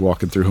when he's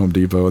walking through Home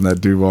Depot and that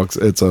dude walks.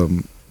 It's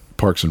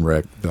Parks and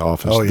Rec, the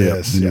office. Oh,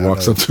 yes. And he Yeah, I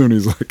walks know. up to him and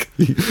he's like,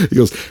 he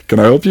goes, "Can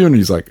I help you?" And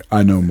he's like,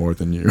 "I know more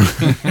than you."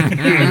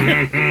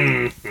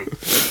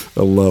 I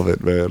love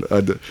it, man.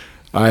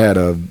 I had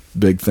a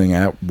big thing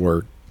at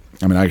work.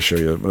 I mean, I can show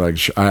you. Like,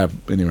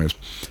 anyways.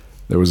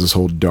 There was this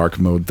whole dark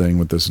mode thing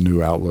with this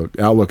new Outlook.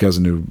 Outlook has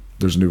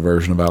there's a new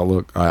version of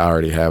Outlook. I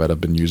already have it. I've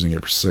been using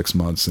it for 6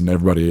 months, and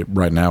everybody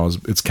right now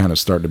it's kind of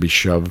starting to be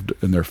shoved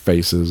in their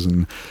faces,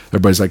 and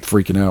everybody's like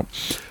freaking out.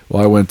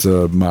 Well, I went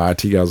to my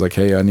IT guy. I was like,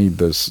 "Hey, I need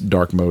this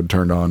dark mode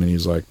turned on," and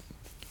he's like,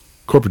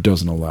 "Corporate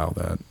doesn't allow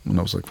that." And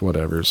I was like,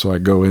 "Whatever." So I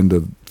go in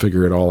to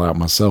figure it all out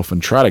myself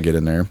and try to get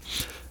in there.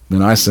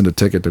 Then I send a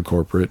ticket to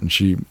corporate, and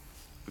she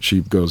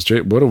goes,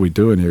 "Jay, what are we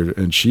doing here?"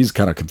 And she's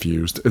kind of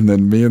confused. And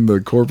then me and the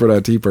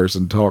corporate IT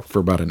person talk for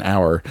about an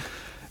hour,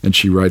 and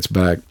she writes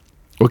back,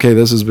 "Okay,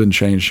 this has been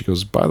changed." She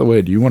goes, "By the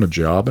way, do you want a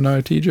job in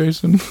IT,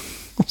 Jason?"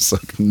 I was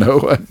like,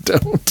 "No, I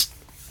don't."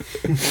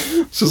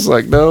 She's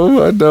like,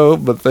 "No, I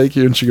don't, but thank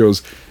you." And she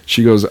goes,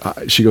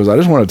 "I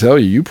just want to tell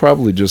you, you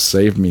probably just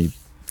saved me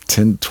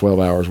 10, 12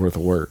 hours worth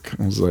of work."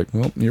 I was like,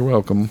 "Well, you're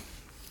welcome.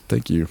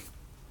 Thank you."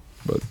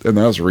 And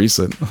that was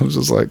recent. I was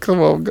just like, come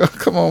on,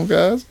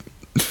 guys.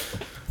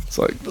 It's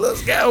like,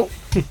 let's go.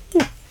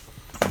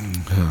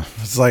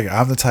 It's like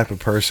I'm the type of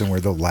person where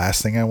the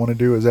last thing I want to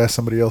do is ask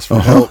somebody else for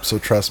help. So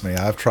trust me,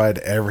 I've tried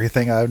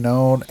everything I've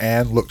known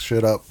and looked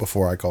shit up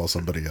before I call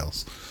somebody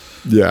else.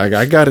 Yeah,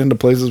 I got into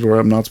places where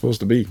I'm not supposed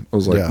to be. I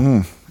was like,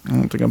 Yeah. I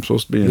don't think I'm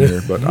supposed to be in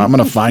here, but I'm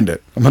going to find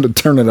it. I'm going to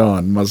turn it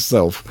on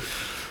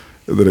myself.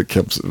 And then it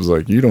was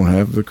like, "You don't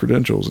have the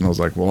credentials." And I was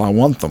like, "Well, I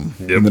want them."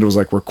 Yep. And then it was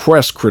like,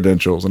 "Request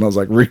credentials." And I was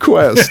like,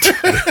 "Request."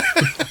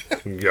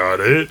 Got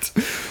it.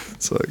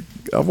 It's like,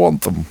 "I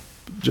want them."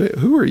 "Jay,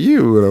 who are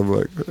you?" And I'm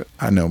like,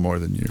 "I know more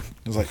than you."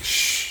 I was like,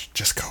 shh,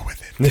 just go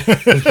with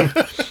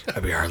it.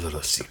 That'd be our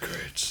little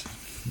secrets.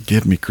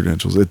 Give me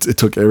credentials. It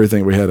took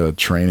everything. We had a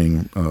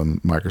training,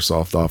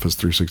 Microsoft Office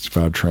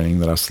 365 training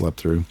that I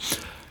slept through.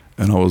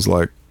 And I was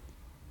like,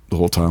 the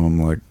whole time,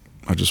 I'm like,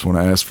 I just want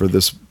to ask for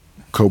this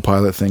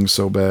Copilot thing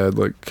so bad.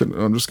 Like,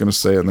 I'm just going to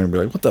say it and they're going to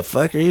be like, "What the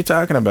fuck are you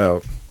talking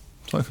about?"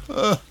 It's like,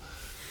 I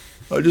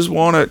just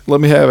want it. Let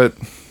me have it.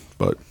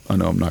 But I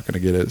know I'm not going to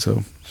get it.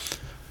 So,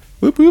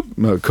 whoop, whoop.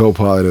 No,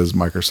 Copilot is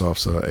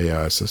Microsoft's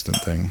AI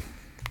assistant thing.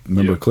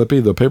 Remember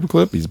Clippy, the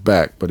paperclip? He's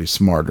back, but he's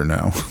smarter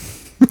now.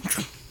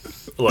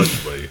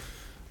 Allegedly.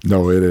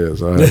 No, it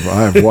is.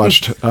 I have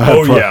watched.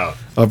 Yeah.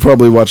 I've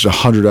probably watched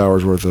 100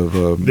 hours worth of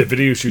The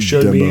videos you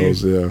showed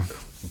demos. me. Yeah,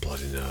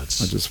 Bloody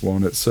nuts. I just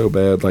want it so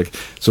bad. Like,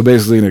 so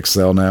basically in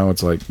Excel now,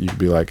 it's like you could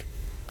be like,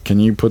 "Can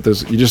you put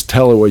this?" You just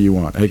tell it what you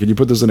want. "Hey, can you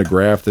put this in a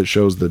graph that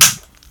shows the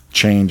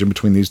change in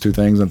between these two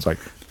things?" And it's like,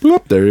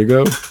 "Bloop, there you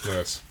go."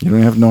 Yes. You don't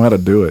even have to know how to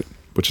do it,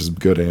 which is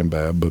good and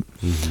bad. But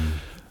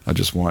I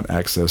just want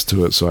access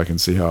to it so I can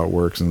see how it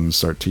works and then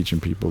start teaching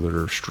people that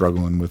are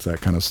struggling with that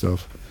kind of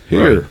stuff.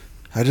 Here, Right.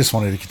 I just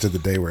wanted to get to the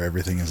day where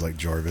everything is like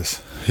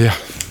Jarvis. yeah.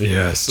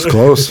 Yes. It's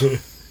close.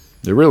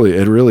 It really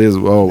is.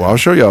 Oh, I'll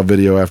show y'all a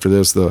video after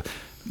this. The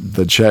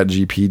Chat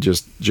GPT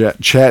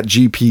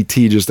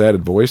just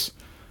added voice,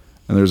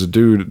 and there's a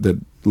dude that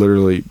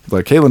literally,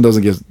 like, Caitlin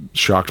doesn't get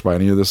shocked by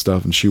any of this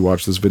stuff, and she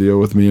watched this video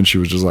with me, and she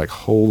was just like,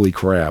 "Holy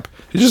crap!"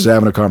 He's just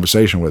having a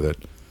conversation with it,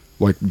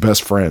 like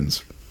best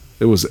friends.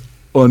 It was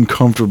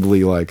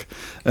uncomfortably like,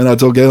 and I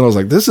told Caitlin, I was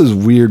like, "This is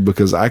weird,"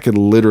 because I could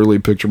literally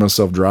picture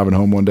myself driving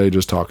home one day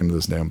just talking to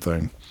this damn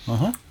thing.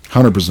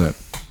 100%.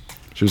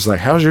 She was like,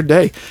 "How's your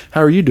day?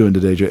 How are you doing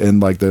today?"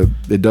 And like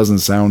it doesn't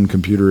sound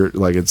computer,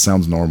 like it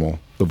sounds normal.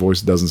 The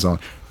voice doesn't sound,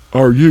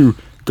 "Are you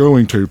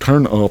going to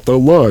turn off the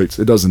lights?"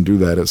 It doesn't do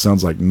that. It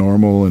sounds like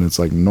normal, and it's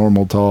like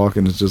normal talk,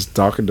 and it's just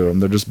talking to them.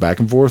 They're just back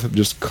and forth,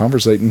 just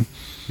conversating.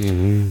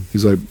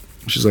 She's like,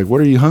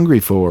 "What are you hungry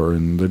for?"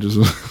 And they're just,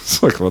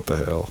 it's like, what the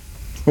hell?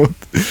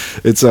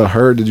 It's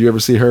her. Did you ever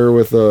see her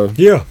with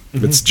Yeah.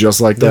 It's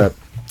just like that.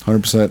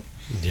 100%.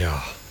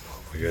 Yeah.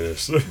 Oh my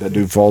goodness. That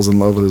dude falls in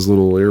love with his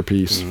little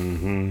earpiece.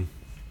 Little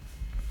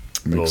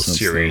sense,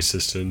 Siri though.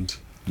 assistant.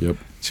 Yep.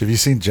 So have you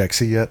seen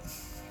Jexy yet?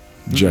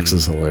 Jex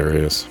is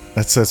hilarious.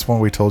 That's one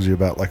we told you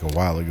about like a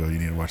while ago. You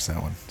need to watch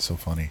that one. It's so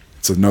funny.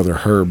 It's another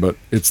her, but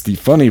it's the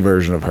funny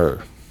version of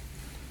her.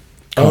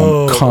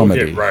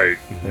 comedy. okay, right.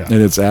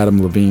 And it's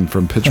Adam Levine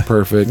from Pitch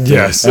Perfect.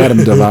 Yes. Adam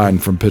Devine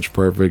from Pitch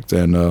Perfect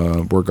and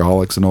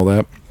Workaholics and all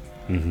that.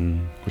 Mm-hmm.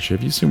 Which,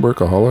 have you seen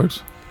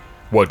Workaholics?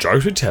 What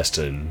drugs we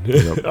testing?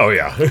 Oh,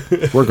 yeah.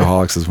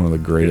 Workaholics is one of the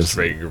greatest.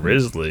 Straight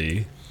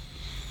grizzly.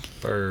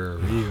 For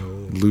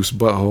real. Loose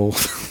butthole.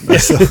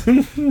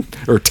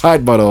 Or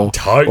tight butthole.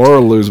 Tight. Or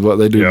loose butt.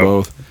 They do Yep.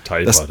 both.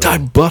 Tight That's butthole.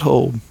 tight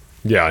butthole.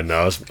 Yeah,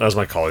 no, that was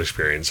my college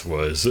experience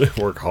was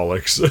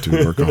Workaholics. Dude,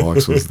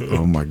 Workaholics was,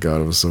 oh my God,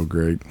 it was so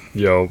great.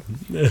 Yo.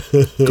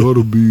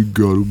 Gotta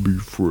be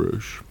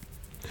fresh.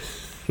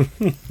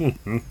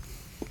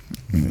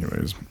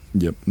 Anyways,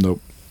 yep,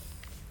 nope.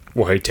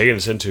 Well, hey, taking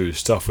us into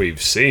stuff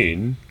we've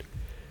seen,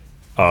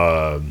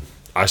 I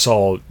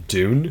saw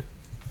Dune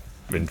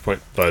in the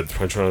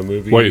 2020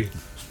 movie. Wait,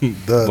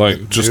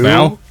 The just new-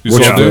 now? You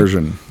Which saw Dune?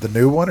 version? The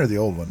new one or the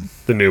old one?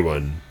 The new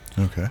one.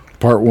 Okay.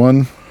 Part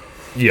 1?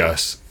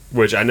 Yes.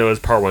 Which I know is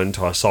part 1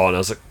 until I saw it, and I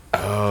was like,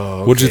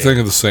 oh, What'd you okay. think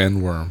of the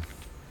sandworm?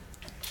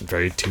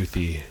 Very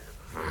toothy.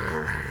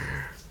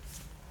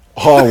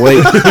 Oh, wait.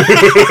 You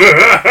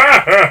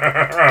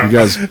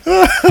guys,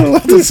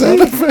 The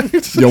sound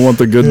effects. y'all want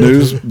the good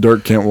news?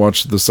 Dirk can't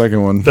watch the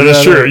second one. That is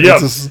Yeah, true. no, Yeah,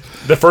 it's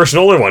the first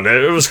and only one.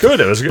 It was good.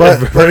 It was good.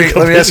 But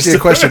let me ask you a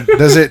question.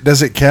 Does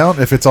it count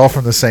if it's all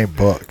from the same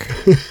book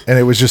and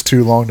it was just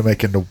too long to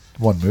make into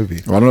one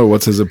movie? I don't know.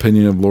 What's his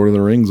opinion of Lord of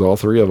the Rings? All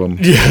 3 of them.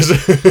 Yes,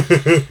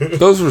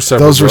 Those were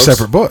separate. Those were books.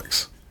 separate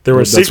books. there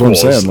were That's what I'm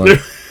sequels. saying.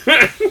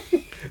 Like,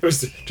 It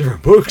was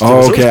different books.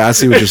 oh, okay. I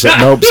see what you're saying.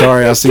 Nope,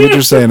 sorry. I see what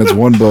you're saying. It's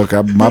one book.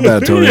 My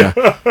bad, Tony.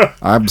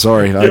 I'm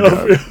sorry.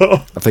 I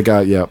think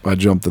I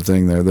jumped the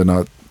thing there. They're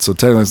not. So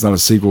technically, it's not a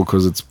sequel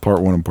because it's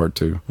part 1 and part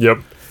 2. Yep.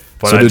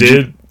 But So I did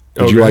did.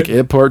 Did you like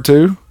It Part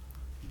 2?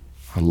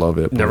 I love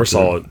It. Part Never 2.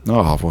 saw it.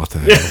 Oh, what the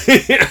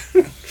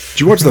hell? Did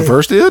you watch the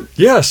first It,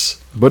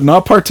 Yes. but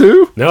not part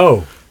 2?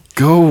 No.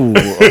 Go.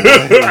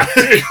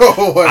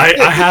 I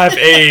have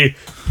a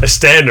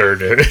standard,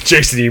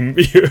 Jason.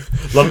 You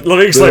let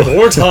me explain one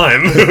more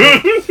time.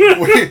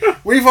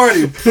 We've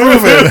already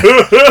proven.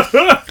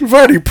 We've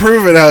already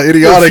proven how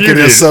idiotic it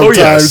is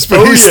sometimes,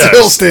 but he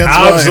still stands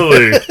by.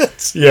 Absolutely.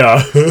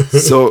 Yeah.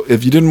 So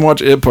if you didn't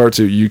watch It Part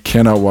 2, you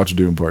cannot watch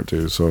Dune Part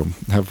 2. So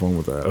have fun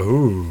with that.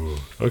 Ooh.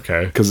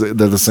 Okay. Because they're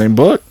the same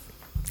book.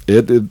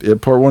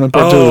 It Part 1 and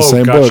Part 2 are the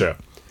same book.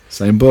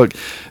 Same book.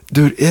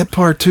 Dude, It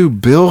Part 2,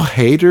 Bill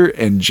Hader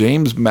and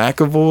James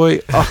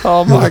McAvoy.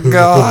 Oh my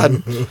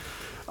God.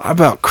 I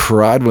about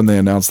cried when they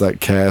announced that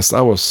cast.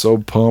 I was so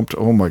pumped.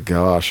 Oh my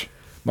gosh.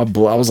 I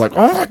was like,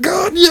 oh my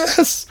God,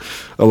 yes.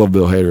 I love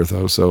Bill Hader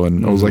though. So,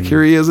 and I was like,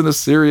 here he is in a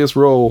serious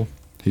role.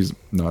 He's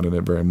not in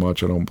it very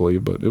much, I don't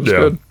believe, but it was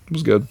good. It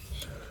was good.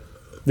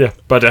 Yeah,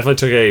 but I definitely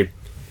took a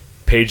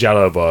page out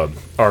of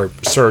our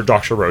Sir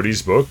Dr.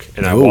 Rhodey's book,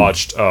 and I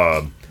watched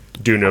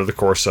Dune over the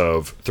course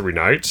of 3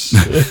 nights.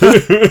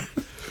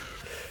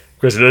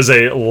 Because it is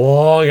a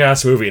long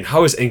ass movie, and I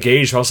was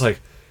engaged. I was like,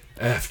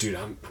 F, dude,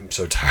 I'm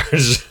so tired.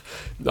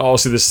 I'll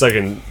see the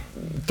second,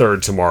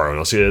 third tomorrow, and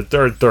I'll see the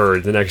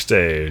third the next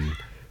day. And,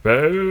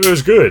 but it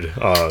was good.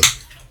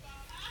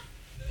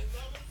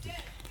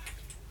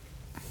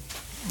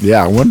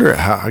 Yeah, I wonder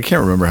how. I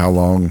can't remember how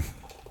long.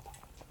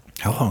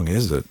 How long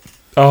is it?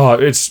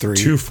 It's 3.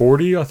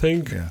 240, I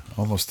think. Yeah,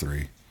 almost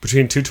 3.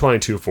 Between 220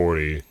 and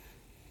 240.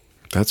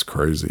 That's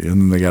crazy.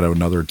 And then they got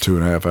another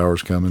 2.5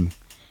 hours coming.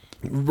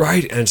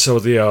 Right, and so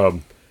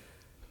the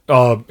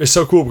it's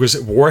so cool because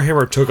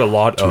Warhammer took a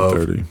lot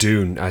 230. of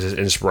Dune as its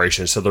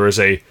inspiration. So there is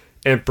a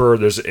Emperor,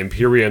 there's the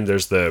Imperium,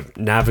 there's the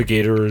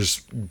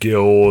Navigators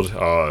Guild.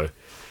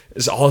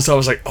 It's all this stuff. I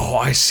was like, oh,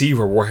 I see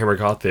where Warhammer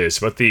got this.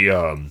 But the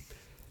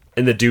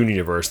in the Dune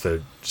universe,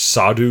 the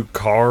Sadu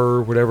Kar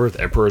or whatever,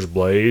 the Emperor's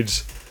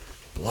Blades,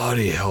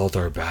 bloody hell,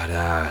 they're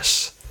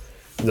badass.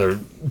 And they're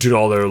doing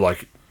all their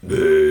like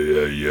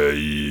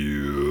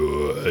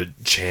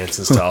chants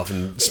and stuff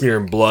and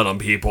smearing blood on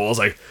people. I was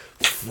like,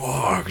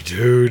 fuck,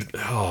 dude.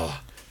 Oh,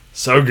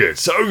 so good,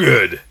 so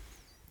good.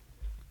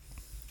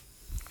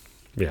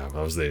 Yeah,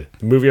 that was the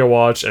movie I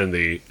watched, and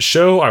the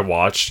show I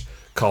watched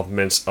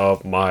compliments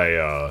of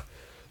my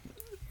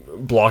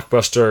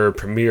Blockbuster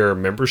Premier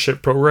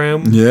membership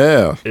program.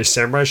 Yeah. Is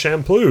Samurai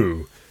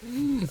Champloo.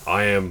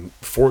 I am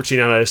 14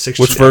 out of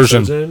 16 Which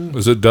version? episodes in.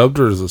 Is it dubbed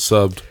or is it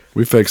subbed?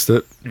 We fixed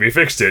it. We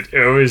fixed it.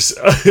 It was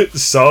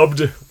subbed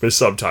with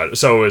subtitles.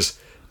 So it was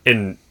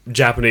in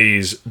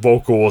Japanese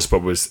vocals,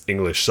 but with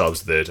English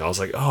subs with it. I was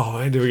like, oh,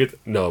 I never get...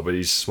 No, but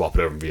he's swapped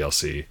it over in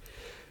VLC.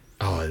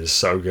 Oh, it is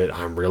so good.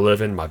 I'm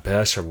reliving my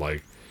best from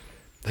like...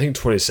 I think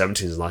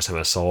 2017 is the last time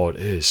I saw it.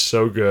 It is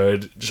so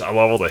good. Just, I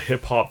love all the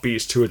hip-hop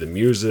beats to it, the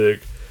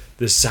music.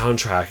 The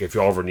soundtrack, if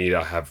you ever need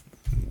it,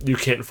 you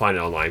can't find it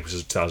online because it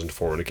was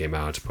 2004 when it came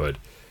out, but...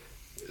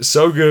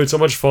 So good, so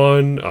much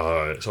fun,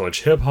 so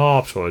much hip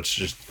hop, so much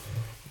just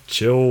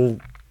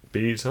chill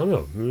beats. I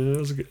don't know,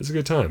 it's a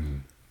good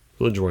time.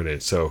 Really enjoying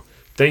it. So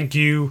thank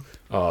you,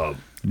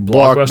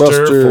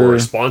 Blockbuster, for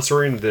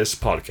sponsoring this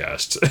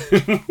podcast.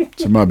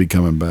 So it might be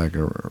coming back.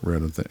 I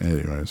read it.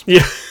 Anyways, Yeah,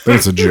 I think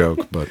it's a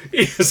joke, but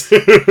yes.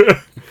 you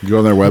go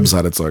on their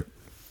website, it's like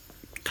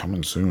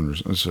coming soon.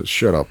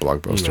 Shut up,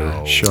 Blockbuster.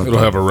 No. It'll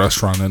have a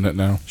restaurant in it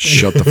now.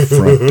 Shut the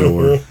front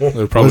door.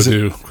 They'll probably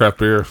do craft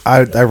beer.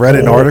 I read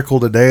an article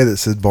today that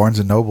said Barnes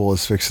and Noble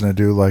is fixing to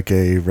do like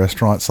a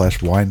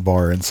restaurant/wine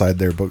bar inside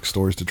their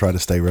bookstores to try to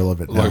stay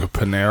relevant now. Like a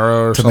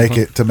Panera or to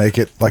something? make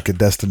it like a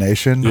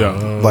destination. Yeah.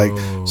 Like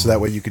so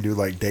that way you can do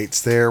like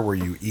dates there where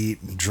you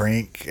eat and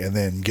drink and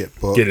then get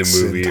books Get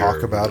a movie and talk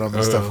or- about them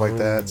and stuff like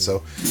that.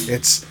 So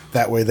it's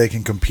that way they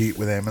can compete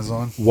with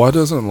Amazon. Why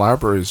doesn't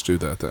libraries do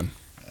that then?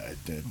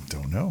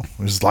 Don't know.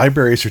 Because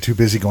libraries are too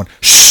busy going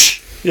shh.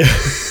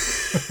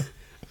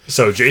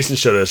 So Jason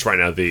showed us right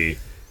now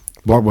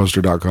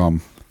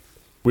Blockbuster.com.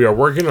 we are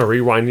working on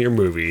rewinding your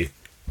movie,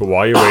 but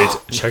while you wait,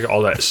 check out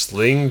all that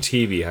Sling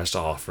TV has to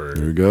offer.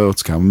 There we go.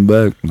 It's coming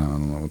back. No, I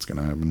don't know what's going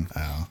to happen.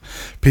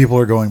 People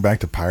are going back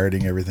to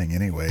pirating everything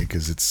anyway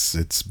because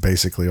it's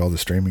basically all the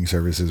streaming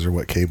services are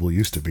what cable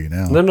used to be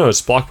now. No,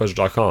 it's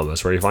Blockbuster.com.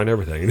 That's where you find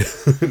everything.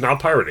 Not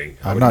pirating.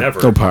 I would not-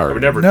 never. no pirating. I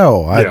would never.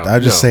 No, Yeah,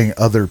 I'm just no. saying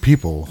other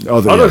people.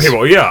 Other yes,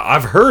 people. Yeah,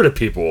 I've heard of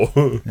people.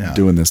 Yeah.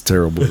 doing this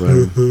terrible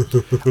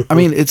thing. I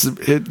mean, it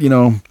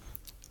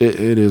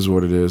is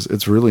what it is.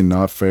 It's really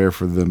not fair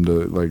for them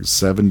to like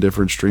 7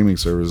 different streaming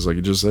services, like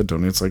you just said,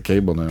 Tony. It's like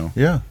cable now.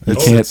 Yeah. You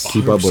can't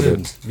keep up with it.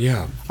 100%.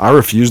 Yeah. I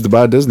refused to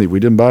buy Disney. We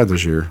didn't buy it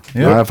this year.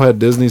 Yeah. I've had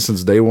Disney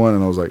since day one,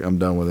 and I was like, I'm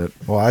done with it.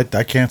 Well, I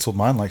canceled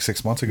mine like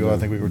 6 months ago. I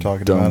think we were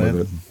talking Done about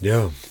with it. it.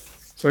 Yeah.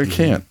 So I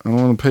can't. I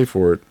don't want to pay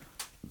for it.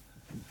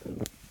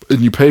 And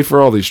you pay for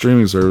all these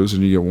streaming services,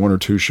 and you get 1 or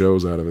 2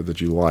 shows out of it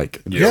that you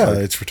like. Yeah,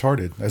 it's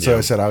retarded. That's why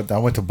I said I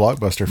went to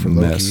Blockbuster for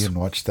Mess. Loki and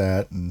watched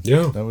that, and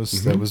Yeah. that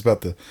was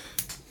about the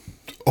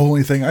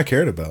only thing I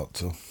cared about.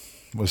 So,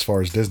 as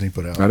far as Disney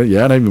put out, I didn't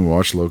even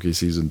watch Loki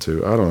season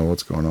 2. I don't know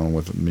what's going on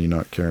with me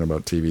not caring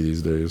about TV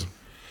these days.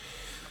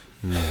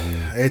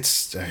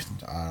 it's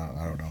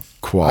I don't know.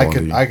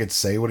 Quality. I could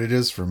say what it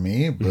is for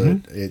me, but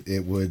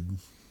it would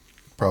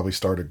probably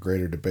start a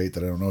greater debate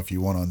that I don't know if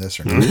you want on this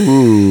or not.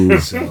 Ooh.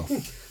 So,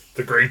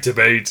 The great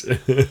debate.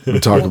 We're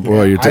talking.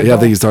 Well, I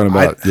think he's talking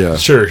about. Yeah.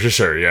 Sure.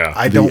 Yeah.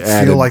 I The don't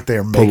added feel like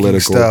they're making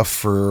political- stuff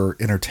for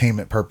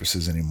entertainment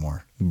purposes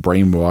anymore.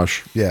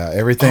 Brainwash. Yeah,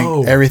 everything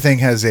Oh. everything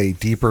has a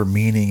deeper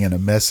meaning and a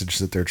message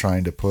that they're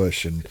trying to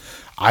push, and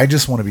I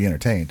just want to be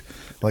entertained.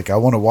 Like I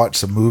want to watch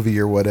some movie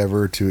or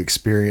whatever to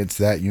experience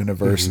that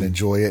universe and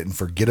enjoy it and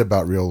forget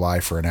about real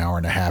life for an hour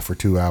and a half or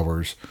 2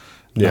 hours.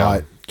 Yeah.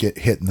 Not get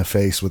hit in the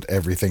face with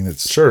everything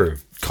that's Sure.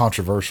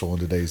 controversial in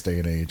today's day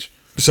and age.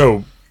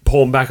 So,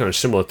 pulling back on a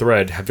similar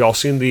thread, have y'all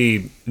seen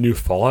the new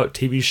Fallout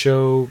TV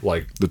show?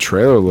 Like, The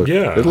trailer looked.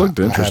 Yeah. It looked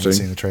I haven't interesting.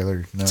 seen the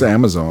trailer. No. It's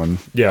Amazon.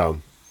 yeah.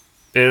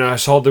 And I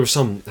saw there was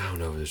some, I don't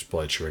know if it's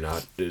probably true or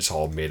not. It's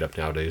all made up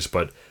nowadays.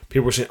 But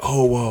people were saying,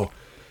 oh, well,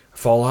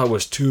 Fallout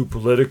was too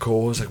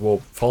political. It's like, well,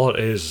 Fallout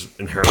is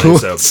inherently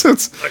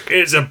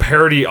it's a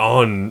parody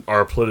on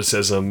our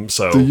politicism.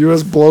 So, The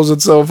U.S. blows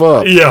itself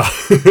up. yeah.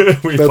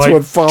 We That's fight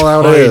what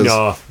Fallout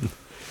China.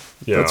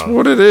 Yeah. That's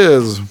what it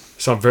is.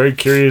 So I'm very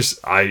curious.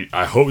 I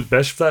hope it's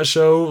best for that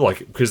show, like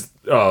because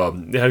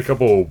they had a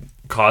couple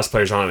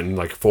cosplayers on it in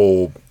like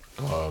full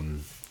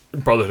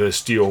Brotherhood of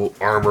Steel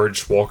armor,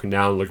 just walking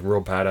down looking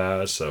real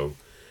badass. So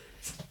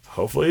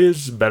hopefully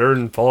it's better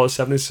than Fallout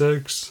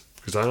 76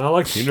 because I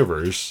like the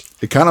universe.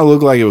 It kind of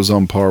looked like it was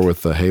on par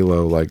with the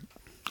Halo. Like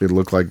it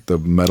looked like the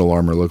metal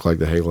armor looked like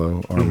the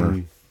Halo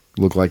armor.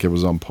 Looked like it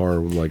was on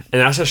par with like.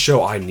 And that's a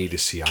show I need to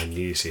see. I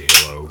need to see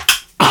Halo.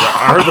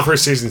 I heard the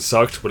first season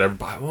sucked, whatever,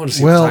 but I want to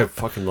see Well, because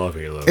I fucking love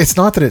Halo. It's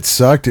not that it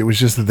sucked. It was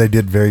just that they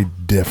did very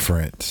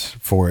different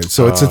for it.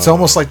 So it's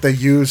almost like they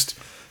used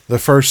the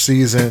first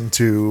season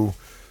to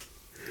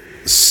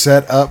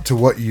set up to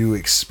what you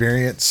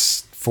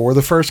experience for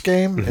the first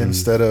game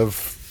instead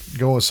of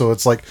going. So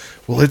it's like,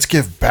 well, let's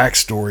give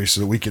backstory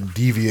so that we can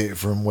deviate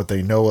from what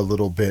they know a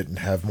little bit and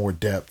have more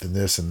depth and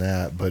this and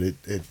that. But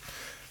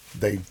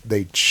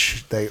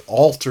they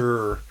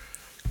alter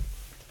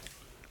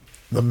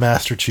the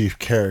Master Chief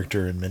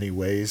character in many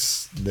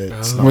ways.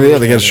 That's not Well, yeah,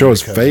 they got to show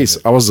his because of face.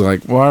 it. I was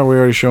like, why are we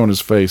already showing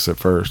his face at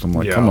first? I'm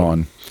like, Yeah. come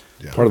on.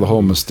 Part of the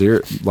whole mystery,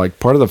 like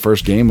part of the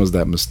first game was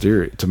that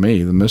mystery to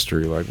me. The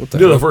mystery, like what the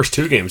No, hell? the first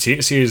 2 games. He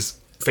didn't see his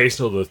face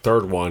until the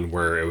third one,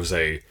 where it was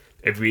if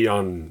you beat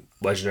on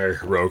Legendary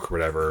Heroic or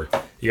whatever,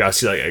 you gotta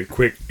see like a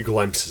quick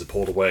glimpse as it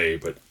pulled away.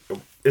 But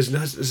it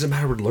doesn't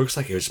matter what it looks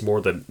like. It's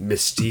more the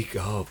mystique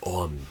of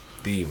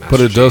the Master But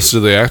it Chief. does to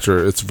the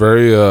actor. It's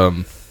very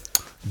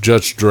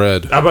Judge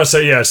Dredd. I'm about to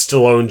say, yeah,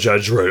 Stallone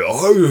Judge Dredd.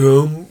 I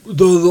am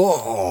the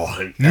law.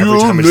 And every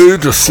time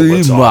it's-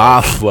 it's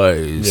on.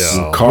 face.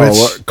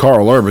 Yeah.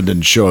 Carl Urban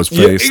didn't show his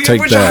Yeah, face.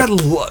 Take which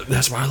that.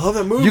 that's why I love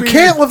that movie. You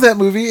can't love that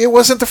movie. It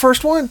wasn't the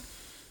first one.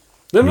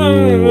 No,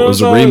 It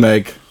was a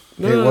remake.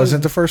 It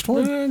wasn't the first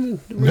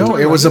one. No,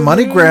 it was a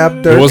money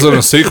grab. It wasn't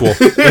a sequel.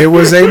 It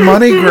was a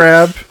money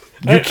grab.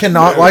 You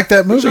cannot like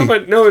that movie.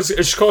 No,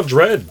 it's called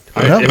Dredd.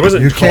 No, It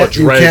wasn't you called can't.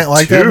 You Dredd can't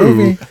like 2. that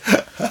movie.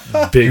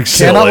 Big cannot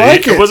silly.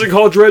 like it. It wasn't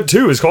called Dredd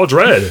 2. It's called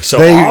Dredd. So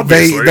They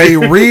obviously, they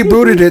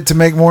rebooted it to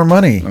make more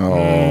money.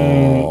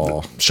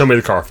 Oh, show me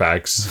the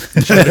Carfax.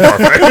 Show me the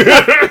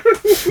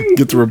Carfax.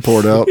 Get the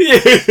report out.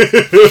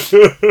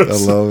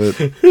 I love it.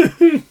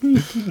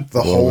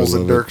 The holes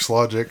in love it. Dirk's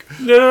logic.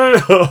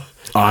 No.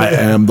 I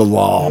am the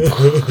law.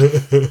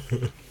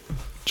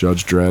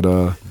 Judge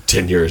Dredd.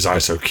 10 years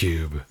ISO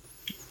cube.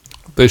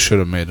 They should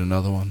have made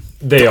another one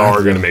They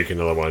are going to make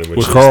another one. Which with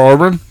is, Carl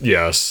Urban.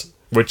 Yes.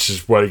 Which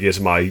is what gets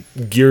my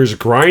gears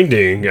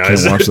grinding,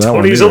 as watch that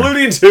one Tony's either.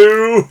 alluding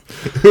to.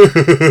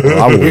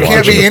 I will You can't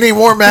watch be it. any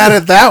more mad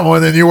at that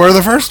one than you were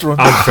the first one.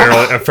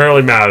 I'm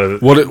fairly mad at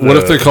it. What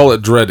if they call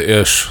it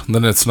Dread-ish?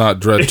 Then it's not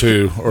Dread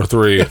 2 or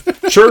 3.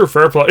 Sure,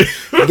 fair play.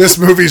 This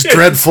movie's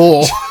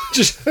dreadful.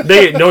 Just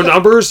they no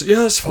numbers.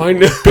 Yeah, that's fine.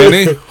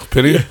 Penny?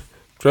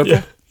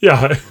 Dreadful?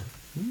 Yeah.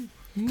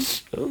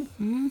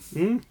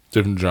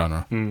 Different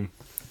genre.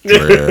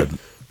 Dredd.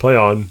 Play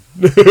on.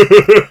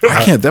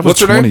 I can't. That was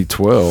What's her name?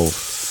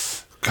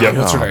 2012. Yeah,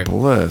 What's her God name?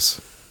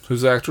 bless.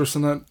 Who's the actress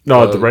in that?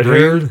 No, the red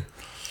Green? haired.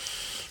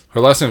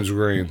 Her last name's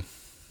Green.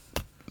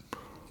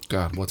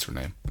 God, what's her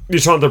name? You're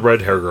talking the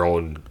red hair girl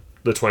in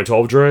the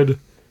 2012 Dread?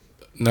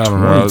 No.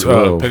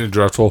 2012. Penny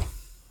Dreadful.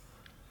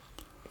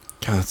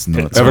 God, that's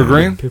nuts.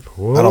 Evergreen?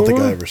 I don't think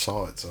I ever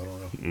saw it, so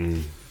I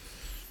don't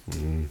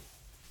know.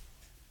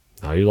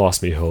 Now you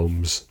lost me,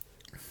 Holmes.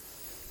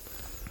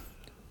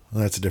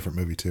 Well, that's a different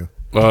movie, too.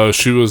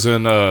 She was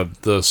in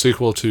the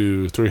sequel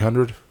to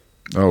 300.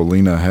 Oh,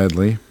 Lena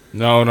Headley.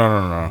 No.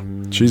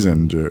 She's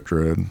in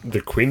Dredd.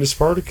 The Queen of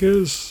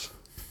Spartacus?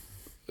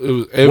 It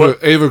was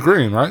What? Ava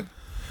Green, right?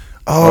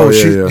 Oh,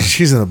 yeah.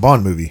 she's in a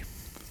Bond movie.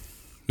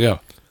 Yeah.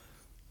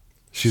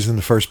 She's in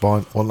the first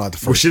Bond. Well, not the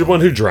first. Was she the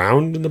one who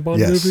drowned in the Bond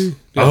Yes. movie?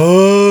 Yeah.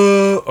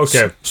 Oh,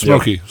 okay.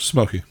 Smoky.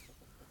 Smoky.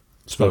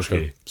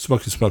 Smoky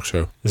Smoke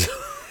Show.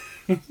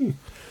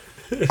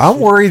 I'm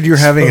worried you're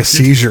having a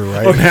seizure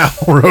right now,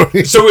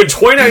 Rody. So in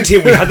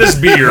 2019, we had this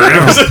beer. And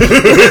it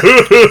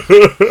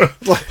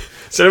was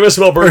Cinema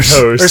smell burnt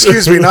Or toast.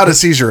 excuse me, not a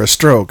seizure, a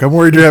stroke. I'm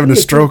worried you're having a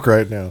stroke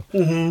right now.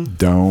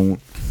 Don't.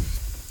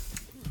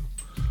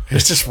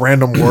 It's just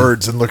random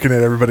words and looking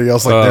at everybody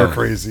else like they're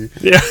crazy.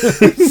 Yeah.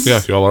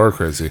 Yeah, y'all are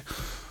crazy.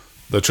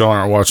 That y'all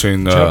aren't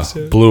watching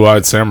Just- Blue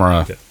Eyed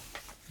Samurai.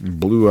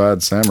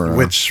 Blue-eyed samurai.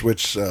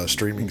 Which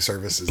streaming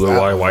service is Blue that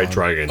Eye one White on?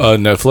 Dragon.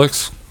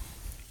 Netflix.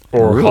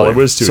 Or Really?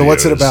 Hollywood Studios. So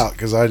what's it about?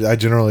 Because I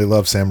generally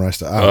love samurai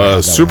stuff. I don't have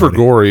that Super one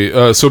already.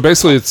 gory. So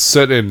basically, it's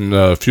set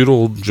in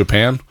feudal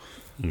Japan,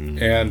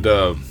 and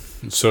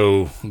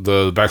so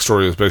the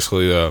backstory is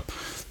basically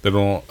they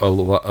don't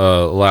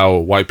allow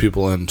white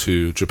people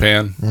into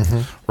Japan,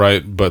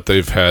 right? But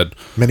they've had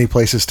Many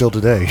places still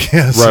today.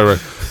 Yes. right.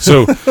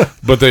 So,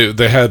 but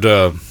they had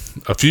a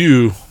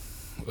few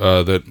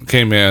that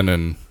came in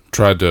and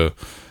tried to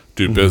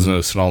do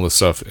business and all this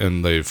stuff,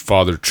 and they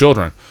fathered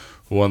children.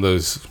 One of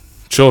those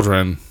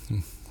children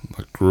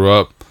grew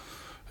up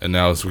and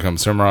now has become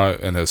samurai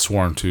and has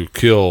sworn to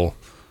kill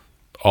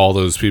all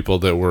those people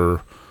that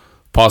were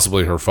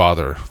possibly her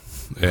father,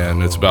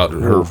 and it's about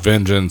her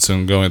vengeance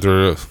and going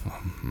through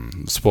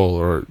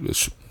spoiler,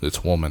 it's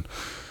a woman.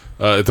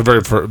 At the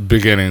very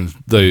beginning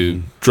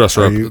they dress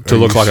her Are up you- to are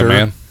look you like sure? a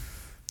man.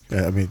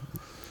 Yeah, I mean,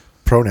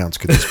 pronouns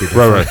could just be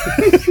Right.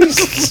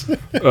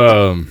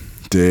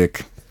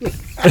 Dick.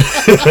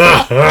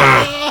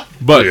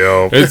 But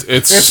Yeah.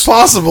 It's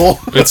possible.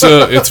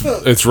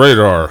 it's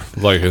radar,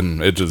 like,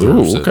 and it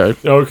deserves Ooh, it.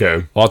 okay.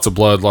 Okay. Lots of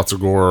blood, lots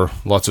of gore,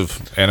 lots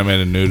of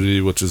animated nudity,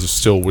 which is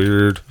still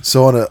weird.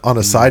 So on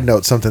a side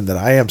note, something that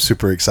I am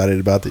super excited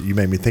about that you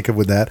made me think of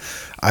with that,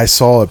 I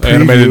saw a preview.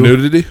 Animated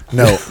nudity.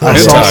 No, I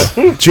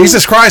saw.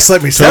 Jesus Christ,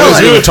 let me tell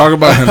Tony's you. gonna talk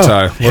about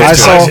hentai. I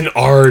saw- Guys in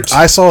art.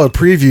 I saw a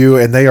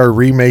preview, and they are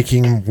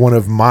remaking one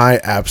of my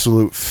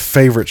absolute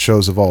favorite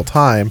shows of all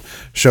time,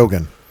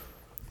 Shogun.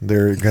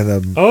 They're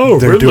gonna. Oh,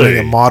 they're doing really?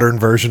 a modern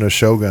version of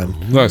Shogun.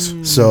 Nice.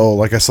 So,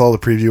 like, I saw the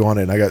preview on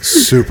it, and I got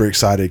super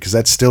excited because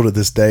that's still to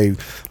this day.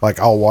 Like,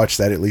 I'll watch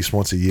that at least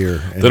once a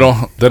year. And They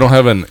don't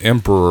have an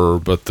emperor,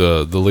 but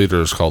the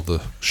leader is called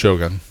the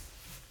shogun.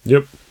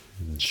 Yep.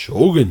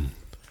 Shogun.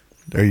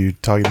 Are you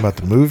talking about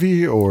the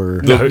movie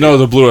or?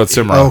 The blue-eyed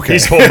samurai. Okay.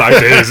 He's pulling back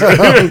to his.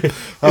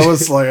 I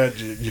was like,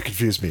 you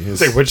confused me. It's-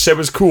 Like, which said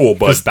was cool,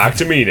 but back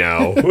to me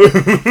now.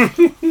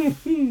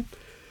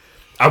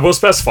 I will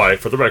specify,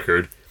 for the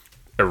record,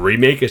 a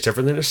remake is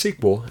different than a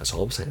sequel. That's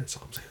all I'm saying.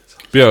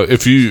 Yeah, I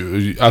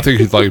think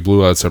you'd like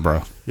blue-eyed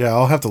samurai. yeah,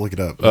 I'll have to look it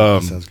up.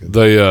 That sounds good.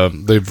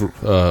 They've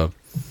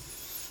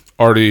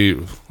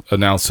already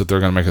announced that they're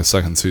going to make a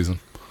second season.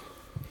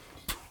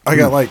 I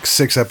got like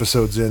 6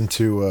 episodes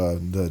into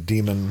the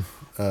Demon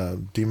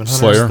Hunter?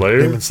 Slayer.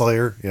 Demon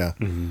Slayer. Yeah.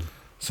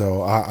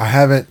 So I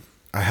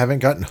haven't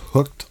gotten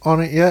hooked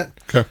on it yet.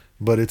 Okay.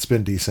 But it's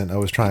been decent. I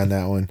was trying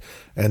that one,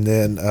 and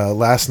then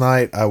last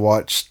night I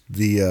watched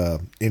the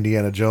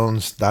Indiana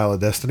Jones Dial of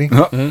Destiny.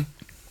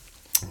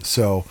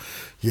 So,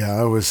 yeah,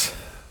 I was.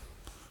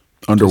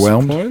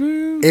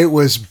 Underwhelmed. It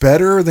was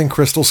better than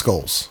Crystal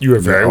Skulls. You were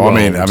very Oh,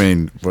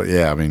 well. but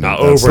yeah, I mean, Not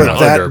that's- over But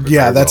and that, under, but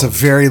yeah, very that's well. a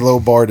very low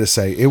bar to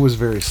say. It was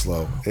very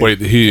slow. Wait,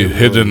 he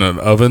hid in an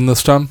oven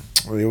this time?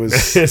 It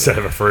was Instead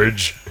of a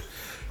fridge.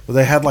 Well,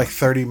 they had like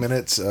 30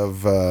 minutes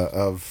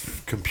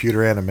of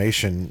computer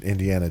animation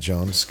Indiana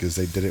Jones because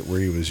they did it where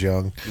he was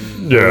young.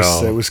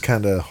 Yeah. It was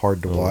kind of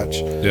hard to watch.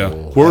 Yeah.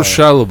 Where's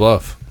Shia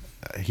LaBeouf?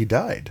 He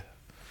died.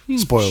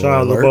 Spoiler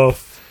Shia alert.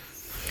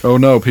 LaBeouf. Oh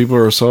no, people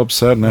are so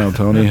upset now,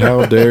 Tony.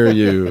 How dare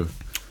you?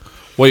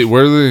 Wait,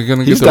 where are they going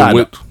to get He's their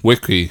died.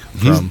 wiki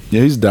from?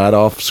 He's died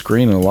off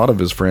screen in a lot of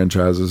his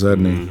franchises,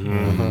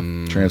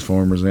 hasn't he?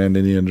 Transformers and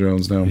Indiana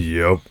Jones now.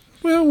 Yep.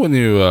 Well, when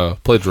you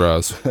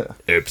plagiarize.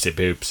 Oopsie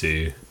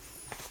poopsie.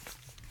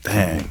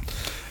 Dang.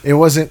 It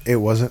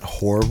wasn't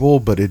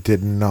horrible, but it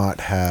did not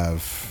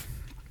have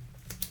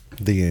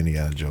the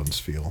Indiana Jones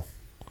feel.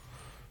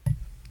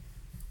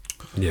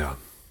 Yeah.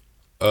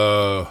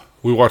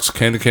 We watched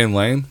Candy Cane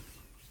Lane,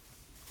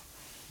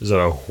 Is that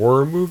a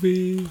horror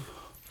movie?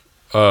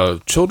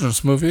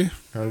 children's movie,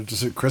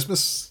 Is it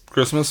Christmas?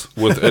 Christmas,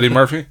 with Eddie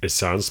Murphy. It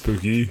sounds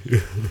spooky.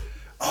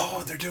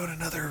 Oh, they're doing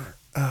another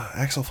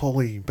Axel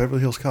Foley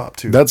Beverly Hills Cop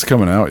too. That's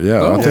coming out, yeah.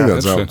 Oh, I think yeah,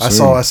 that's out interesting.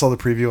 soon. I saw the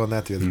preview on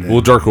that the other day.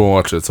 Well, Dark will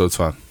watch it, so it's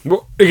fine.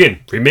 Well, again,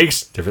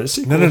 remakes, different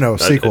sequel. No,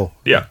 sequel.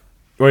 Yeah.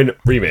 Wait, no,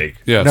 remake.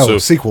 Yeah, No, so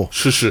sequel.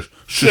 Shush.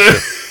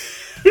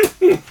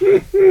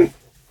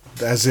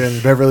 As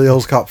in Beverly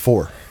Hills Cop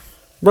 4.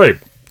 Right.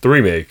 The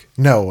remake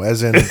No,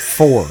 as in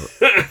 4.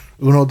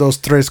 Uno, dos,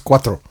 tres,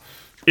 cuatro.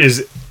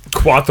 is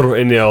Cuatro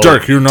en el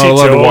Dirk, you're not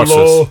allowed to watch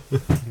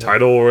this.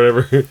 Title or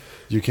whatever.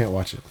 You can't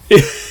watch it.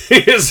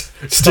 Is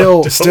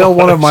Still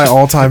one of my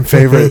all-time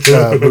favorite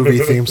movie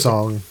theme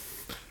song.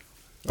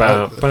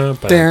 So,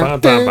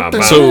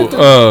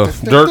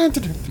 Dirk,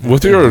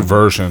 with your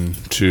aversion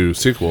to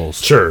sequels,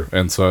 Sure.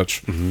 and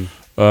such,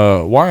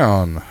 why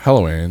on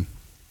Halloween,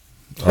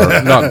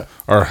 or not,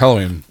 or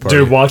Halloween party?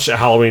 Dude, watch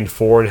Halloween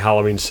 4 and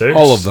Halloween 6.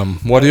 All of them.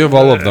 Why do you have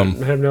all of I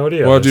them? have no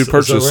idea. Why do you It's so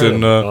purchase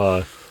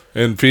random.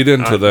 and feed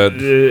into that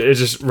It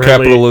just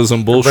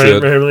capitalism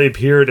bullshit? randomly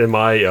appeared in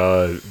my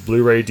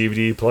Blu-ray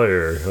DVD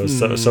player. It was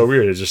so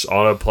weird. It just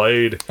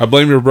auto-played. I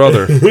blame your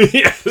brother.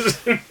 Yes.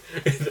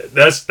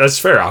 That's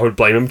fair. I would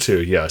blame him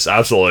too. Yes,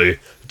 absolutely.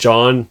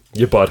 John,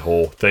 you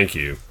butthole. Thank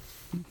you.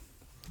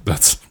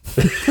 That's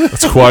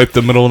quite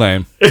the middle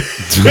name.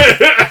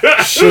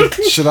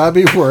 Should I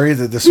be worried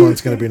that this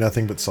one's going to be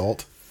nothing but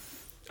salt?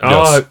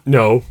 Yes.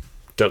 No.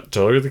 Don't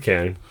look at the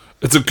can.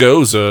 It's a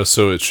goza,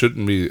 so it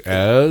shouldn't be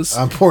as.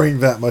 I'm pouring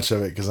that much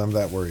of it because I'm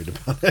that worried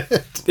about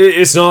it.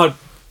 It's not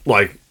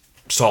like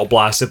salt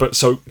blasted, but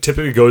so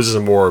typically goes as a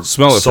more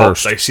Smell it salt,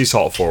 first. like sea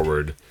salt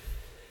forward.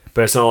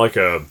 But it's not like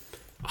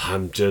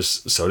I'm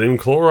just sodium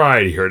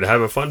chloride here to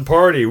have a fun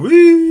party.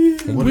 Woo!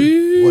 What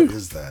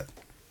is that?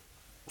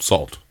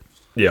 Salt.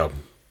 Yeah.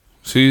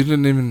 So you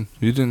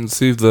didn't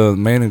see the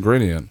main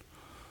ingredient.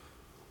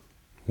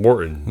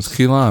 Morton. It's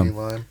key lime.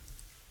 Lime?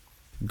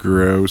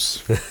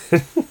 Gross.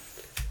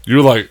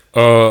 You're like,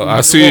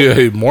 I see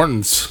a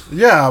Morton's.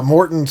 Yeah,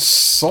 Morton's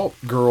Salt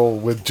Girl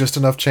with just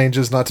enough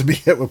changes not to be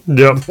hit with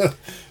Yep. a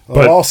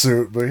But-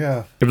 lawsuit. But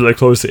yeah, If you look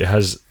closely, it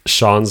has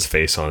Sean's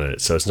face on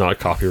it, so it's not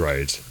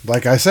copyright.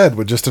 like I said,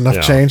 with just enough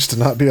Yeah. change to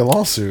not be a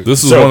lawsuit.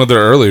 This is So- one of their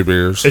early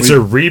beers. It's a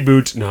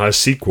reboot, not a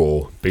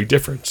sequel. Big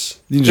difference.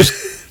 You can just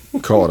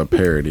call it a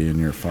parody and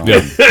you're fine. Yeah,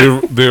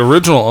 the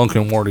original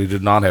Uncle Morty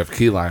did not have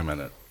key lime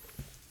in it.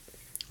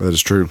 That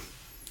is true.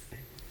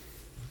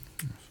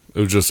 It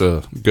was just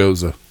a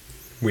goza.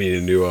 We need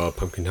a new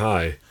Pumpkin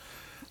High.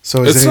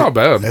 So It's not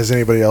bad. Has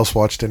anybody else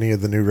watched any of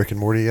the new Rick and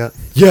Morty yet?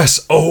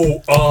 Yes.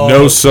 Oh.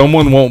 No,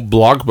 someone won't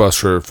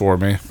blockbuster it for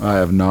me. I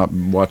have not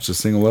watched a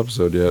single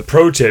episode yet.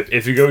 Pro tip: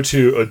 if you go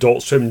to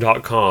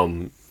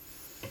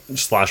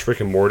adultswim.com/Rick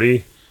and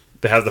Morty,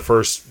 they have the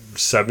first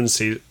 7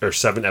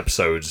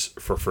 episodes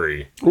for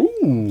free.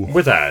 Ooh.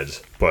 With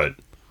ads, but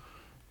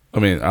I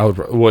mean, I would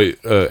wait.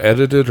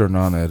 Edited or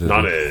non-edited?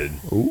 not ad.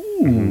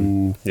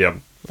 Ooh. Yep.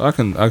 I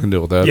can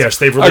deal with that. Yes,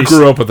 they've I released-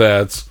 grew up with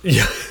ads.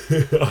 Yeah.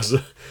 I was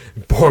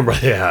born by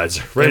the ads,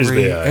 raised by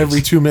the ads.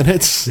 Every 2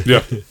 minutes.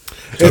 Yeah.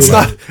 It's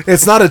not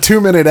a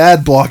 2-minute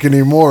ad block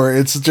anymore.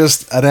 It's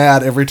just an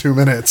ad every 2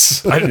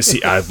 minutes. I didn't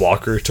see ad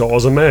blocker till I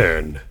was a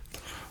man.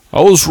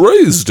 I was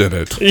raised in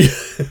it.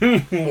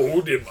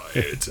 Molded by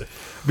it.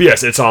 But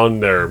yes, it's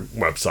on their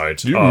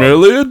website. You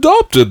merely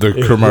adopted the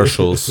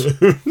commercials.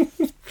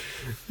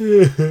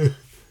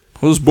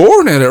 Was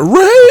born in it,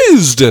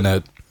 raised in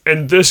it.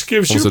 And this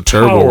gives That was you a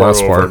terrible power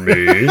last over part.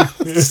 me.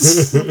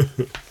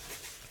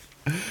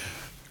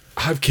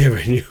 I've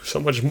given you so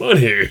much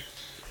money.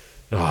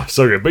 Oh,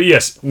 so good. But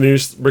yes,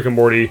 news Rick and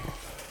Morty,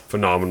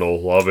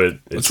 phenomenal. Love it.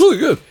 It's really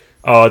good.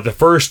 The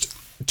first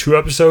 2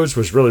 episodes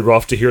was really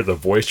rough to hear the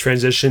voice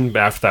transition, but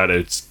after that,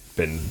 it's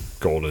been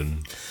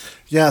golden.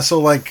 Yeah, so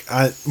like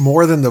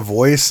more than the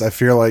voice, I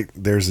feel like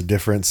there's a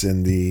difference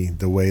in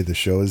the way the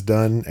show is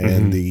done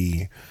and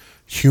the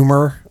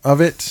humor of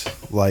it.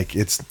 Like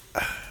it's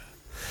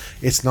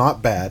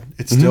not bad.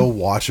 It's still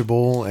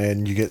watchable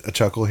and you get a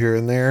chuckle here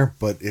and there,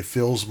 but it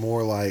feels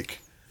more like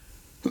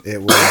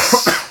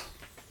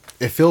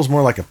it feels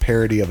more like a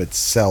parody of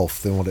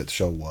itself than what its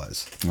show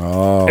was.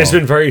 Oh. It's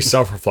been very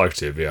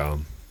self-reflective, yeah.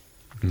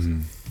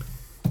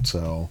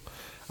 So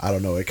I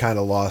don't know. It kind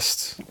of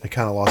lost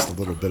a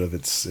little bit of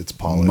its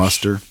polish.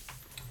 Muster.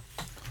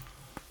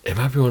 It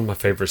might be one of my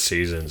favorite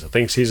seasons. I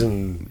think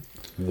season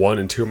 1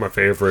 and 2 are my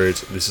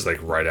favorites. This is like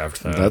right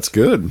after that. That's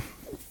good.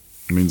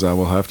 It means I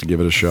will have to give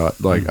it a shot.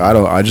 Like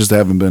I just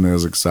haven't been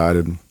as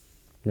excited.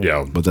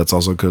 Yeah. But that's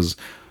also because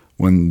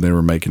when they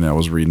were making it, I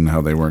was reading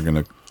how they weren't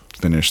going to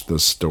finish the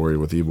story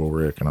with Evil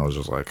Rick, and I was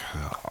just like,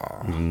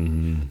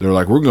 they're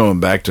like, we're going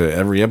back to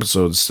every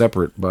episode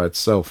separate by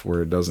itself,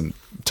 where it doesn't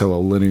tell a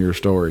linear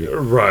story.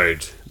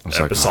 Right. was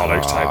like,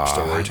 Episodic type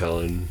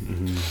storytelling.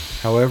 Mm-hmm.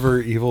 However,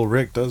 Evil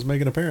Rick does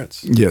make an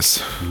appearance.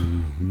 Yes,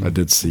 I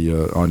did see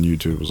on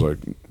YouTube. It was like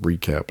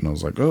recap, and I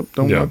was like, oh,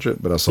 don't watch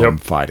it. But I saw him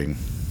fighting.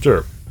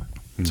 Sure.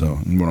 So one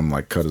of them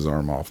like cut his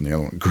arm off, and the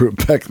other one grew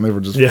it back, and they were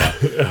just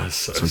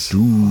So it's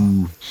like,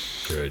 ooh.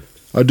 good.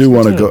 I do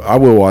want to go. I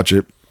will watch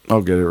it.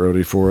 I'll get it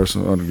ready for us.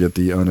 I'll get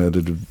the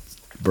unedited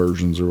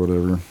versions or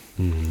whatever.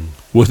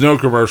 With no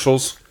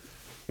commercials.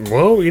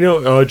 Well,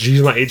 just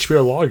use my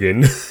HBO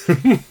login.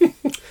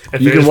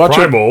 If You can watch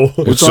Primal.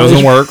 it. Which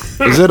doesn't work.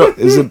 Is it?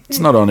 Is it? It's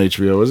not on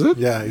HBO, is it?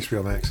 Yeah,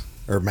 HBO Max.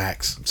 Or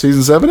Max.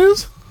 Season 7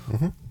 is?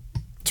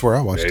 That's where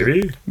I watched it.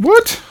 Maybe.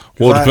 What?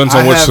 Well, it depends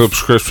I on which have-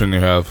 subscription you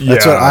have.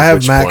 That's what I have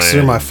which Max plan.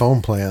 through my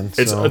phone plan.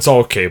 So. It's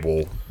all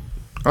cable.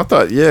 I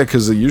thought,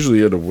 because usually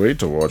you had to wait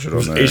to watch it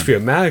on there.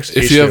 HBO Max.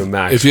 If HBO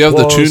Max. if you have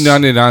the Plus.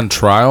 $2.99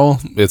 trial,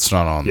 it's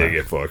not on Yeah, there.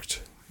 get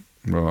fucked.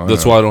 Well,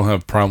 That's why I don't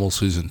have Primal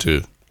Season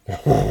 2.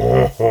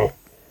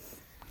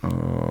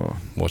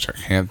 Which I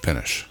can't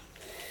finish.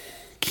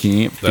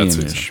 Can't That's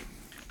finish.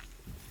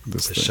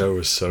 This The thing. show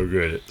is so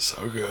good. It's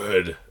so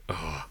good.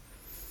 Oh,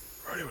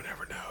 Roddy would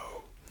never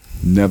know.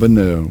 Never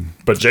know.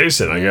 But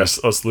Jason, I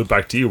guess let's loop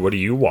back to you. What are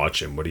you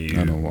watching? What are you?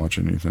 I don't watch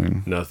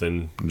anything.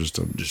 Nothing. I'm just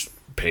a Just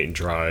paint and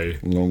dry.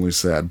 lonely,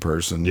 sad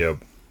person. Yep.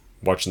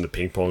 Watching the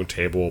ping pong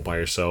table by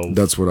yourself.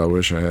 That's what I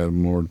wish I had,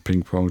 more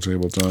ping pong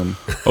table time.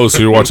 Oh, so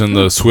you're watching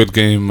the Squid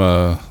Game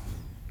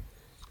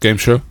game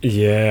show?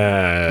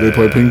 Yeah. They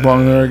play ping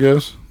pong there, I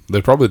guess?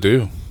 They probably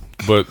do.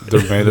 But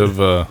they're made of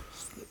acid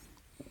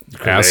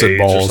Grenades or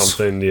balls.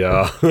 something.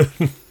 Yeah.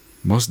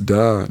 Must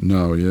die.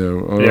 No,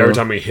 yeah. Every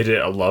time we hit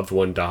it, a loved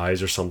one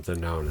dies or something.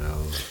 No.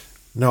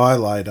 No, I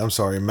lied. I'm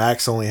sorry.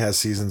 Max only has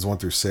seasons 1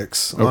 through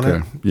 6 on Okay,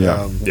 it.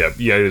 yeah. Yep.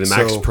 Yeah. The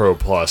Max So, Pro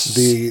Plus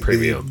The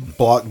Premium.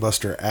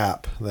 Blockbuster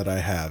app that I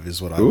have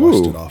is what I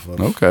watched it off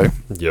of. Okay.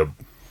 Yep.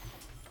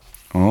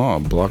 Oh,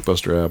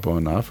 Blockbuster app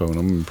on iPhone.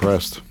 I'm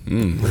impressed.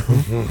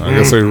 I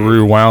guess they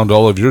rewound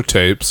all of your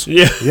tapes.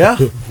 Yeah.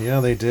 Yeah,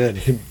 they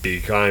did.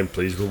 Be kind.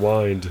 Please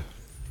rewind.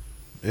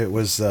 It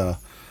was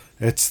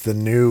it's the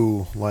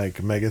new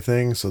like mega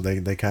thing, so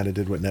they kind of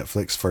did what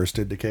Netflix first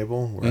did to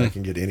cable, where I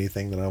can get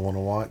anything that I want to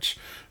watch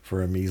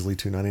for a measly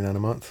 $2.99 a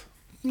month.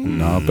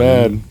 Not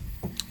bad.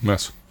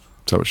 Yes.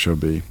 That's how it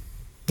should be.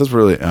 That's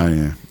really,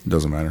 it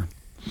doesn't matter.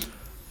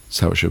 That's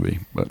how it should be,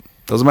 but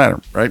doesn't matter,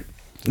 right?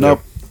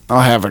 Nope. I'll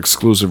have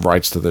exclusive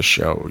rights to this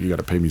show. You got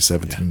to pay me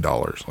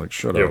 $17. Like,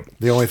 shut up.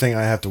 The only thing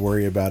I have to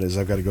worry about is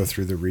I've got to go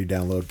through the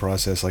re-download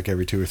process like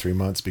every 2 or 3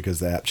 months because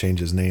the app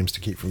changes names to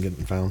keep from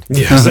getting found.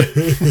 Yes.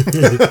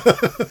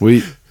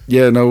 We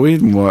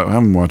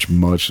haven't watched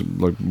much.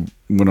 Like,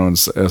 went on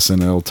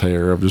SNL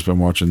tear. I've just been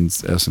watching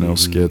SNL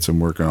skits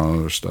and working on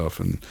other stuff.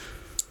 And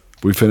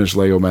we finished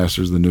Lego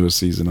Masters, the newest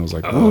season. I was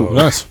like, oh,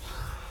 Nice.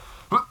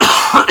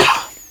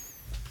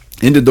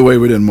 ended the way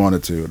we didn't want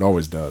it to. It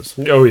always does.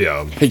 Oh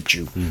yeah. Hate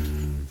you.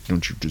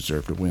 Don't you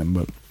deserve to win?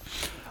 But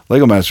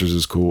Lego Masters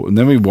is cool. And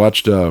then we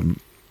watched,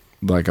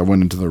 like, I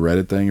went into the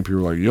Reddit thing, and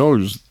people were like, yo,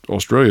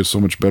 Australia is so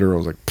much better. I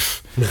was like,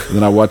 pfft. And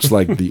then I watched,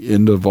 like, the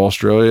end of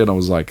Australia, and I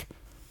was like,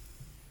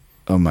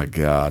 oh my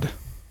God.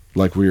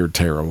 Like, we are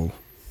terrible.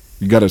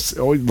 You got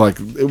to, like,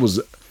 it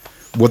was,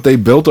 what they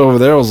built over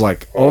there, I was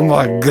like, oh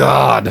my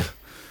God.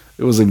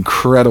 It was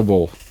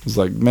incredible. It was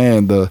like,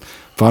 man, the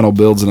final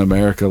builds in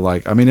America,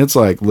 like, I mean, it's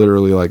like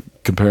literally like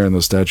comparing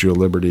the Statue of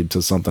Liberty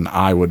to something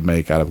I would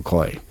make out of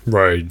clay.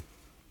 Right.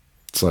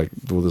 It's like,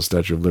 well, the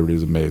Statue of Liberty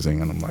is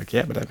amazing, and I'm like,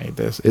 yeah, but I made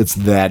this. It's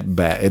that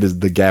bad. It is,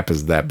 the gap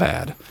is that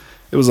bad.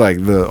 It was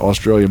like the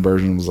Australian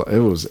version was.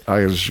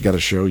 I just got to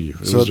show you.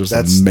 It was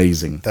just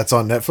amazing. That's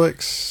on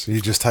Netflix.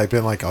 You just type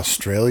in like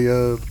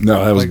Australia.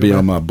 No, that was Lego be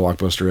on map? my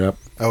Blockbuster app.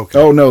 Okay.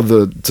 Oh no,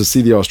 to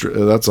see the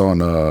Australia, that's on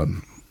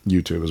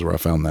YouTube is where I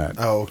found that.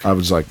 Oh, okay. I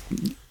was like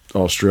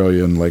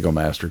Australian Lego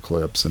Master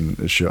clips, and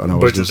it showed. And I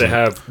was But did just they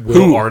like, have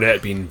Will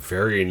Arnett being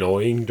very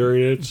annoying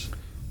during it?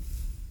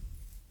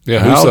 Yeah,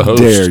 who's how the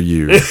host? dare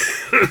you?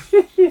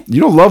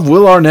 You don't love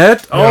Will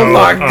Arnett? Oh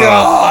my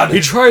God! He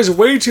tries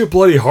way too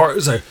bloody hard.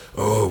 It's like,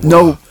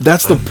 No,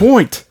 that's the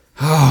point.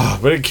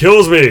 but it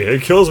kills me.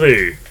 It kills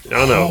me. I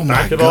don't know. Oh my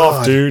Back it off,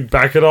 God. dude.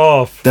 Back it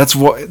off. That's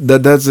what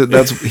that's it.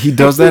 That's he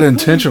does that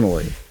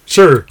intentionally.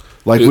 Sure.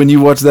 Like when you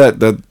watch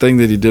that thing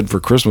that he did for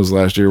Christmas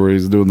last year, where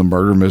he's doing the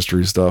murder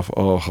mystery stuff.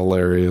 Oh,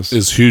 hilarious!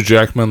 Is Hugh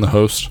Jackman the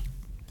host?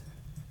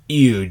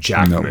 Ew,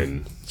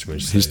 Jackman.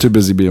 He's too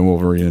busy being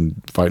Wolverine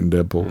and fighting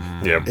Deadpool.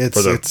 Yeah,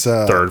 It's for the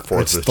third,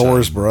 fourth, It's fifth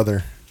Thor's time.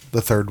 brother,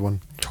 the third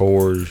one.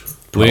 Thor's.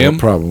 Liam?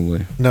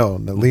 Probably. No,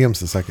 Liam's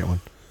the second one.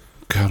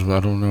 God, I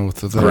don't know what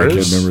the I can't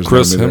remember his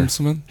Chris name either.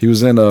 Hemsman. He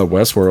was in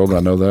Westworld. I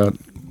know that.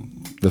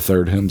 The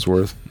third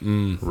Hemsworth.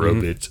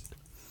 Robit.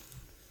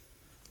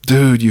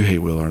 Dude, you hate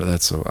Will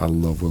Arnett. I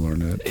love Will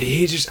Arnett.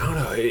 He just, I don't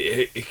know.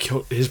 It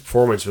killed, his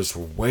performance was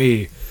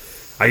way.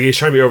 He's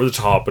trying to be over the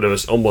top, but it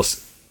was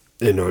almost.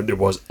 It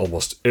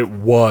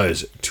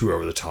was too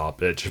over the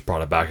top. It just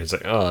brought it back. It's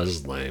like, oh, this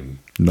is lame.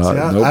 Not,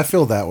 See, nope. I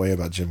feel that way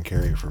about Jim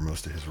Carrey for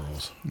most of his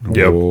roles.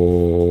 Yep.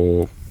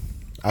 Oh,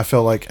 I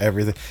feel like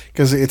everything,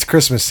 because it's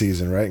Christmas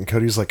season, right? And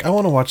Cody's like, I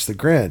want to watch The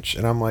Grinch,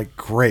 and I'm like,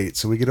 great.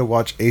 So we get to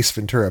watch Ace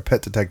Ventura,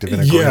 Pet Detective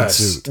in a green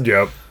suit.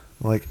 Yep.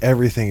 Like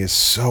everything is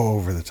so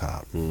over the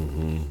top.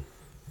 Mm-hmm.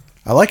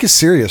 I like his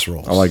serious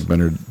roles. I like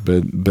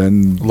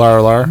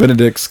Liar.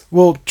 Benedict's.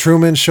 Well,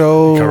 Truman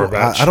Show.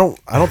 Cumberbatch. I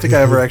don't think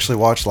I ever actually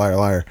watched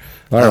Liar.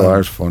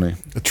 Liar's funny.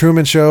 The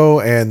Truman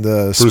Show and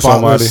the Bruce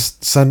Spotless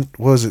Sun.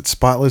 Was it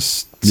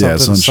Spotless? Yeah,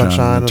 something,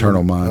 Sunshine, Eternal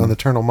on, Mind. On the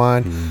Eternal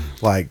Mind.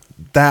 Like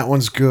that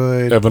one's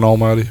good. Evan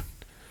Almighty.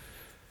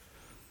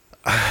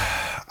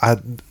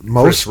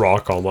 Chris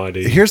Rock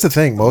Almighty. Here's the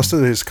thing: most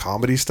of his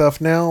comedy stuff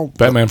now,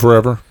 Batman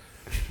Forever.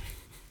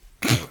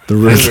 The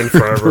Penguin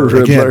Forever.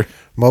 Riddler. again,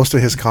 most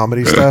of his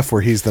comedy stuff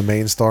where he's the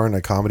main star in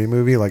a comedy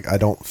movie, like I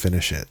don't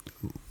finish it.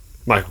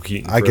 Michael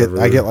Keaton. I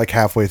Forever. get like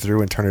halfway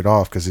through and turn it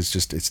off because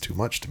it's too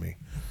much to me.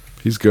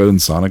 He's good in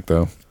Sonic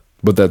though,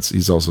 but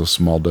he's also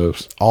small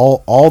dose.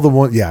 All the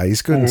one, yeah,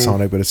 he's good in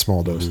Sonic, but it's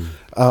small dose.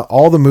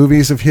 All the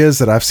movies of his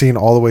that I've seen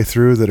all the way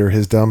through that are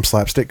his dumb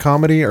slapstick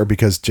comedy are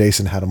because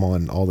Jason had them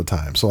on all the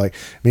time. So like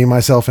Me,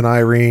 Myself, and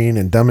Irene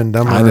and Dumb and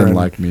Dumber. I didn't and,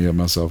 like Me and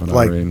Myself and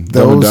like Irene.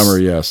 Dumb and those- Dumber,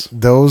 yes.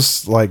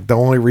 those. Like the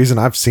only reason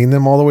I've seen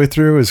them all the way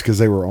through is because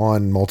they were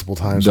on multiple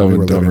times. Dumb when we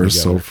were and living Dumber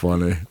is so together.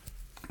 funny.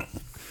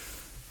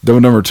 Dumb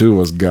and Dumber 2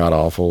 was god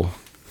awful.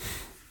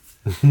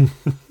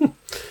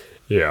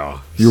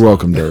 Yeah. You're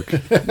welcome, Dirk.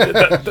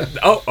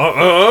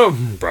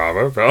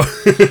 Bravo, bro.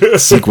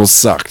 Sequel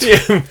sucked.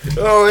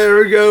 Oh, there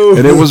we go.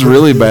 And it was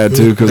really bad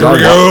too because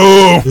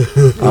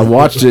I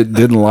watched it,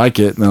 didn't like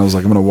it, and I was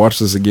like, I'm gonna watch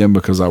this again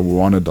because I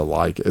wanted to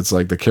like it. It's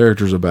like the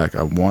characters are back.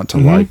 I want to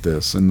like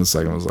this. And the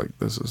second was like,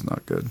 this is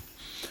not good.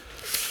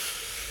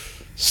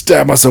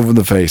 Stab myself in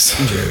the face.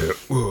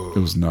 It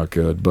was not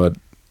good, but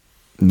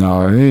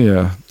no,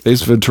 yeah.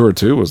 Ace Ventura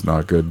 2 was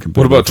not good. What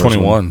compared about to the first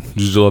one. 21?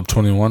 Did you love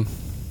 21?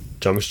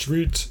 Jump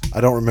Street.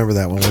 I don't remember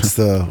that one. What's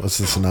the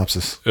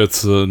synopsis?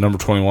 It's number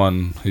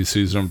 21. He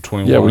sees number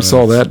 21. Yeah, we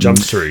saw that. Jump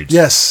Street.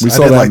 Yes, We I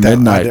saw did that like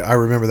midnight. I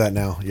remember that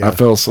now. Yeah, I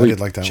fell asleep. I did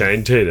like that one.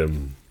 Channing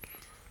Tatum.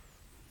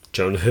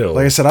 Jonah Hill.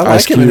 Like I said, I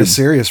Ice like him in his Cube.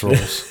 serious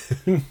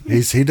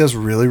roles. He does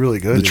really, really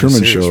good. The in Truman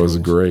serious Show is roles.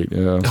 great.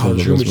 Yeah, it's one Oh, of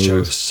the Truman best Show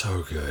movies. is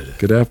so good.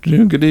 Good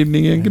afternoon, good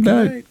evening, and good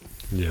night.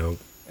 Yep.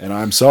 And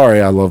I'm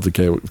sorry, I love the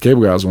Cable.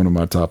 Cable Guy is one of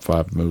my top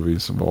 5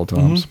 movies of all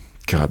times.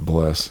 God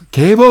bless.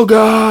 Cable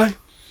Guy.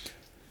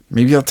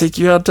 Maybe I'll take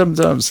you out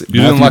sometimes.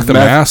 You didn't like The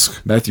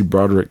Mask? Matthew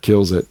Broderick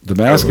kills it. The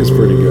Mask is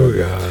pretty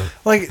good.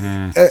 Like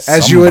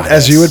as you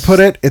would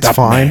put it, it's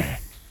fine.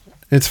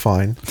 It's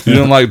fine. You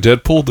didn't like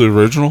Deadpool, the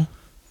original?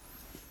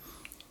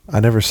 I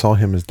never saw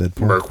him as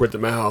Deadpool. Merc with the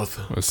mouth.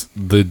 It's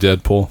the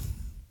Deadpool.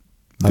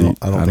 I don't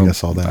think I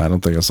saw that. I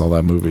don't think I saw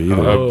that movie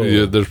either. Oh.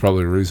 Yeah, there's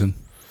probably a reason.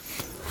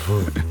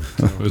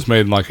 It was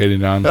made in like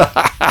 89.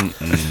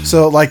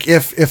 So like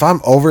if I'm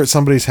over at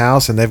somebody's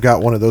house and they've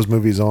got one of those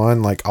movies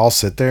on, like I'll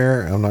sit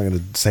there. I'm not going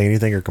to say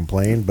anything or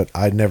complain, but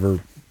I'd never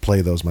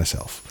play those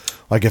myself.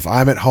 Like if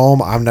I'm at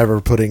home, I'm never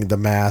putting The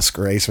Mask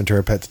or Ace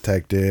Ventura: Pet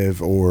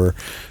Detective or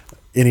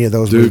any of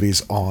those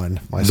movies on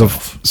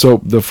myself. So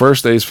the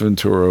first Ace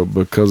Ventura,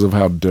 because of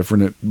how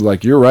different it,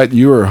 like you're right,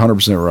 you were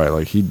 100% right.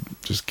 Like he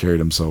just carried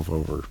himself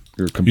over.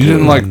 You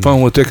didn't like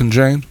Fun with Dick and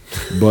Jane?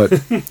 but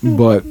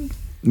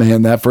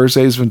man, that first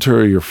Ace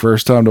Ventura, your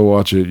first time to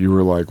watch it, you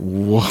were like,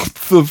 what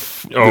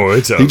the Oh,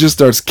 it's he just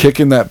starts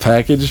kicking that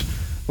package.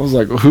 I was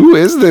like, who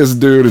is this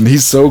dude? And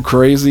he's so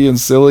crazy and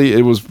silly.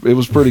 It was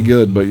pretty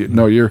good, but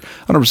no, you're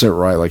 100%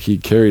 right. Like he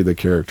carried the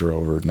character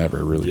over,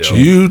 never really Yeah.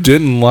 changed. You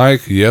didn't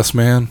like Yes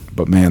Man?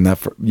 But man,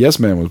 Yes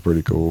Man was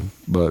pretty cool,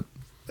 but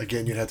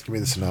Again, you'd have to give me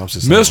the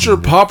synopsis.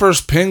 Mr.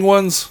 Popper's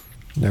Penguins?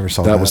 Never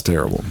saw that was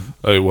terrible.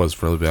 It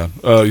was really bad.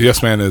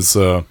 Yes Man is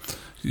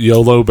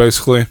YOLO,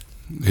 basically.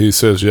 He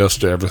says yes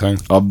to everything.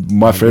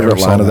 My favorite never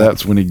saw line of that.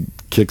 that's when he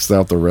kicks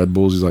out the Red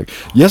Bulls. He's like,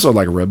 yes, I'd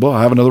like a Red Bull.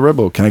 I have another Red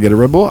Bull. Can I get a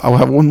Red Bull? I'll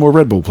have one more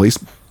Red Bull, please.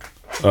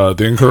 The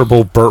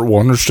incredible Burt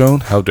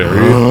Wonderstone. How dare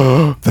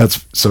you?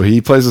 So he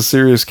plays a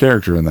serious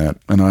character in that,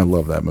 and I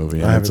love that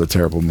movie. And it's a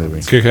terrible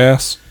movie. Kick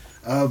ass.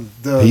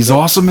 He's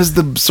awesome as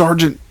the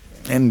sergeant,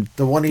 and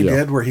The one he Yeah.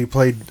 did where he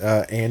played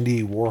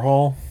Andy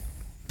Warhol,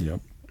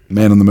 yep.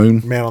 Man on the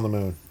Moon. Man on the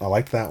Moon. I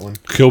liked that one.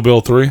 Kill Bill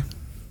 3.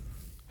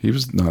 He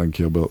was not in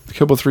Kill Bill.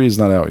 Kill Bill 3 is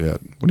not out yet.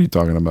 What are you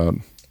talking about?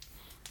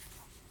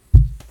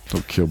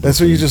 Oh, Kill Bill. That's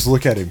when 3. you just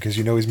look at him because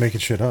you know he's making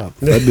shit up.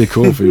 That'd be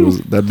cool if he was.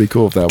 That'd be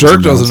cool if that was. Dirk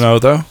him. doesn't know,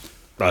 though.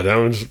 I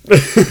don't. He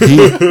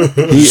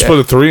Just put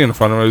a 3 in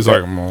front of him. He's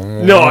like,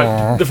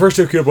 No, the first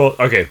two Kill Bill.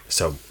 Okay,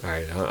 so all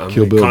right, I'm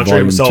Kill Bill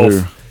contrary Volume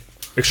himself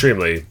 2.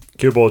 extremely.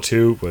 Kill Bill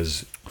 2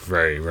 was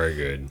Very, very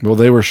good. Well,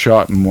 they were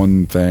shot in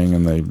one thing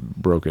and they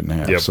broke it in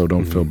half, Yep. so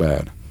don't feel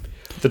bad.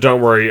 So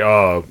don't worry.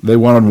 They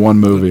wanted one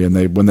movie, and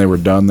when they were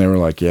done, they were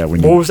like, "Yeah, we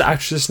need." What was the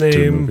actress'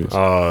 name? movies.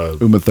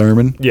 Uma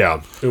Thurman.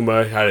 Yeah,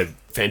 Uma had a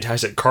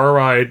fantastic car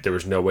ride. There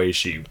was no way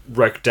she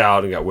wrecked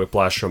out and got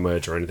whiplash from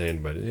it or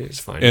anything, but it's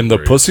fine. In the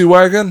Very- pussy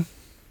wagon?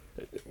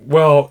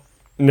 Well,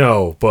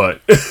 no,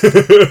 but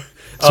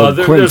So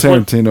there's Quentin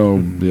one-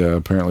 Tarantino, yeah,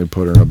 apparently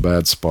put her in a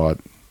bad spot.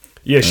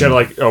 Yeah, she had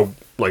to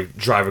like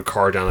drive a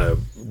car down a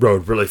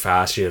road really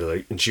fast. She had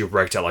to, and she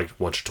wrecked out like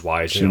once or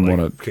twice. She had didn't like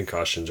wanna-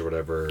 concussions or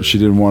whatever. She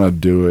didn't want to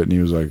do it, and he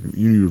was like,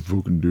 "You need to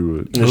fucking do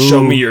it." And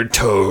show me your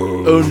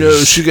toes. Oh no,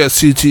 she got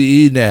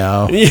CTE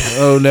now.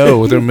 Oh no,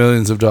 with her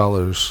millions of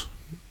dollars.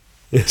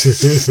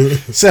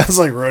 Sounds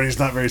like Rhodey's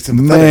not very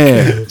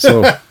sympathetic. Man,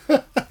 so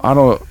I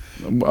don't.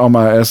 On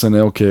my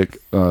SNL kick,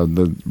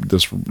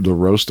 the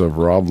roast of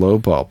Rob Lowe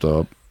popped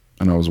up,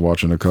 and I was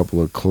watching a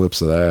couple of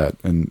clips of that.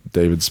 And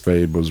David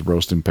Spade was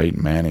roasting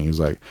Peyton Manning. He's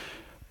like,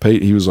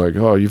 he was like,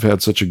 "Oh, you've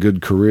had such a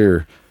good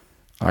career.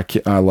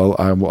 I'll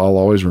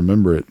always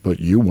remember it, but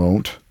you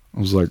won't." I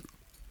was like,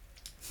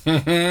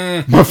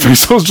 my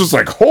face was just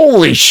like,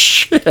 "Holy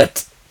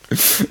shit!"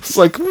 It's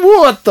like,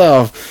 what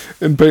the?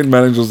 And Peyton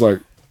Manning's just like,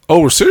 Oh,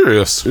 we're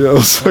serious. yeah, I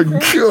was like,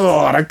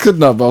 God, I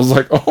couldn't have. I was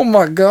like, oh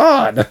my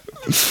God.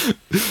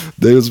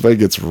 David Spade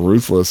gets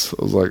ruthless.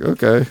 I was like,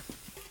 okay.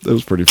 That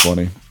was pretty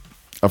funny.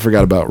 I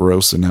forgot about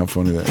roasts and how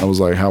funny I was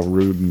like, how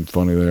rude and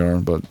funny they are.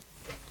 But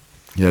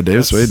yeah,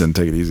 David Spade didn't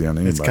take it easy on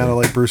anybody. It's kind of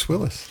like Bruce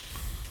Willis.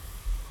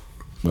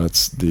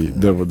 That's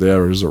there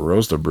was a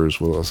roast of Bruce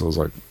Willis. I was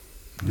like,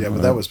 Yeah,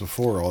 but that was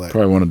before all that.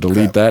 probably want to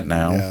delete crap. that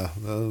now. Yeah,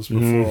 that was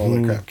before all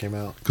that crap came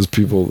out. Because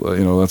people,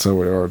 that's how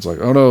we are. It's like,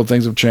 oh no,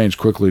 things have changed.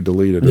 Quickly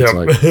delete it. It's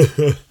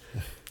Yep. like,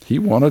 he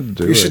wanted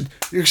to do it.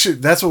 You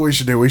should. That's what we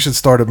should do. We should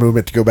start a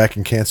movement to go back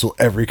and cancel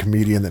every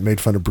comedian that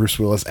made fun of Bruce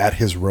Willis at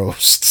his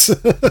roasts.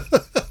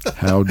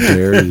 How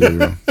dare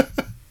you?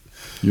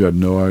 You had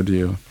no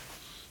idea.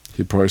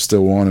 He'd probably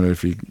still want it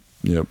if he.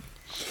 Yep.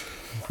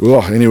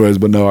 Well, anyways,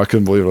 but no, I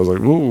couldn't believe it. I was like,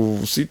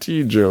 ooh,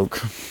 CT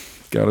joke.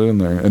 Got it in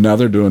there. And now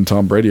they're doing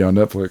Tom Brady on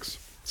Netflix.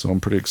 So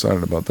I'm pretty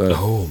excited about that.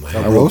 Oh man.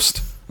 A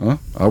roast? Huh?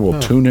 I will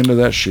tune into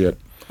that shit.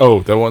 Oh,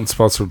 that wasn't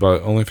sponsored by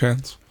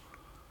OnlyFans?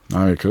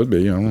 I mean, it could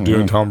be. I don't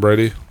Doing know. Tom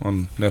Brady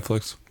on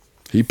Netflix?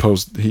 He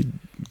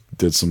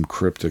did some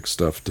cryptic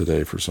stuff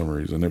today for some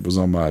reason. It was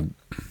on my.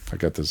 I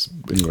got this.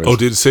 Anyways. Oh,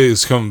 did it say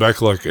he's coming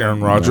back like Aaron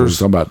No, he was Rodgers?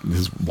 talking about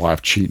his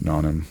wife cheating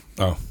on him.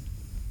 Oh,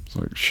 It's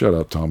like, shut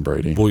up, Tom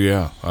Brady. well,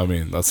 yeah. I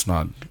mean, that's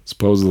not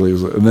Supposedly, it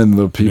was, and then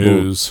the people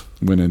news.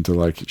 went into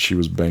like she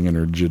was banging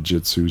her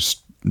jiu-jitsu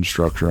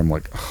instructor. I'm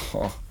like,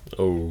 oh.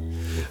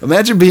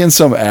 Imagine being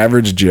some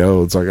average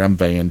Joe. It's like, I'm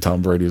banging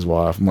Tom Brady's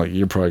wife. I'm like,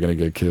 you're probably gonna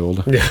get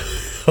killed. Yeah,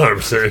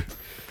 100%.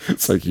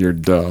 It's like, you're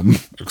dumb.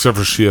 Except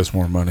for she has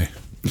more money.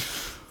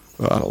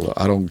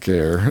 I don't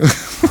care.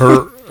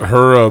 Her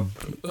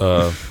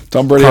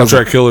Tom Brady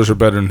contract killers are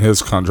better than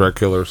his contract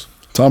killers.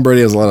 Tom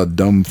Brady has a lot of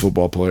dumb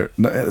football players.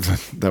 No,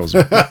 that was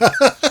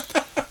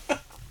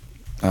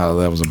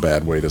that was a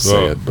bad way to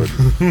say it, but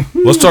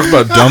Let's talk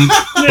about dumb.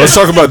 Let's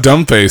talk about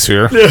dumb face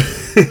here.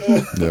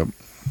 yep.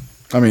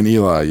 I mean,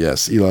 Eli.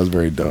 Yes, Eli's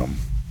very dumb.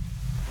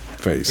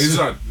 Face. He's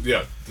not.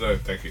 Yeah.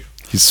 Thank you.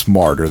 He's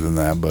smarter than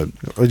that, but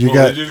Well, you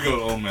got did go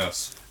to Ole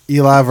Miss.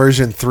 Eli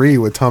version 3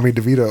 with Tommy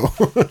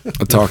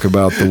DeVito. I talk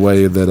about the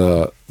way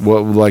that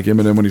what like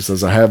Eminem when he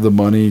says, I have the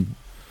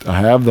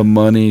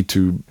money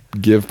to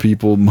give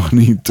people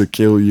money to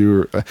kill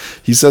you.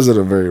 He says it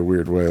a very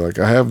weird way. Like,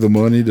 I have the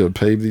money to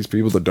pay these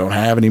people that don't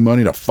have any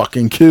money to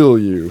fucking kill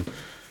you.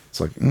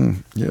 It's like,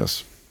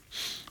 yes.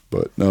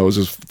 But no, I was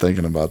just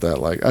thinking about that.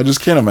 Like, I just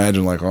can't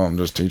imagine, like, oh, I'm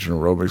just teaching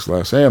aerobics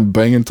class. Hey, I'm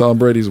banging Tom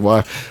Brady's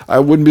wife. I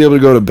wouldn't be able to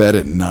go to bed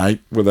at night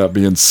without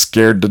being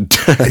scared to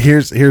death.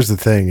 Here's the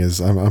thing: is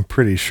I'm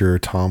pretty sure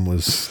Tom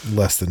was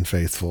less than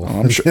faithful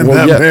I'm sure- in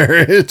well, that yeah,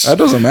 marriage. That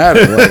doesn't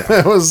matter. Like,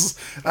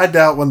 I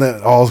doubt when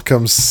that all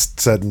comes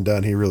said and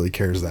done, he really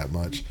cares that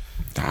much.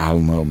 I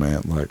don't know,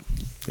 man. Like,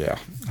 yeah,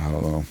 I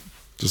don't know.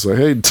 Just like,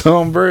 hey,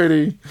 Tom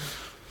Brady.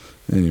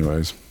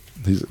 Anyways,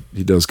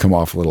 he does come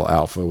off a little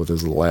alpha with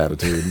his little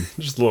attitude.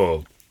 Just a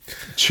little.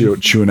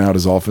 chewing out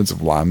his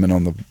offensive lineman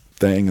on the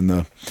thing and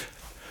the.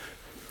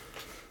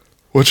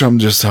 Which I'm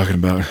just talking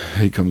about.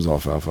 He comes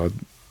off alpha.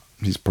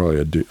 He's probably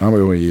a douche. I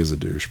mean, he is a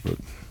douche, but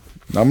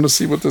I'm going to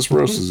see what this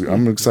roast is.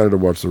 I'm excited to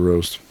watch the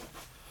roast.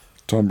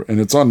 And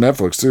it's on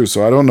Netflix too,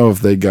 so I don't know if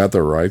they got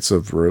the rights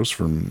of roast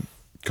from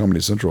Comedy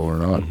Central or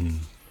not. I'm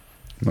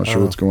not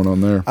sure what's going on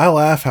there. I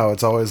laugh how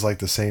it's always like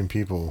the same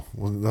people.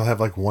 They'll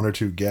have like one or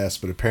two guests,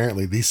 but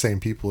apparently these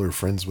same people are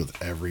friends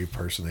with every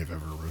person they've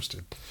ever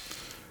roasted.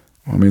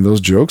 I mean,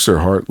 those jokes are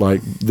hard.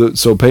 Like,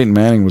 so Peyton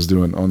Manning was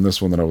doing on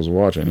this one that I was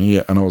watching.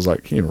 And I was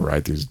like, he didn't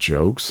write these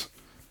jokes.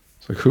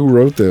 It's like, who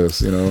wrote this?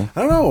 You know?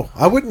 I don't know.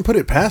 I wouldn't put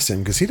it past him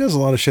because he does a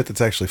lot of shit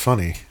that's actually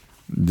funny.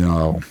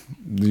 No,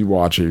 you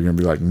watch it, you're gonna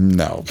be like,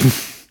 no.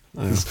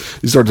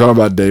 You start talking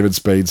about David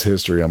Spade's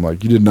history. I'm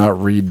like, you did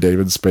not read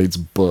David Spade's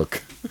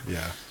book.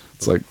 Yeah.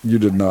 It's like, you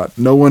did not.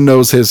 No one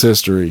knows his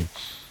history.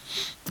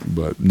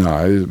 But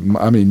no,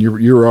 I mean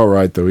you're all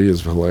right though. He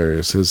is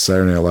hilarious. His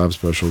Saturday Night Live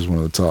special is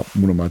one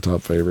of my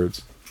top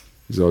favorites.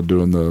 He's all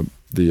doing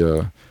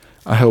the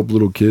I help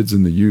little kids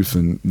and the youth,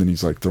 and then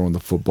he's like throwing the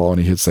football and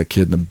he hits that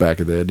kid in the back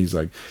of the head. And he's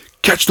like,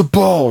 catch the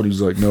ball, and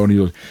he's like, no, and he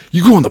goes,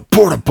 you go in the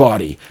porta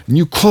potty and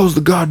you close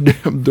the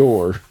goddamn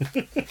door.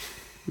 It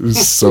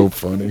was so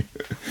funny.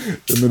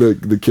 And then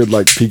the kid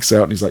like peeks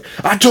out and he's like,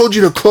 I told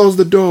you to close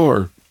the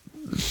door.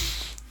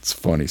 It's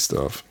funny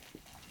stuff.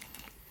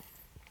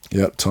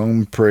 Yep,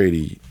 Tom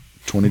Brady,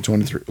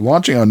 2023.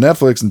 Launching on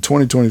Netflix in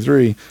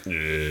 2023.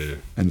 Yeah.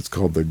 And it's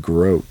called The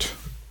Groat.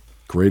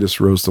 Greatest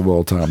roast of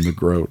all time, The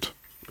Groat.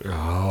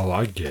 Oh,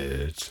 I get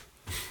it.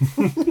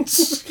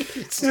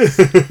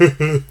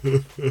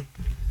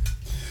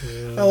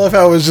 I love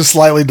how it was just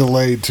slightly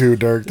delayed too,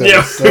 Dirk.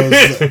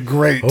 That was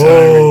great timing.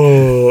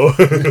 Oh.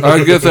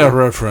 I get that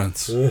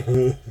reference.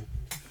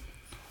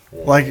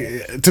 Like,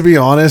 to be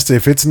honest,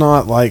 if it's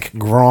not like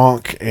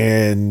Gronk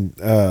and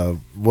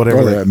whatever,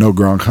 Oh, yeah, no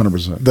Gronk,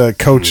 100%. the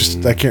coach,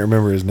 I can't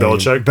remember his name.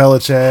 Belichick?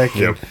 Belichick.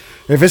 Yep.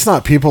 If it's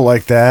not people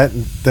like that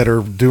that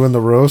are doing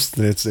the roast,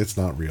 then it's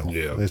not real.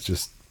 Yeah. It's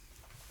just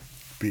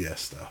BS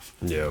stuff.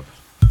 Yeah.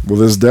 Well,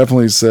 this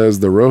definitely says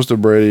the roast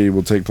of Brady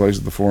will take place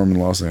at the Forum in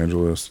Los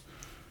Angeles.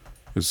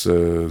 It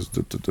says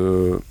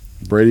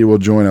Brady will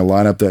join a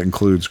lineup that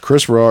includes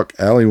Chris Rock,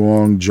 Ali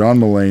Wong, John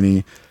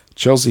Mulaney,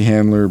 Chelsea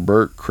Handler,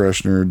 Burt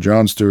Kreschner,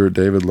 Jon Stewart,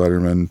 David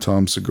Letterman,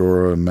 Tom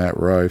Segura, and Matt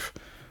Rife.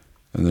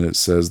 And then it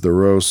says the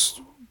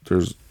roast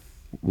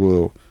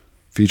will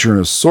feature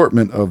an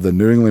assortment of the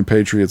New England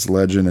Patriots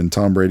legend and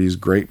Tom Brady's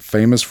great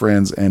famous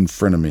friends and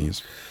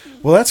frenemies.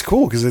 Well, that's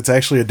cool because it's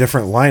actually a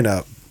different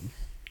lineup.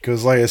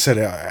 Because, like I said,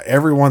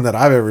 everyone that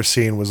I've ever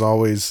seen was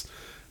always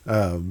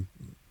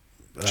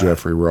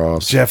Jeffrey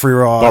Ross. Bob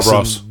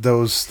Ross. and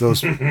those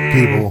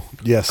people.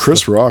 Yes,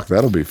 Chris Rock,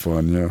 that'll be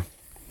fun, yeah.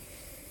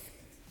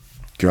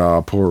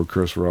 God, poor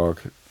Chris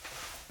Rock.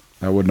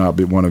 I would not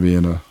want to be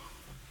in a...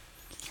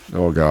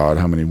 Oh, God,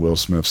 how many Will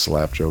Smith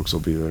slap jokes will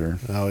be there?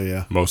 Oh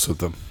yeah, Most of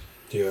them.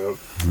 Yep.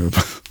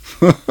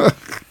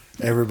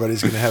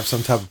 everybody's gonna have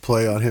some type of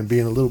play on him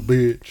being a little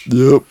bitch.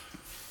 Yep.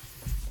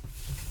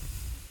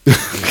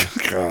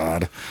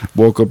 God.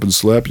 Woke up and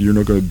slept, you're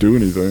not going to do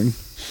anything.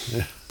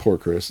 Yeah. Poor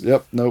Chris.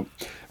 Yep, nope.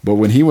 But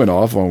when he went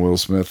off on Will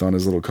Smith on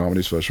his little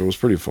comedy special, it was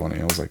pretty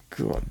funny. I was like,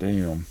 God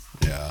damn.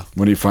 Yeah.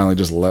 When he finally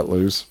just let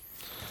loose.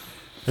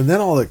 And then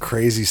all the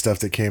crazy stuff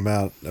that came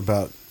out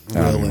about I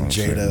don't Will even and wanna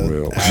say Jada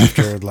Will.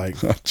 after, like,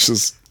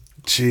 Just...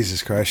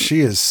 Jesus Christ,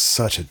 she is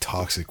such a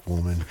toxic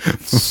woman.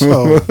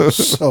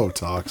 So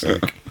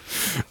toxic.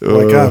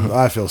 Like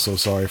I feel so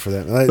sorry for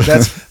that. Like,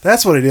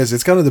 that's what it is.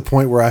 It's kind of the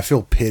point where I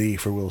feel pity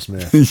for Will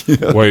Smith.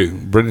 Wait,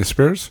 Britney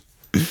Spears?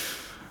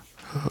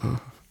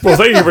 Well,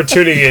 thank you for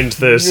tuning in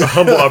to this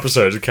humble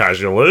episode of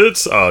Casual Lit.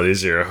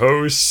 These are your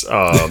hosts.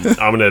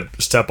 I'm going to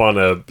step on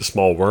a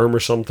small worm or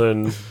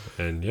something.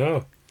 And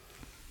yeah.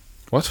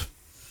 What?